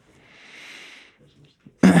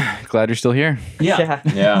 Glad you're still here.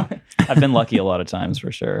 Yeah. I've been lucky a lot of times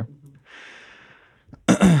for sure.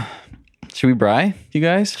 Should we bry, you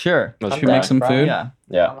guys? Sure. Should we make some food?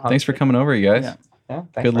 Yeah. Thanks for coming over, you guys. Yeah,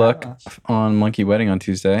 good luck on Monkey Wedding on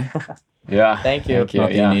Tuesday. Thank you. Not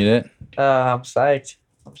that you need it. I'm psyched.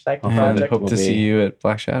 And hope to see you at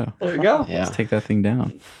Black Shadow. There you go. Let's take that thing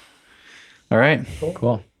down. All right.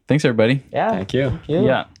 Cool. Thanks, everybody. Yeah. Thank you.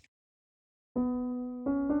 Yeah.